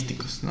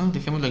artísticos, ¿no?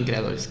 Dejémoslo en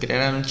creadores.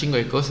 Crearon un chingo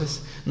de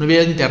cosas. No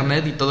había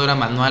internet y todo era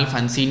manual,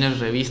 fanzines,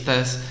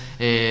 revistas,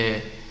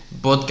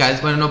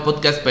 podcasts, bueno, no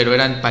podcasts, pero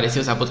eran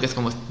parecidos a podcasts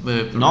como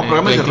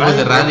programas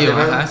de radio.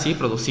 Ajá, sí,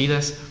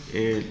 producidas.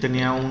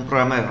 Tenía un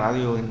programa de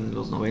radio en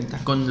los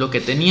 90. Con lo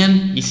que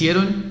tenían,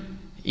 hicieron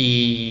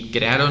y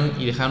crearon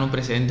y dejaron un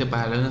precedente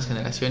para las nuevas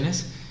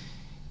generaciones.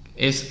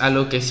 Es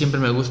algo que siempre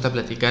me gusta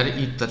platicar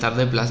y tratar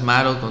de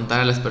plasmar o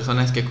contar a las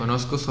personas que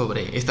conozco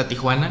sobre esta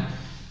Tijuana,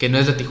 que no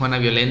es la Tijuana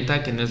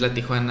violenta, que no es la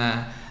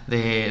Tijuana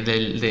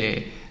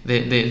del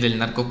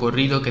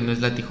narcocorrido, que no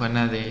es la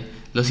Tijuana de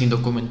los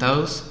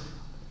indocumentados,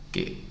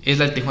 que es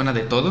la Tijuana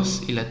de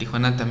todos y la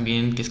Tijuana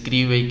también que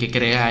escribe y que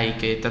crea y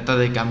que trata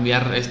de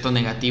cambiar esto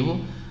negativo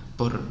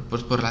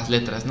por las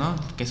letras, ¿no?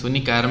 Que su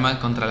única arma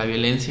contra la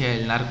violencia,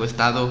 el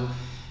narcoestado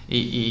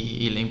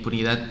y la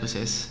impunidad pues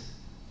es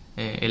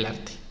el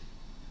arte.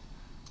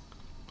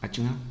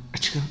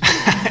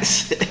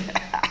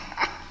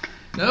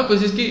 No,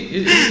 pues es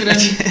que es gran...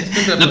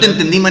 No te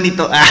entendí,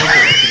 manito.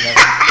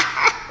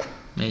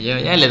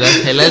 Ya le das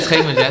el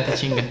Alzheimer, ya te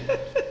chinga.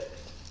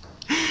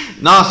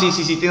 No, sí,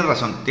 tienes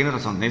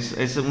razón.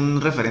 Es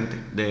un referente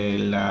de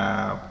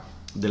la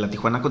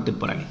Tijuana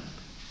contemporánea.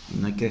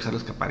 No hay que dejarlo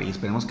escapar y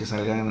esperemos que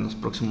salgan en los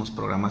próximos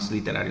programas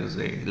literarios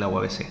de la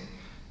UABC.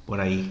 Por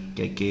ahí,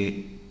 que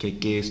hay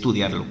que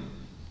estudiarlo.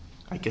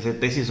 Hay que hacer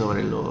tesis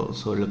sobre lo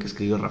que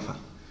escribió Rafa.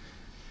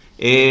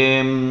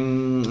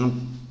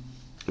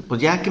 Pues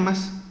ya, ¿qué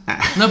más?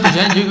 No, pues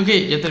ya, yo creo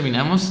que ya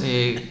terminamos.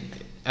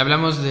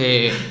 Hablamos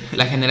de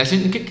la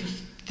generación.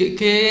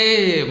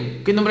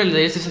 ¿Qué nombre le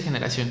darías a esa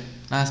generación?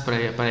 Nada más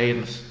para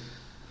irnos.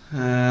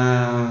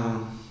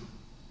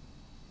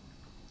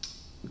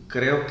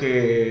 Creo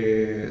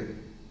que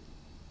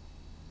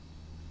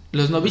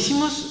los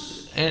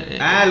novísimos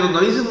Los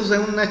novísimos fue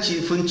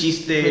un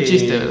chiste. Un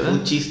chiste, ¿verdad? Fue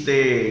un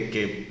chiste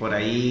que por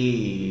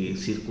ahí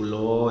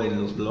circuló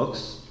en los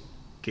blogs.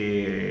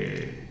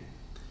 Que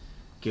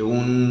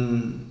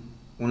un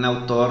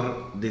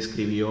autor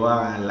describió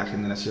a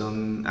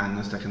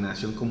nuestra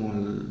generación como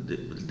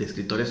de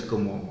escritores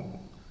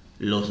como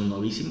los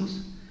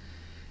novísimos.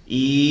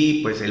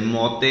 Y pues el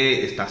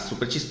mote está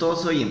súper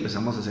chistoso y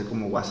empezamos a hacer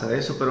como guasa de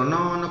eso, pero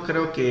no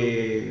creo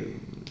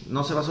que...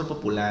 No se va a hacer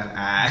popular.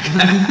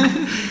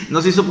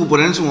 No se hizo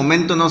popular en su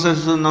momento, no se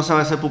va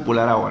a hacer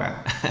popular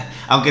ahora.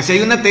 Aunque sí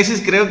hay una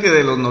tesis, creo que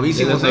de los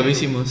novísimos. De los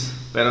novísimos.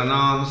 Pero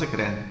no se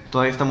crean,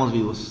 todavía estamos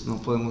vivos,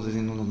 no podemos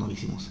decirnos los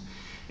novísimos.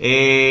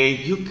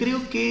 Yo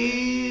creo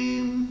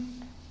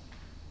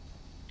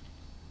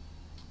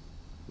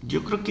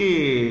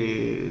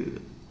que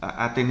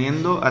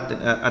atendiendo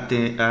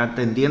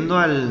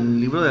al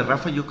libro de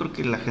Rafa, yo creo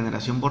que la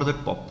generación Border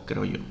Pop,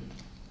 creo yo.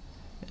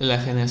 La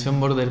generación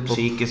Border Pop.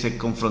 Sí, que se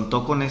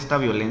confrontó con esta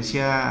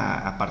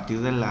violencia a partir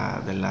del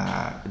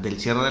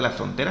cierre de la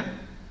frontera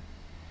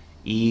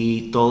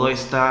y toda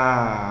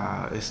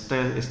esta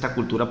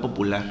cultura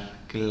popular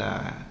que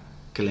la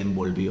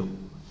envolvió,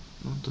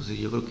 ¿no? Entonces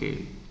yo creo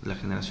que la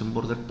generación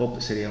Border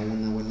Pop sería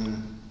un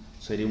buen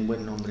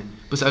nombre.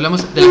 Pues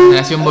hablamos de la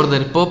generación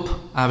Border Pop,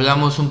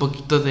 hablamos un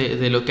poquito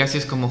de lo que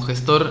haces como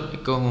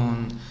gestor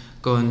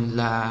con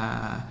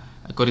la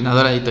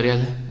coordinadora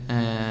editorial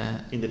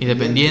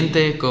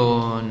independiente,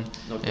 con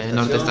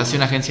Norte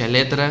Estación, Agencia de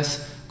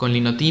Letras, con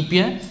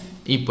Linotipia,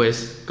 y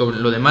pues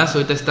con lo demás.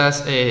 Ahorita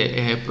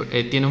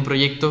tiene un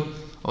proyecto,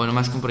 o no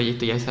más que un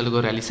proyecto, ya es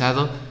algo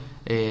realizado,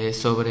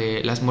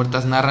 sobre Las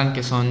Muertas Narran,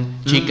 que son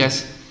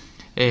chicas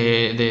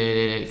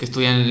que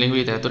estudian lengua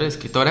y literatura,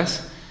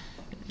 escritoras.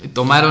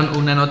 Tomaron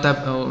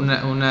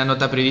una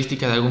nota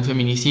periodística de algún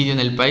feminicidio en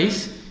el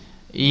país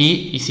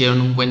y hicieron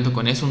un cuento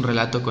con eso, un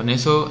relato con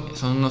eso.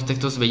 Son unos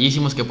textos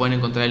bellísimos que pueden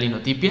encontrar en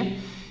Linotipia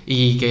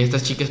y que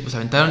estas chicas pues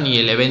aventaron, y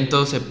el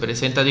evento se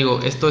presenta,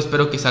 esto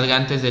espero que salga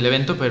antes del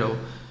evento, pero...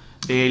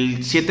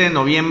 El 7 de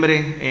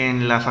noviembre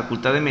en la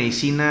Facultad de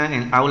Medicina,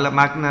 en Aula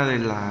Magna de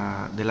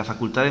la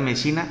Facultad de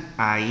Medicina,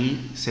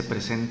 ahí se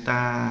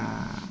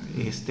presenta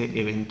este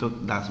evento,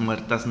 Las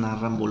Muertas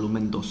Narran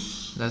volumen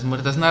 2. Las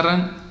Muertas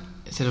Narran,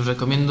 se los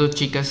recomiendo,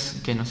 chicas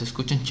que nos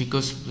escuchan,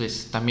 chicos,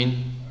 pues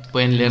también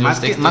pueden leer los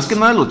textos. Más que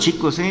nada los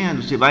chicos,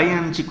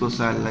 vayan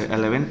chicos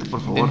al evento, por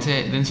favor.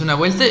 Dense una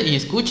vuelta y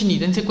escuchen y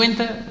dense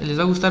cuenta, les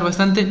va a gustar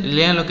bastante.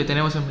 Lean lo que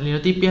tenemos en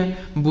Linotipia,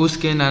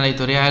 busquen a la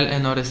editorial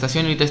en Norte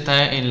Estación, ahorita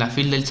está en la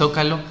fil del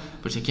Zócalo,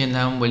 por si quieren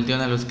dar un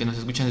vuelteón a los que nos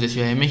escuchan desde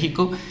Ciudad de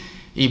México.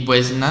 Y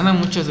pues nada,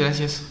 muchas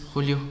gracias,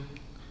 Julio.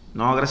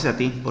 No, gracias a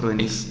ti por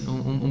venir. Es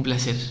un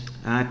placer.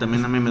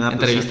 También a mí me da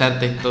placer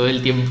entrevistarte todo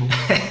el tiempo.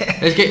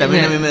 Es que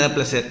también a mí me da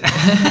placer.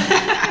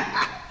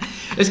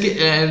 Es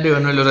que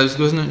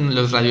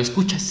los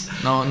radioescuchas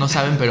no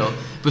saben, pero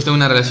pues tengo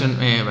una relación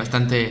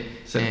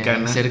bastante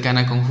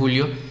cercana con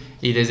Julio,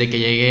 y desde que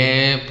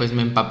llegué pues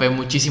me empapé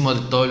muchísimo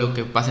de todo lo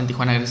que pasa en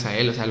Tijuana gracias a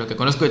él. O sea, lo que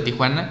conozco de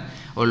Tijuana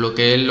o lo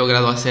que he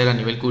logrado hacer a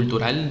nivel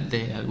cultural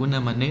de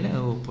alguna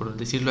manera, o por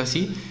decirlo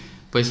así,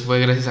 pues fue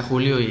gracias a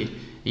Julio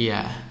y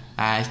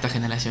a esta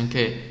generación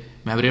que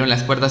me abrieron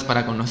las puertas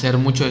para conocer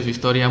mucho de su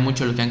historia,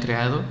 mucho de lo que han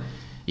creado,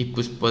 y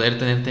pues poder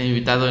tenerte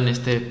invitado en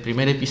este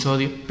primer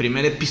episodio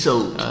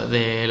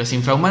de Los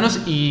Infrahumanos.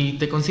 ¿Y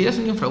te consideras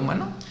un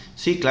infrahumano?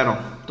 Sí, claro,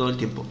 todo el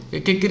tiempo.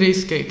 ¿Qué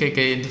crees que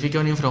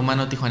identifica un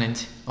infrahumano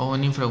tijuanense o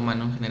un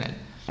infrahumano en general?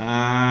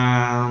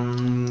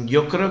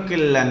 Yo creo que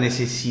la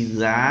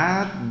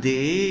necesidad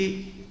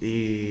de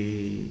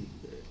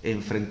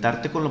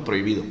enfrentarte con lo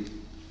prohibido.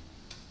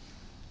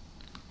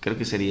 Creo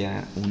que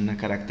sería una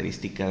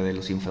característica de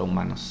los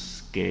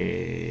infrahumanos,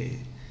 que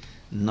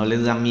no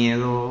les da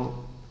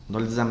miedo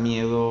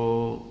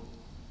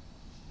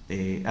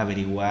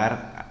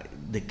averiguar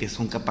de qué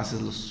son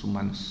capaces los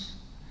humanos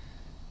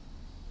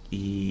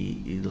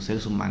y los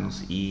seres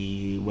humanos,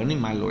 y bueno y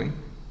malo,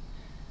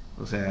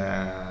 o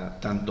sea,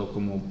 tanto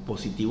como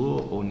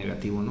positivo o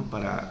negativo, ¿no?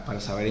 Para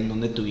saber en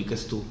dónde te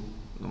ubicas tú,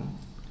 ¿no?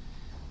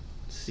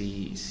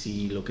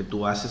 Si lo que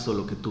tú haces o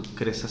lo que tú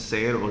crees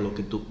hacer o lo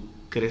que tú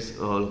crees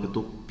o lo que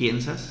tú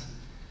piensas,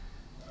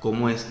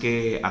 cómo es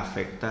que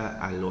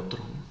afecta al otro.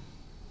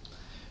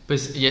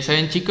 Pues ya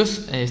saben,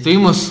 chicos,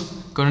 estuvimos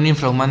con un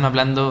infrahumano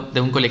hablando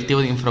de un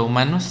colectivo de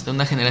infrahumanos, de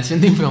una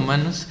generación de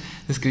infrahumanos,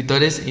 de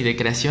escritores y de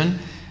creación.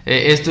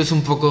 Esto es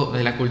un poco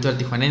de la cultura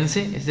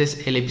tijuanense. Este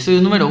es el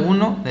episodio número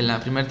 1 de la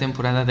primera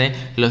temporada de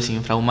Los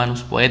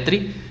Infrahumanos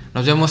Poetry.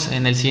 Nos vemos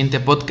en el siguiente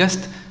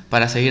podcast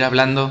para seguir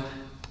hablando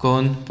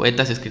con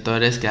poetas,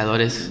 escritores,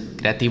 creadores,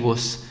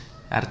 creativos,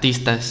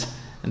 artistas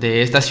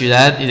de esta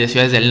ciudad y de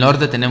ciudades del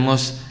norte.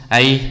 Tenemos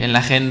ahí en la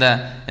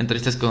agenda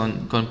entrevistas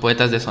con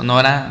poetas de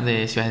Sonora,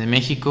 de Ciudad de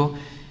México,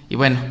 y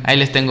bueno, ahí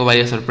les tengo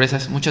varias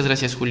sorpresas. Muchas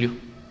gracias, Julio.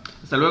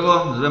 Hasta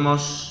luego, nos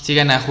vemos.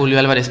 Sigan a Julio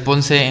Álvarez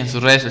Ponce en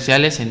sus redes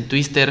sociales, en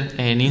Twitter,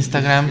 en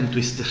Instagram.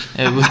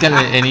 Búsquenlo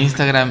en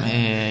Instagram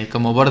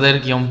como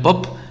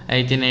border-pop.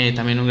 Ahí tiene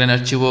también un gran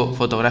archivo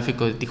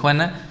fotográfico de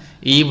Tijuana.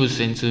 Y pues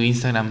en su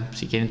Instagram,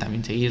 si quieren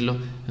también seguirlo,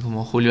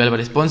 como Julio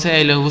Álvarez Ponce.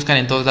 Ahí lo buscan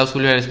en todos lados,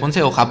 Julio Álvarez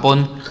Ponce o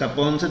Japón.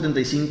 Japón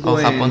 75 o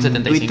Japón en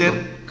 75.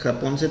 Twitter,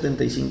 Japón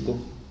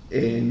 75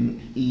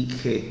 en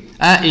IG.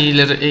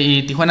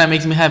 Y Tijuana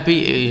Makes Me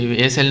Happy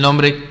es el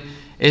nombre,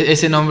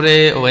 ese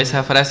nombre o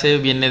esa frase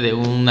viene de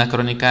una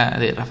crónica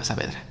de Rafa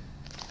Saavedra.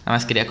 Nada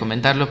más quería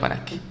comentarlo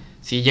para que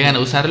si llegan a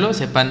usarlo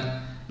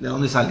sepan ¿De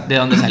dónde sale? De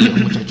dónde salió,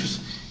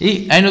 muchachos.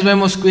 Y ahí nos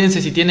vemos,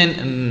 cuídense si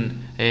tienen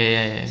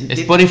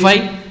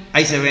Spotify.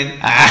 Ahí se ven.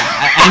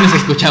 Ahí nos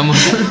escuchamos.